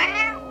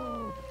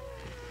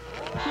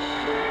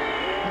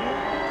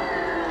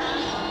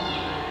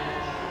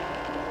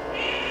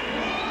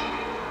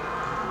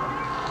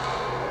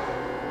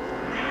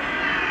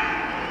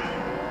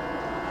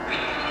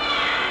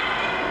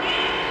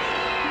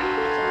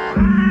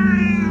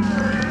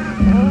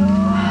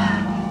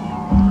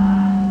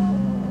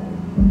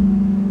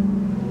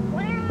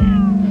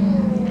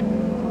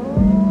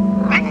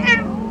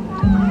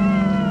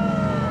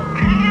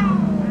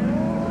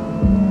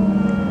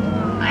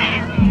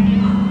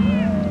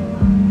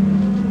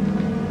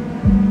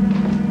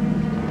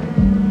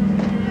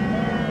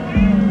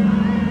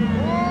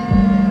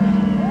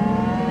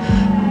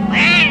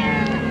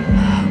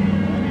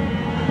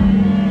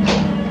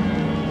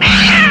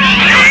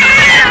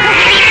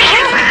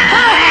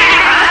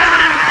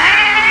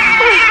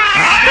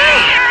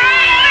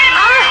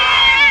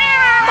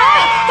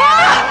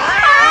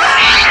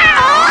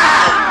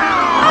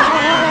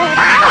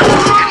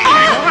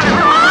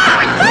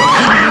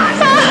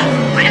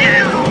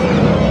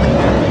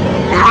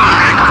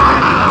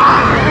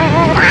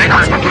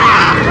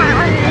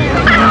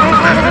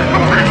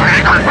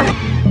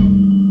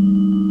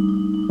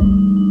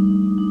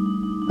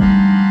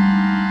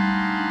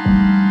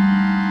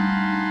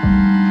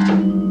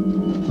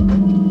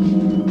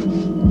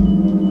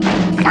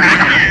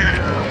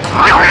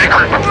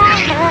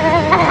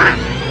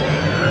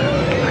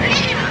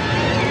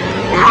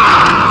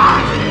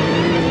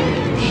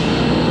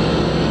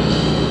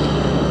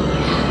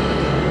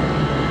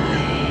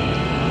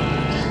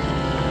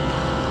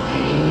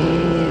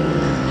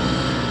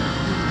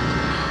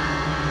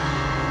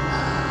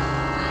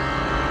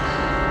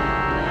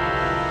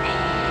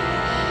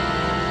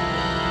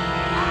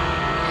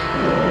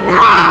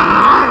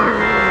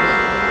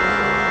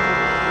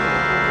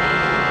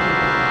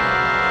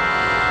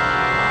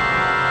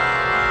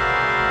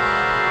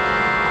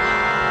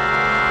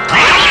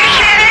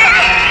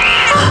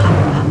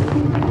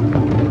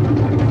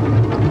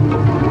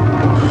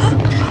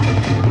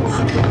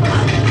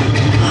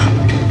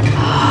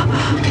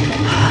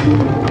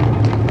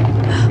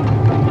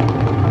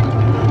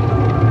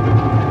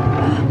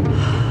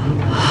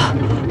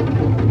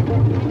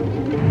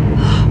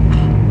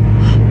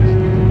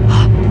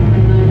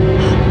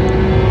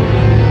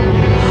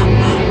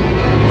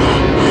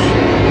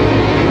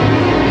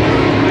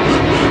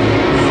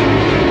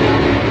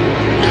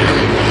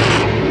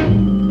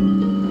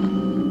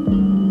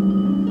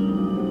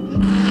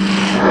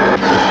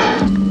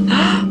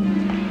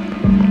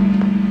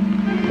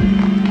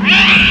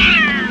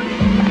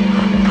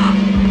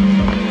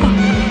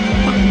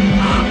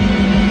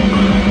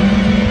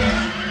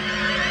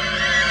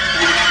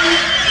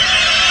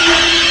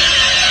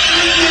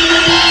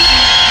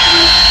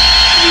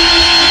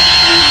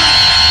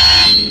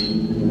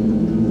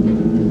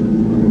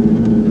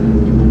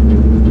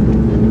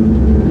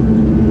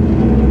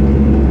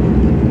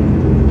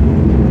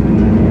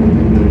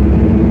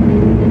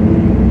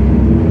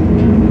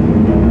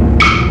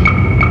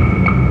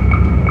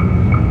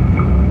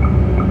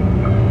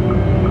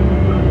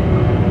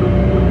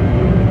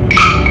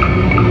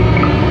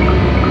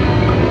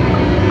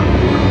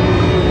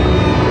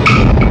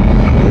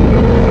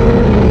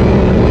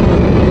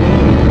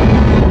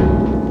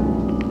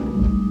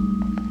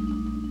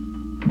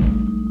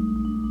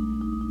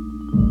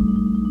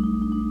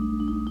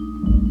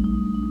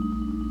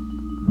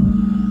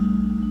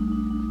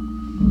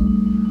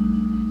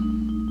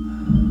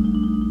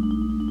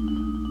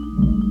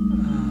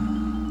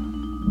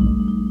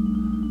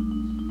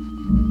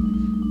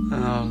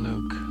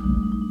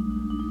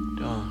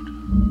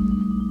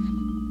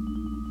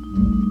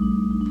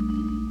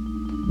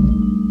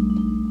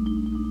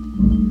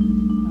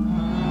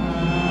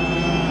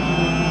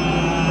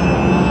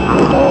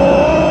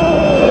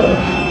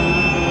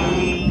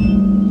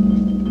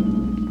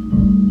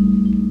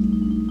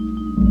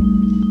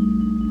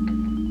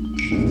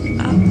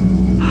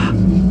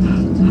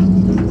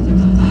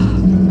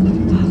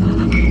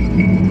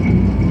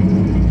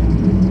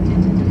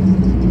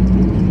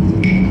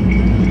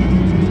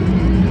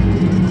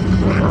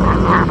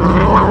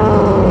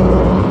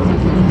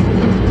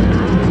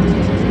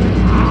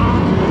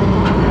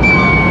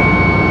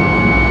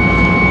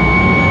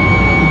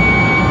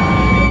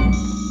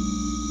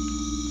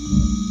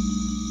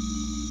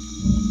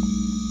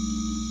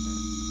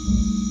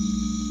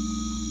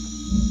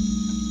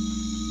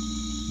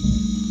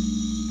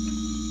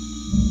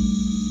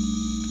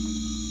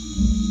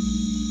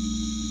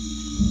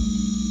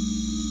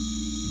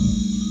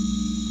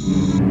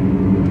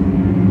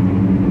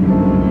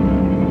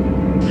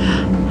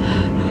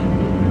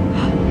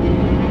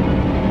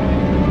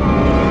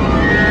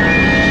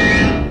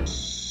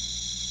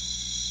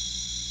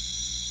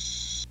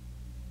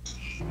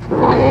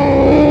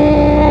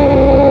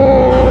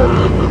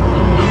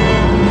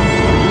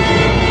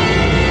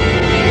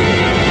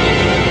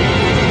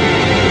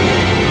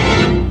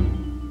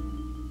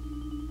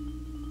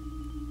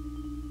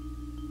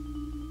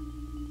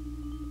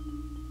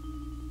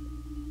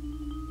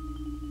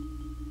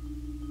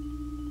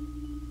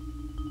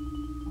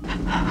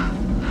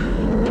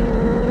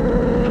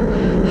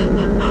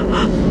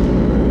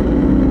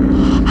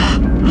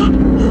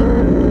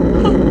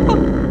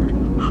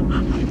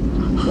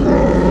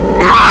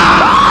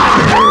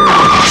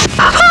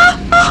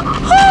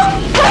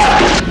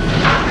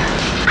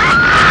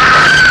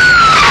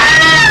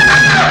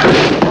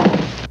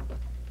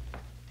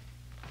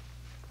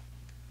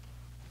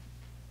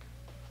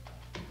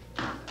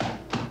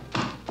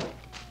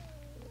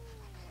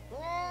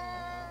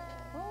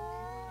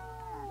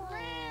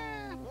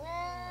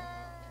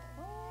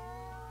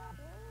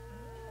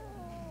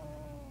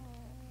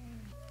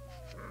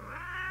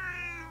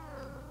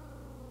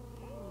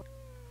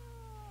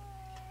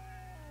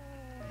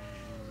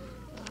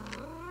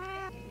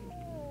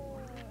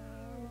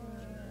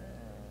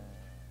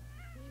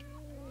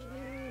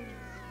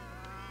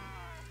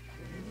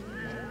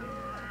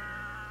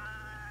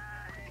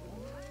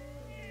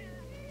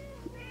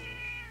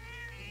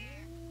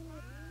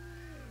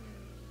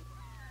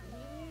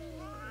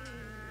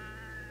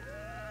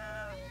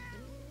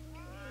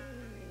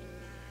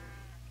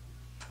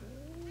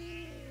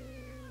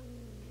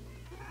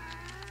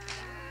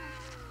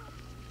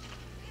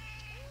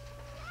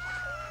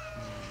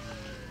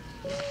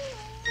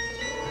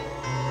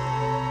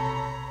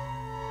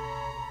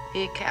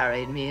 He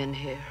carried me in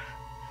here.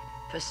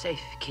 For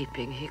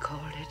safekeeping, he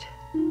called it.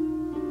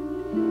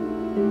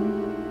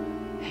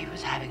 He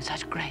was having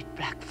such great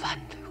black fun,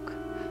 Luke.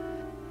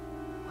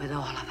 With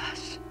all of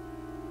us.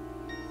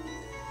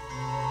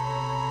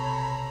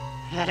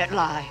 Let it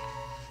lie.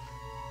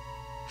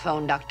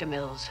 Phone Dr.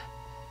 Mills.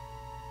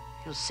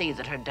 You'll see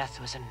that her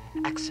death was an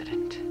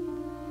accident.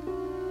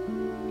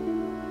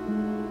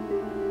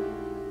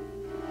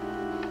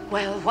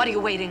 Well, what are you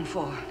waiting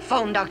for?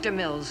 Phone Dr.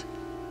 Mills.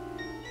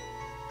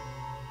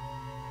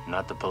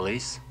 Not the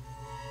police?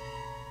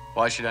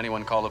 Why should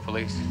anyone call the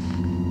police?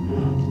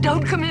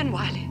 Don't come in,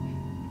 Wiley.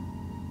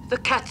 The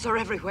cats are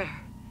everywhere.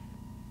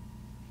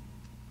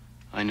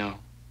 I know.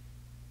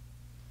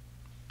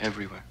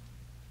 Everywhere.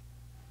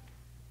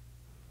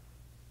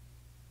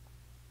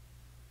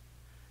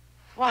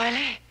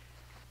 Wiley?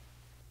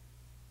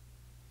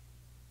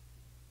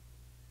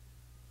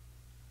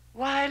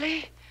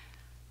 Wiley?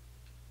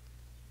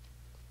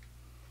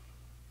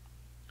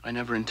 I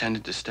never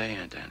intended to stay,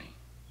 Aunt Annie.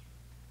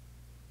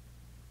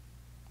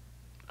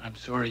 I'm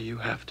sorry you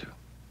have to.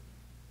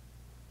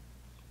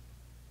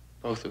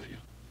 Both of you.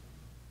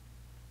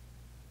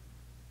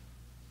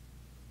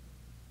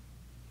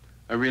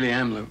 I really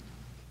am, Lou.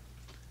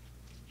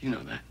 You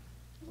know that.